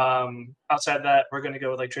 Outside that, we're going to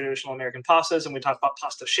go with like traditional American pastas, and we talk about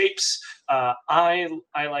pasta shapes. I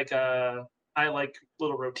like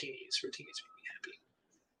little rotinis. Rotinis make me happy.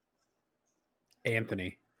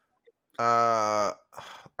 Anthony? All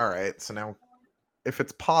right. So now, if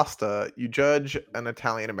it's pasta, you judge an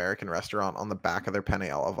Italian American restaurant on the back of their penne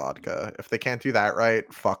alla vodka. If they can't do that right,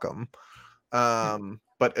 fuck them.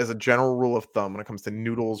 But as a general rule of thumb, when it comes to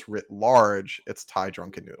noodles writ large, it's Thai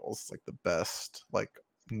drunken noodles. It's like the best like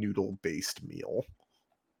noodle-based meal.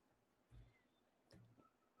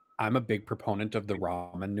 I'm a big proponent of the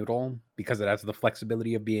ramen noodle because it has the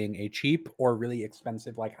flexibility of being a cheap or really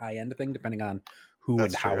expensive, like high-end thing, depending on who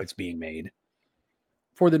That's and how true. it's being made.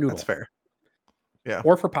 For the noodle. That's fair. Yeah.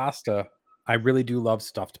 Or for pasta. I really do love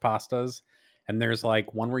stuffed pastas. And there's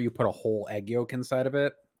like one where you put a whole egg yolk inside of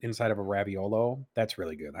it, inside of a raviolo. That's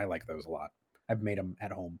really good. I like those a lot. I've made them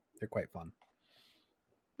at home. They're quite fun.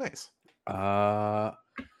 Nice.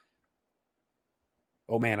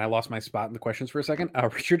 Oh man, I lost my spot in the questions for a second.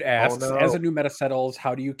 Richard asks, no. as a new meta settles,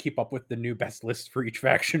 how do you keep up with the new best list for each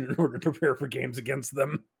faction in order to prepare for games against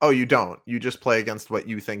them? Oh, you don't. You just play against what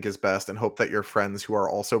you think is best and hope that your friends who are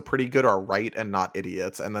also pretty good are right and not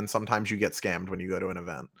idiots. And then sometimes you get scammed when you go to an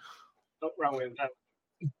event. No, wrong way with that.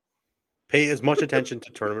 Pay as much attention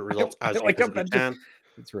to tournament results as you physically can.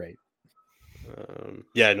 That's right.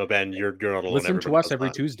 Yeah, no, Ben, you're not alone. Listen to Everybody us does every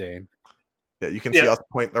that. Tuesday. Yeah, you can see us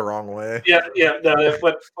point the wrong way. Yeah. No,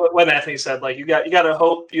 what Anthony said, like you got to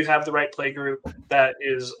hope you have the right play group that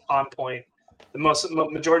is on point. The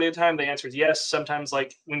majority of the time, the answer is yes. Sometimes,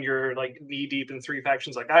 like when you're like knee deep in three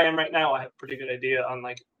factions, like I am right now, I have a pretty good idea on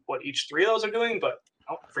like what each three of those are doing, but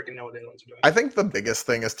I don't freaking know what the other ones are doing. I think the biggest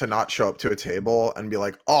thing is to not show up to a table and be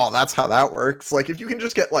like, "Oh, that's how that works." Like if you can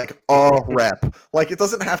just get like a rep, like it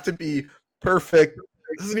doesn't have to be perfect.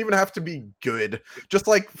 It doesn't even have to be good. Just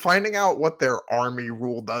like finding out what their army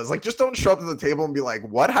rule does. Like just don't show up to the table and be like,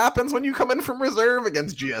 what happens when you come in from reserve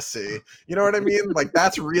against GSC? You know what I mean? Like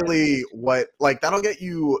that's really what, like that'll get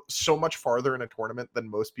you so much farther in a tournament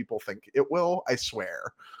than most people think it will, I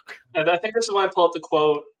swear. And I think this is why I pull up the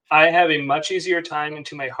quote, I have a much easier time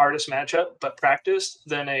into my hardest matchup, but practiced,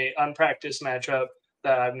 than a unpracticed matchup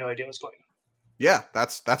that I have no idea what's going on. Yeah,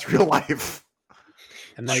 that's real life.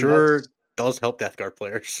 And Sure does help Death Guard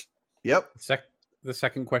players. Yep. The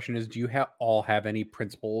second question is, do you all have any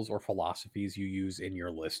principles or philosophies you use in your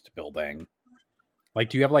list building? Like,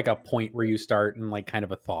 do you have like a point where you start and like kind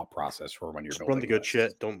of a thought process for when you're building? Run the good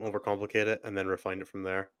shit, don't overcomplicate it, and then refine it from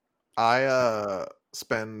there. I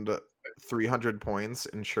spend 300 points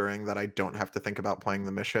ensuring that I don't have to think about playing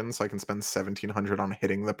the mission, so I can spend 1,700 on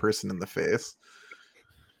hitting the person in the face.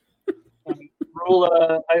 I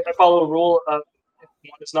follow a rule of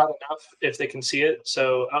one is not enough if they can see it.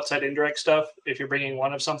 So outside indirect stuff, if you're bringing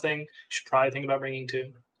one of something, you should probably think about bringing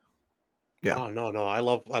two. Yeah. Oh no, I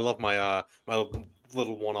love my my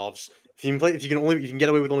little one-offs. If you can get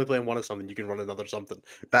away with only playing one of something, you can run another something.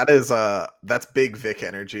 That's big Vic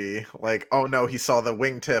energy. Like, oh no, he saw the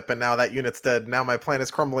wingtip and now that unit's dead. Now my plan is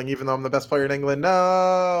crumbling even though I'm the best player in England.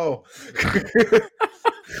 No.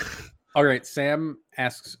 All right, Sam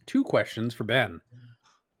asks 2 questions for Ben.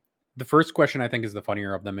 The first question I think is the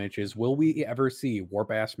funnier of them, which is, will we ever see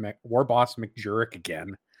Warboss McJurek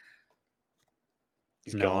again?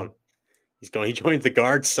 He's gone. He's gone. He joined the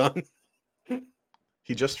guard, son.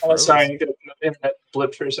 He just froze. Oh, sorry, the internet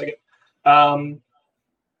blipped for a second.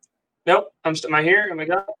 Nope. Am I here? Am I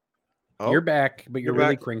gone? Oh, you're back, but you're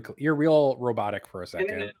really crinkly. You're real robotic for a second.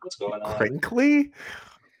 Internet, what's going on? Crinkly?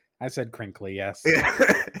 I said crinkly, yes.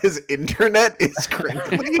 His internet is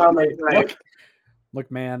crinkly. Look,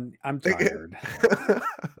 man, I'm tired.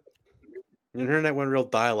 The internet went real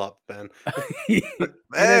dial-up, Ben. Hey,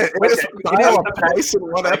 it's dial-up twice in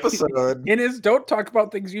one episode. Innes, don't talk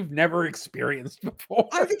about things you've never experienced before.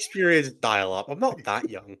 I've experienced dial-up. I'm not that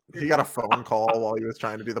young. He got a phone call while he was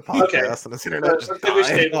trying to do the podcast, and his internet just Let's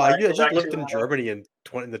say died. Oh, I just back lived to in Germany in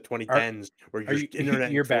the 2010s, where your internet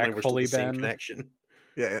and you're phone back were still fully, the same Ben? connection.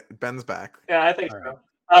 Yeah, Ben's back. Yeah, I think All so. right.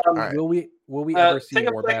 All right. Will we ever see think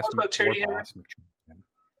of like, Warbass? what about Charity Hammer?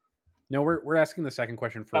 No, we're asking the second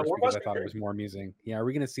question first because I Warboss thought it Maker? was more amusing. Yeah, are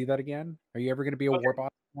we going to see that again? Are you ever going to be a Okay. Warboss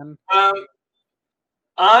again?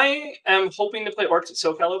 I am hoping to play Orcs at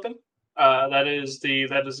SoCal Open. That is the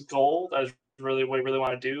goal. That is really what I really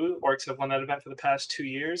want to do. Orcs have won that event for the past 2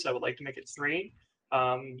 years. I would like to make it 3.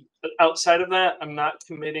 But outside of that, I'm not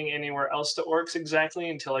committing anywhere else to Orcs exactly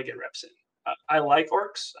until I get reps in. I like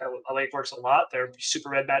Orcs. I like Orcs a lot. Their super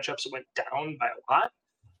red matchups went down by a lot.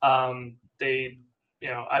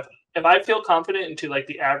 If I feel confident into like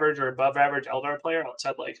the average or above average Eldar player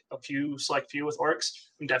outside like a select few with Orcs,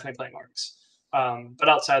 I'm definitely playing Orcs. But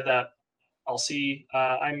outside that, I'll see.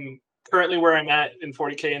 I'm currently where I'm at in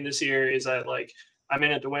 40K in this year is that like I'm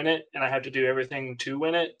in it to win it, and I have to do everything to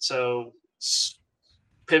win it. So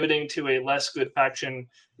pivoting to a less good faction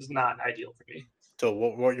is not ideal for me. So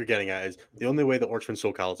what you're getting at is the only way the Orcs win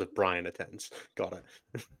SoCal is if Brian attends. Got it.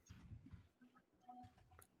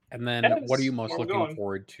 And then, Yes, what are you most where we're looking going.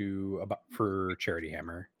 forward to for Charity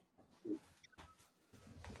Hammer?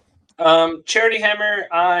 Charity Hammer,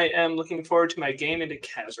 I am looking forward to my game into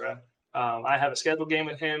Kazra. I have a scheduled game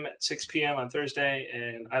with him at 6 p.m. on Thursday,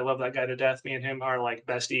 and I love that guy to death. Me and him are like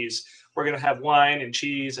besties. We're going to have wine and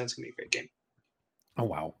cheese, and it's going to be a great game. Oh,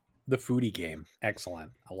 wow. The foodie game.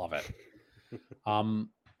 Excellent. I love it.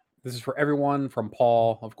 This is for everyone from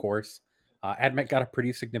Paul, of course. AdMech got a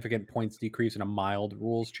pretty significant points decrease and a mild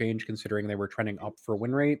rules change considering they were trending up for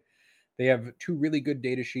win rate. They have 2 really good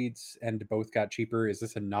data sheets and both got cheaper. Is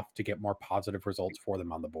this enough to get more positive results for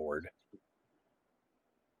them on the board?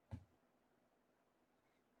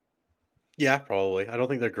 Yeah, probably. I don't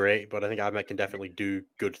think they're great, but I think AdMech can definitely do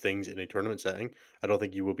good things in a tournament setting. I don't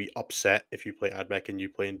think you will be upset if you play AdMech and you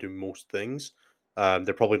play and do most things.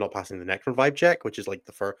 They're probably not passing the Necron vibe check, which is like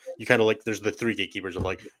the first. You kind of like there's the 3 gatekeepers of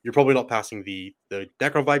like you're probably not passing the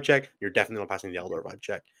Necron vibe check. You're definitely not passing the Eldar vibe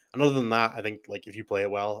check. And other than that, I think like if you play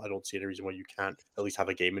it well, I don't see any reason why you can't at least have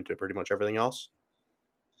a game into pretty much everything else.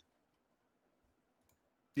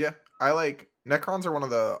 Yeah, I like Necrons are one of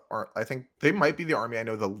the. I think they might be the army I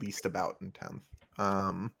know the least about in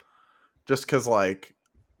 10th. Just because like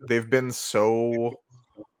they've been so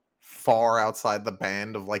far outside the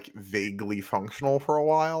band of like vaguely functional for a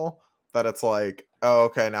while that it's like, oh,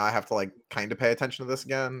 okay, now I have to like kind of pay attention to this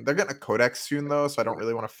again. They're getting a codex soon though, so I don't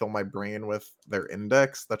really want to fill my brain with their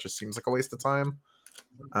index. That just seems like a waste of time.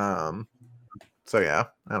 So yeah,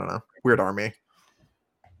 I don't know. Weird army.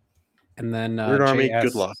 And then Weird army, JS,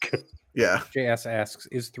 good luck. Yeah. JS asks,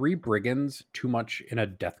 is 3 brigands too much in a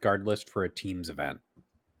Death Guard list for a team's event?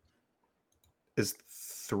 Is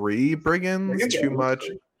 3 brigands Brigands, too yeah. much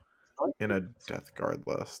in a Death Guard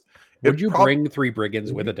list? Would you bring 3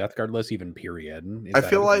 brigands with a Death Guard list even, period? Is I that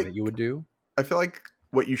feel anything like- that you would do? I feel like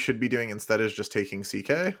what you should be doing instead is just taking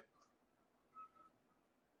CK.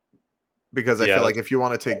 Because I Yeah, feel like if you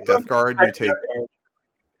want to take Death Guard, you take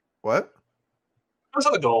what? That's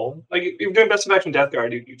not the goal. Like if you're doing best of action Death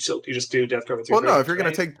Guard, you just do Death Guard with your Well, no, brigands, if you're gonna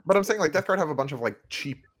right? take, but I'm saying like Death Guard have a bunch of like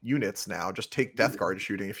cheap units now. Just take Death Guard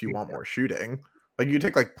shooting if you want more shooting. Like you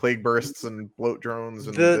take like plague bursts and bloat drones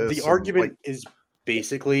and this The and, argument like, is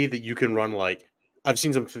basically that you can run like I've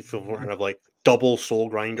seen some people have like double soul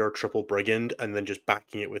grinder, triple brigand, and then just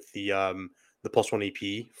backing it with the +1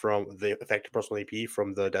 AP from the effective +1 AP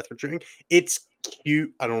from the Death Guard shooting. It's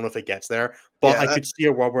cute. I don't know if it gets there, but Yeah, I could see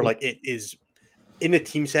a world where like it is in a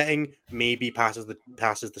team setting, maybe passes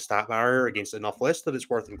the stat barrier against enough lists that it's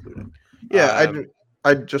worth including. yeah,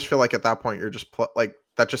 I just feel like at that point you're just like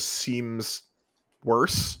that just seems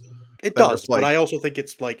worse. It Then does, just, but like- I also think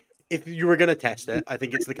it's like if you were going to test it, I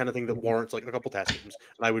think it's the kind of thing that warrants like a couple test games,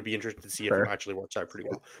 and I would be interested to see if Fair. it actually works out pretty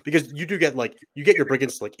well because you do get your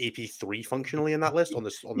brigands to like AP3 functionally in that list on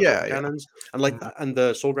the Yeah, sword yeah. cannons, and like and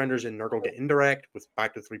the soul grinders in Nurgle get indirect with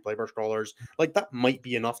back to 3 playbar scrollers. Like that might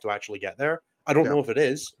be enough to actually get there. I don't Yeah. know if it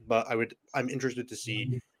is, but I'm interested to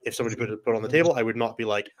see if somebody put it on the table. I would not be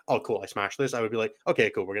like, oh cool, I smashed this. I would be like, okay,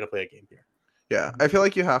 cool, we're gonna play a game here. Yeah, I feel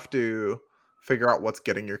like you have to figure out what's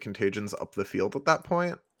getting your contagions up the field at that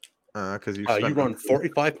point. Because you run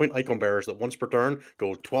 45-point icon bearers that once per turn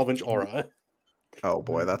go 12-inch aura. Oh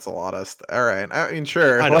boy, that's a lot of all right. I mean,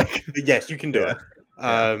 sure. I know. Like, Yes, you can do Yeah. it.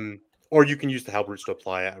 Yeah. Or you can use the halberds to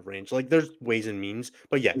apply at range. Like there's ways and means,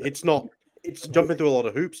 but yeah, it's not it's jumping through a lot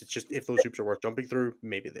of hoops. It's just if those hoops are worth jumping through,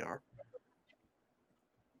 maybe they are.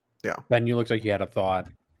 Ben, you looked like you had a thought.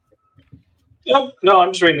 No,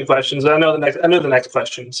 I'm just reading the questions. I know the next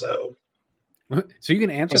question. So So you can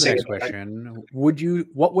answer the next question.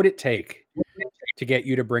 What would it take to get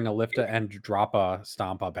you to bring a Lifta and drop a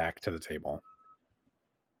Stompa back to the table?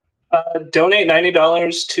 donate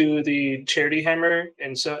 $90 to the charity hammer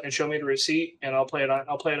and show me the receipt, and I'll play it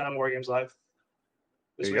on War Games Live.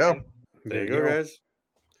 There you go. There you go, guys.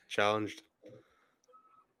 Challenged.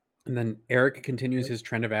 And then Eric continues his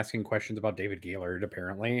trend of asking questions about David Gaylord,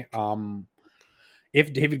 apparently.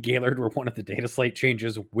 If David Gaylord were one of the data slate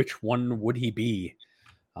changes, which one would he be?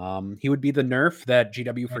 He would be the nerf that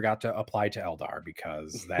GW forgot to apply to Eldar,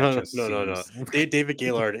 because that no. David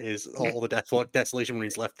Gaylord is all the desolation when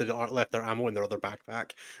he's left their ammo in their other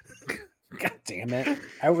backpack. God damn it.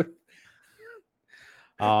 I would.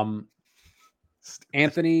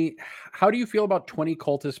 Anthony, how do you feel about 20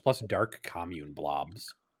 cultists plus dark commune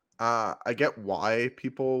blobs? I get why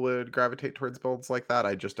people would gravitate towards builds like that.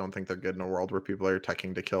 I just don't think they're good in a world where people are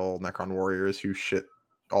teching to kill Necron warriors who shit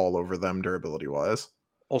all over them durability wise.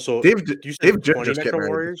 Also, Dave you said said 20 just get Necron married.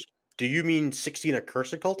 warriors. Do you mean 16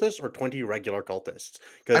 accursed cultists or 20 regular cultists?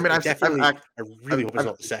 I mean, I really hope it's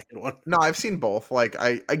not the second one. No, I've seen both. Like,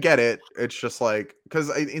 I get it. It's just like,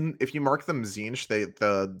 because if you mark them Zinch,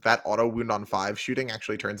 that auto wound on 5 shooting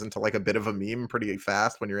actually turns into like a bit of a meme pretty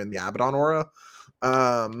fast when you're in the Abaddon aura.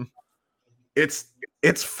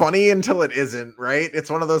 It's funny until it isn't, right? It's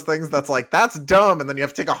one of those things that's like, that's dumb, and then you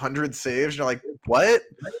have to take 100 saves, and you're like, what?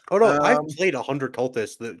 Oh no, I've played 100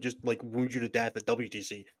 cultists that just like wound you to death at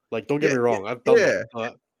WTC. Like, don't get me wrong, I've done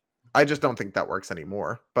that. I just don't think that works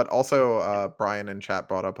anymore. But also, Brian in chat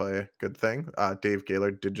brought up a good thing. Dave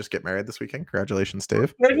Gaylord did just get married this weekend. Congratulations,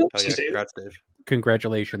 Dave. Congrats, Dave.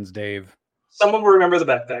 Congratulations, Dave. Someone will remember the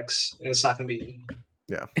backpacks, and it's not going to be.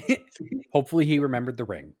 Yeah. Hopefully he remembered the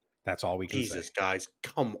ring. That's all we can say. Jesus, guys,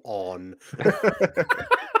 come on.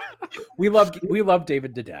 We love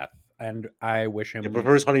David to death, and I wish him. Yeah, but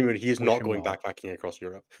for his honeymoon, he is not going backpacking across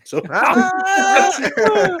Europe. So, the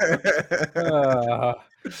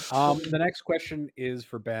next question is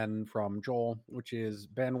for Ben from Joel, which is,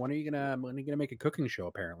 Ben, when are you gonna make a cooking show?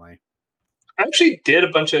 Apparently, I actually did a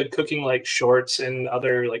bunch of cooking like shorts and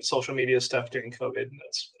other like social media stuff during COVID.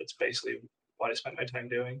 That's basically what I spent my time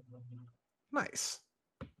doing. Nice.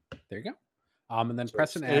 There you go. And then so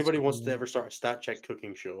Preston asks, anybody wants to ever start a stat check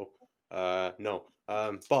cooking show? No.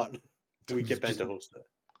 But we get Ben to host it.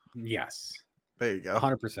 Yes. There you go.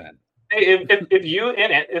 100%. Hey,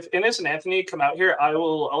 if Innes and Anthony come out here,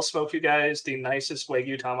 I'll smoke you guys the nicest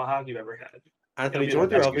Wagyu tomahawk you've ever had. Anthony, join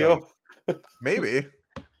the LVO. Maybe.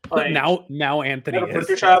 Like, now Anthony I have a is.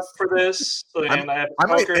 butcher shop for this, and I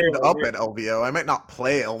might end up at LVO. I might not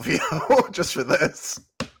play LVO just for this.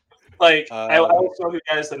 Like, I will show you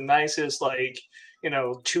guys the nicest,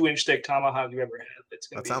 2-inch thick tomahawk you've ever had.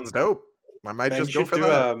 That sounds dope. I might just go for do,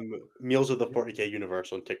 that. Meals of the 40K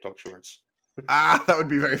universe on TikTok Shorts. That would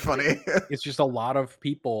be very funny. It's just a lot of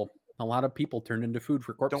people turned into food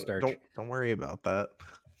for corpse starch. Don't worry about that.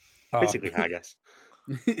 Basically, I guess.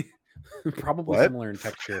 Probably similar in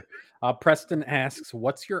texture. Preston asks,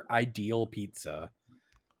 "What's your ideal pizza?"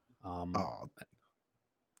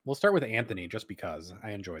 We'll start with Anthony, just because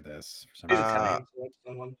I enjoy this. For some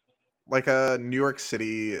reason. Like a New York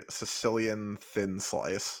City Sicilian thin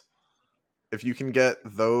slice. If you can get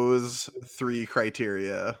those 3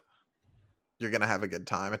 criteria, you're gonna have a good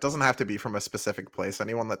time. It doesn't have to be from a specific place.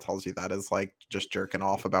 Anyone that tells you that is like just jerking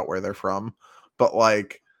off about where they're from. But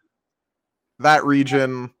like that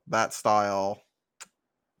region, that style,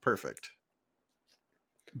 perfect.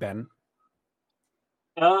 Ben?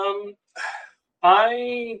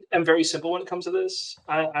 I am very simple when it comes to this.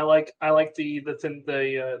 I like the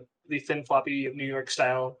thin floppy New York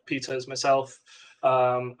style pizzas myself.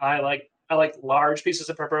 I like large pieces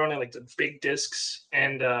of pepperoni, like the big discs,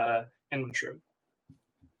 and mushroom.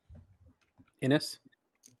 Innes?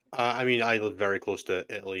 I mean, I live very close to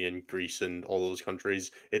Italy and Greece and all those countries.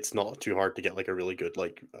 It's not too hard to get like a really good,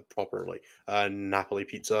 like proper Napoli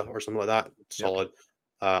pizza or something like that. Solid. Yep.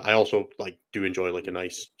 I also do enjoy like a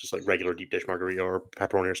nice, just like regular deep dish margarita or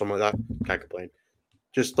pepperoni or something like that. Can't complain.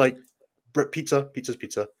 Just like pizza's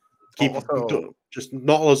pizza. Just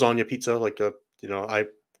not lasagna pizza. I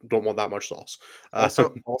don't want that much sauce.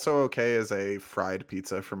 Also okay is a fried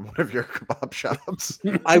pizza from one of your kebab shops.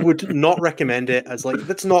 I would not recommend it as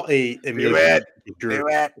that's not a Do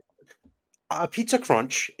it. Pizza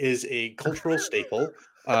Crunch is a cultural staple.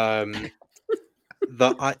 That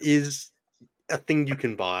is a thing you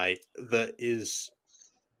can buy that is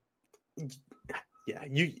Yeah,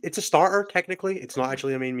 it's a starter technically. It's not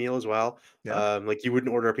actually a main meal as well. Yeah. Like you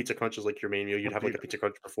wouldn't order a pizza crunch as like your main meal. You'd have like a pizza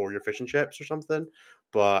crunch before your fish and chips or something.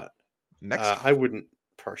 But I wouldn't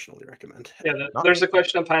personally recommend it. Yeah, there's a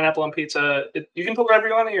question of pineapple on pizza. You can put whatever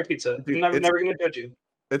you want on your pizza. Dude, I'm never going to judge you.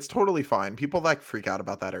 It's totally fine. People that freak out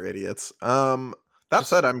about that are idiots. That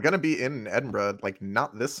said, I'm gonna be in Edinburgh, like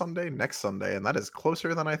not this Sunday, next Sunday, and that is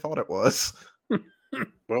closer than I thought it was. Well,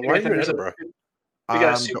 why are you in Edinburgh? We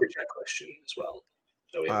got a super chat question as well.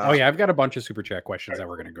 So oh yeah, I've got a bunch of super chat questions that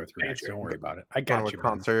we're gonna go through next. Don't worry about it. I got you.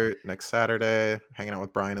 Concert next Saturday, hanging out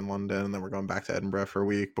with Brian in London, and then we're going back to Edinburgh for a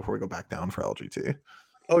week before we go back down for LGT.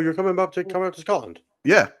 Oh, you're coming up to Scotland?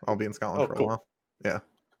 Yeah, I'll be in Scotland for a while. Yeah.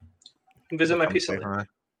 Visit my pizza.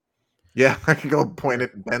 Yeah, I can go point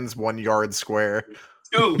at Ben's 1 yard square.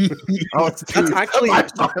 Ooh. Oh, it's That's actually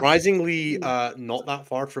surprisingly not that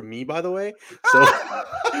far from me, by the way. So,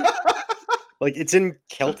 like, it's in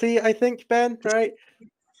Kelty, I think, Ben, right?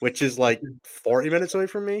 Which is like 40 minutes away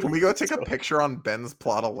from me. Can we go take a picture on Ben's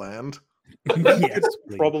plot of land? Yes,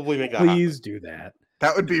 probably make that please happen. Do that.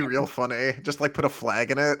 That would be real funny. Just like put a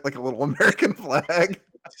flag in it, like a little American flag.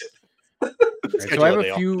 Right, so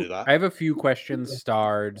I have a few questions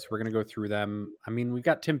starred. So we're gonna go through them. I mean, we've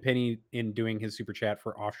got Tim Penny in doing his super chat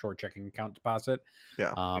for offshore checking account deposit.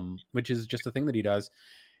 Yeah. Which is just a thing that he does.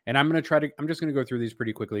 And I'm just gonna go through these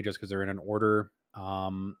pretty quickly just because they're in an order.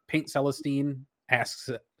 Paint Celestine asks,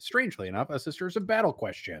 strangely enough, a Sisters of Battle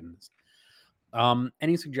question.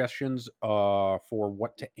 Any suggestions for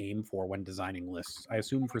what to aim for when designing lists? I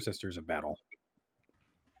assume for Sisters of Battle.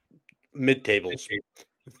 Mid-tables.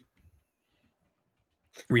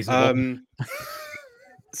 Reasonable.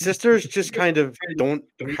 Sisters just kind of don't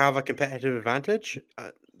have a competitive advantage.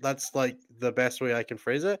 That's like the best way I can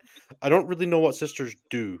phrase it. I don't really know what sisters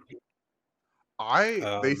do.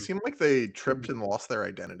 They seem like they tripped and lost their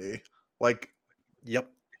identity. Like, yep.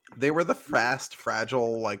 They were the fast,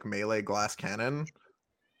 fragile, like melee glass cannon.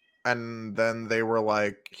 And then they were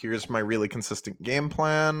like, here's my really consistent game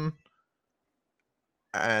plan.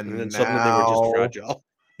 And then suddenly they were just fragile.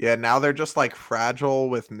 Yeah, now they're just like fragile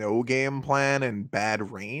with no game plan and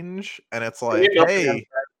bad range. And it's like, hey,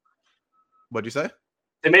 what'd you say?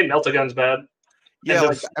 They made Meltaguns bad. Yeah,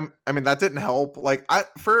 like I mean that didn't help. Like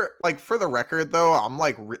for the record though, I'm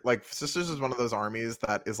like Sisters is one of those armies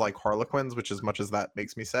that is like Harlequins, which as much as that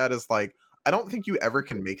makes me sad is like I don't think you ever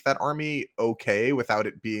can make that army okay without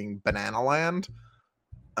it being Banana Land.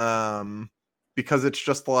 Because it's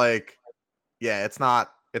just like, yeah, it's not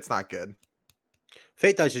good.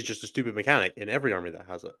 Fate Dice is just a stupid mechanic in every army that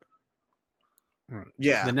has it.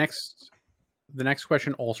 Yeah. The next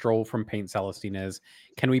question, Ulstro from Paint Celestine is,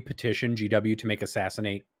 can we petition GW to make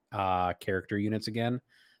assassinate character units again?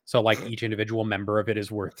 So like each individual member of it is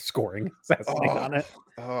worth scoring assassinate on it.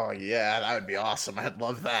 Oh yeah, that would be awesome. I'd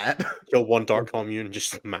love that. Kill one Dark Commune and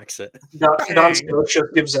just max it. Don Scotia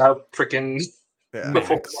gives out freaking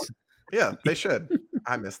max. Yeah, they should.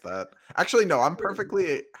 I missed that. Actually, no, I'm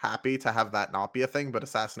perfectly happy to have that not be a thing, but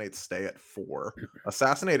Assassinate stay at 4.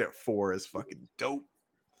 Assassinate at 4 is fucking dope.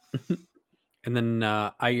 And then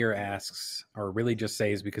Ayer asks, or really just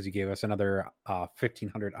says because he gave us another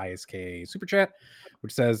 1500 ISK super chat,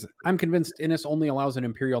 which says, I'm convinced Innis only allows an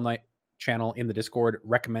Imperial Knight channel in the Discord.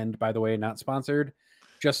 Recommend, by the way, not sponsored,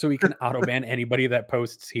 just so he can auto ban anybody that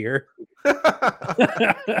posts here.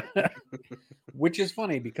 Which is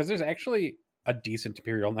funny because there's actually a decent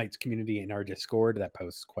Imperial Knights community in our Discord that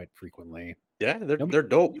posts quite frequently. Yeah, they're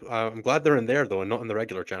dope. I'm glad they're in there though, and not in the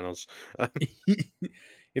regular channels.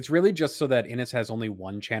 It's really just so that Innis has only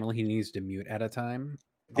one channel he needs to mute at a time.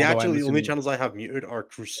 The only channels I have muted are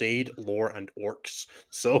Crusade, Lore, and Orcs.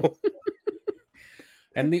 So,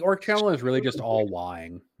 and the Orc channel is really just all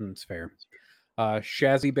lying. It's fair.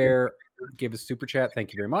 Shazzy Bear gave a super chat.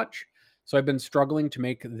 Thank you very much. So I've been struggling to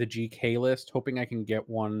make the GK list, hoping I can get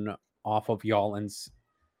one off of y'all and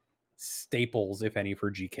staples, if any, for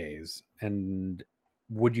GKs. And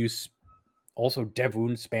would you also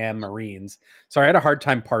Devon spam Marines? Sorry, I had a hard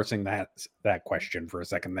time parsing that question for a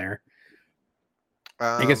second there.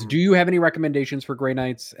 I guess, do you have any recommendations for Grey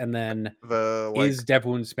Knights? And then is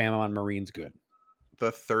Devon spam on Marines good?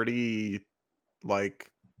 The 30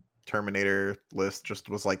 Terminator list just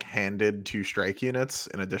was handed 2 strike units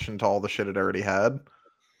in addition to all the shit it already had.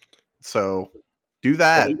 So do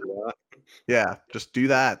that. Yeah, just do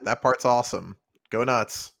that. That part's awesome. Go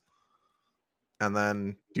nuts. And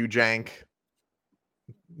then do jank.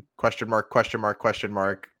 Question mark, question mark, question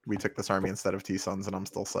mark. We took this army instead of T-Sons and I'm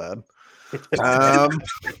still sad. I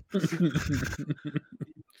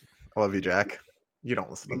love you, Jack. You don't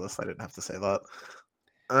listen to this. I didn't have to say that.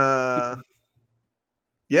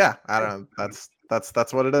 Yeah, I don't know.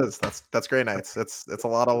 That's what it is. That's Grey Knights. It's a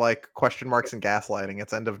lot of like question marks and gaslighting.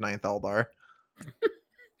 It's end of 9th Eldar.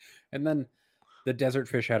 And then the Desert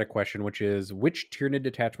Fish had a question, which is which Tyranid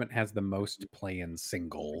detachment has the most play-in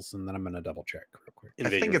singles? And then I'm going to double check real quick. I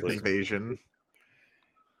think it's Fleet. Invasion.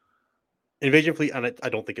 Invasion Fleet, and I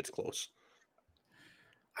don't think it's close.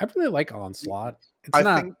 I really like Onslaught. It's I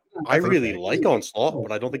not. think I really like Onslaught,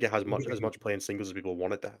 but I don't think it has as much play in singles as people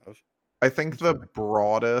want it to have. I think the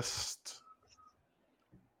broadest,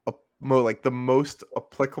 like the most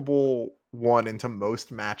applicable one into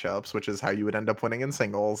most matchups, which is how you would end up winning in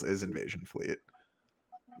singles, is Invasion Fleet.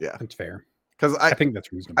 Yeah, That's fair. because I think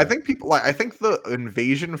that's reasonable. I think people like. I think the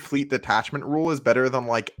Invasion Fleet detachment rule is better than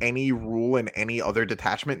like any rule in any other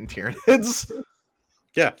detachment in Tyranids.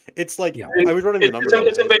 Yeah, it's like Yeah. I was running the numbers.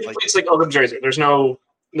 It's Invasion Fleet's like Elden Jersey. There's no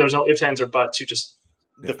ifs, ands, or buts. You just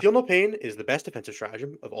The Feel No Pain is the best defensive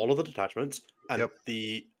stratagem of all of the detachments, and Yep.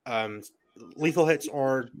 the lethal hits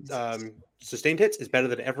or sustained hits is better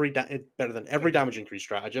than every damage increase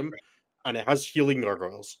stratagem, and it has healing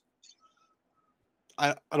gargoyles.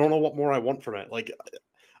 I don't know what more I want from it. Like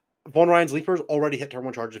Von Ryan's Leapers already hit turn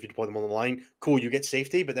 1 charges if you deploy them on the line. Cool, you get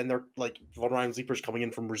safety, but then they're like Von Ryan's Leapers coming in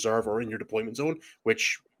from reserve or in your deployment zone,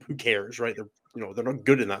 which who cares, right? They're not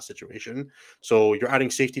good in that situation. So you're adding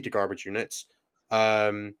safety to garbage units.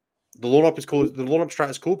 The loan up is cool. The loan up strat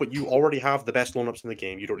is cool, but you already have the best loan ups in the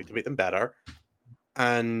game. You don't need to make them better.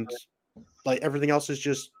 And like everything else is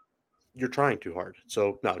just you're trying too hard.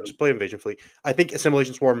 So no, just play Invasion Fleet. I think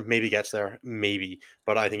Assimilation Swarm maybe gets there, maybe,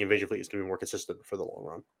 but I think Invasion Fleet is going to be more consistent for the long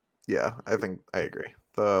run. Yeah, I think I agree.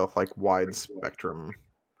 The like wide spectrum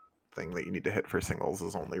thing that you need to hit for singles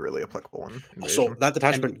is only really applicable in Invasion. So that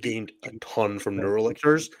detachment gained a ton from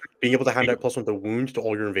Neurolictors. Being able to hand out +1 to wound to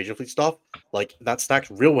all your Invasion Fleet stuff, like that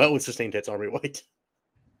stacks real well with sustained hits army white.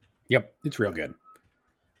 Yep, it's real good.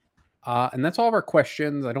 And that's all of our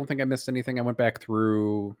questions. I don't think I missed anything. I went back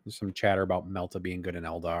through some chatter about Melta being good in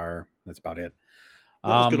Eldar. That's about it. That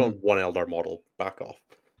was good on one Eldar model. Back off.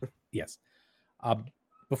 Yes.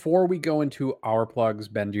 Before we go into our plugs,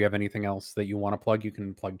 Ben, do you have anything else that you want to plug? You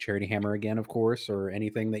can plug Charity Hammer again, of course, or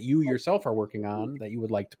anything that you yourself are working on that you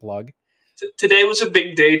would like to plug. Today was a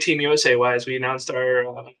big day, Team USA wise. We announced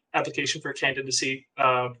our application for candidacy,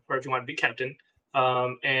 or if you want to be captain.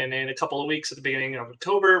 And in a couple of weeks, at the beginning of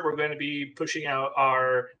October, we're going to be pushing out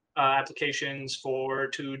our applications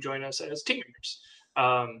to join us as team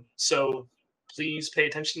members. So please pay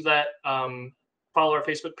attention to that. Follow our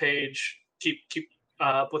Facebook page. Keep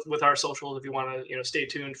up with our socials if you want to stay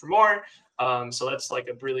tuned for more. So that's like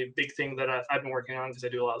a really big thing that I've been working on because I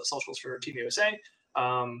do a lot of the socials for Team USA.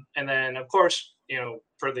 And then of course,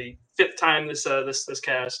 for the 5th time this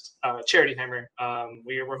cast, Charity Hammer.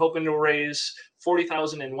 We're hoping to raise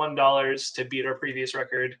 $40,001 to beat our previous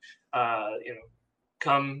record.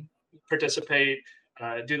 Come participate,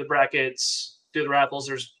 do the brackets, do the raffles.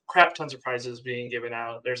 There's crap tons of prizes being given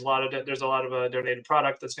out. There's a lot of donated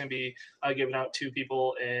product that's going to be given out to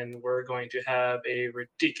people, and we're going to have a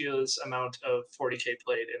ridiculous amount of 40K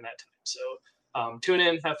played in that time. So tune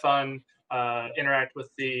in, have fun. Interact with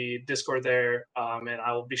the Discord there, and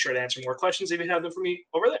I will be sure to answer more questions if you have them for me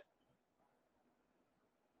over there.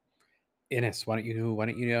 Ines, why don't you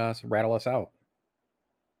rattle us out?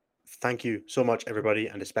 Thank you so much, everybody,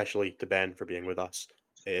 and especially to Ben for being with us.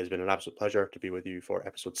 It has been an absolute pleasure to be with you for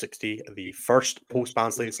episode 60, the first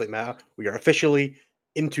post-ban slate meta. We are officially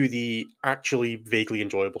into the actually vaguely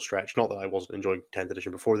enjoyable stretch. Not that I wasn't enjoying 10th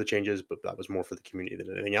edition before the changes, but that was more for the community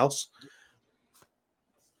than anything else.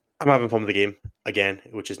 I'm having fun with the game again,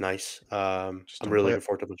 which is nice. I'm really looking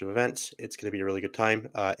forward to a bunch of events. It's going to be a really good time.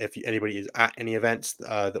 If anybody is at any events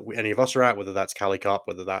that any of us are at, whether that's Cali Cup,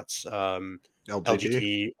 whether that's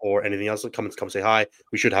LGT or anything else, come say hi.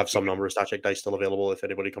 We should have some number of StatCheck dice still available. If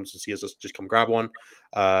anybody comes to see us, just come grab one.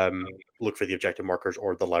 Look for the objective markers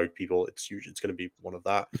or the loud people. It's going to be one of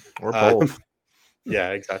that. Or both.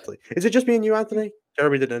 Yeah, exactly. Is it just me and you, Anthony?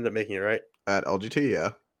 Jeremy didn't end up making it, right? At LGT,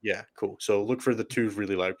 yeah. Yeah, cool. So look for the 2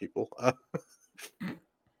 really loud people.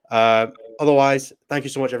 Otherwise, thank you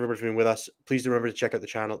so much, everybody, for being with us. Please do remember to check out the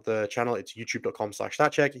channel. It's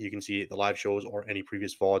youtube.com/StatCheck. You can see the live shows or any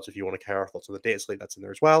previous VODs if you want to care our thoughts on the data slate. That's in there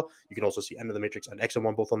as well. You can also see End of the Matrix and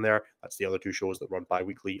X1 both on there. That's the other 2 shows that run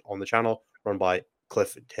bi-weekly on the channel, run by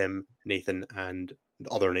Cliff, Tim, Nathan, and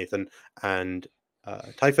other Nathan, and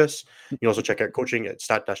Typhus. You can also check out coaching at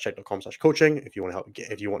stat-check.com/coaching if you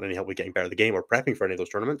want any help with getting better at the game or prepping for any of those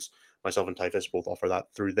tournaments. Myself and Typhus both offer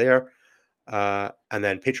that through there. And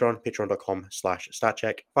then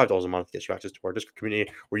patreon.com/statcheck. $5 a month gets you access to our Discord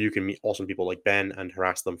community where you can meet awesome people like Ben and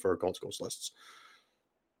harass them for Gaunt's Ghost lists.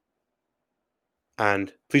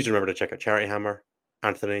 And please remember to check out Charity Hammer.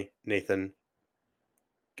 Anthony, Nathan,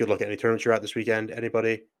 good luck at any tournaments you're at this weekend.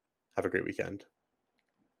 Anybody, have a great weekend.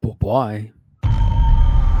 Bye.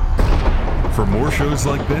 For more shows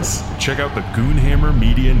like this, check out the Goonhammer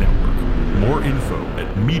Media Network. More info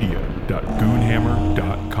at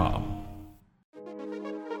media.goonhammer.com.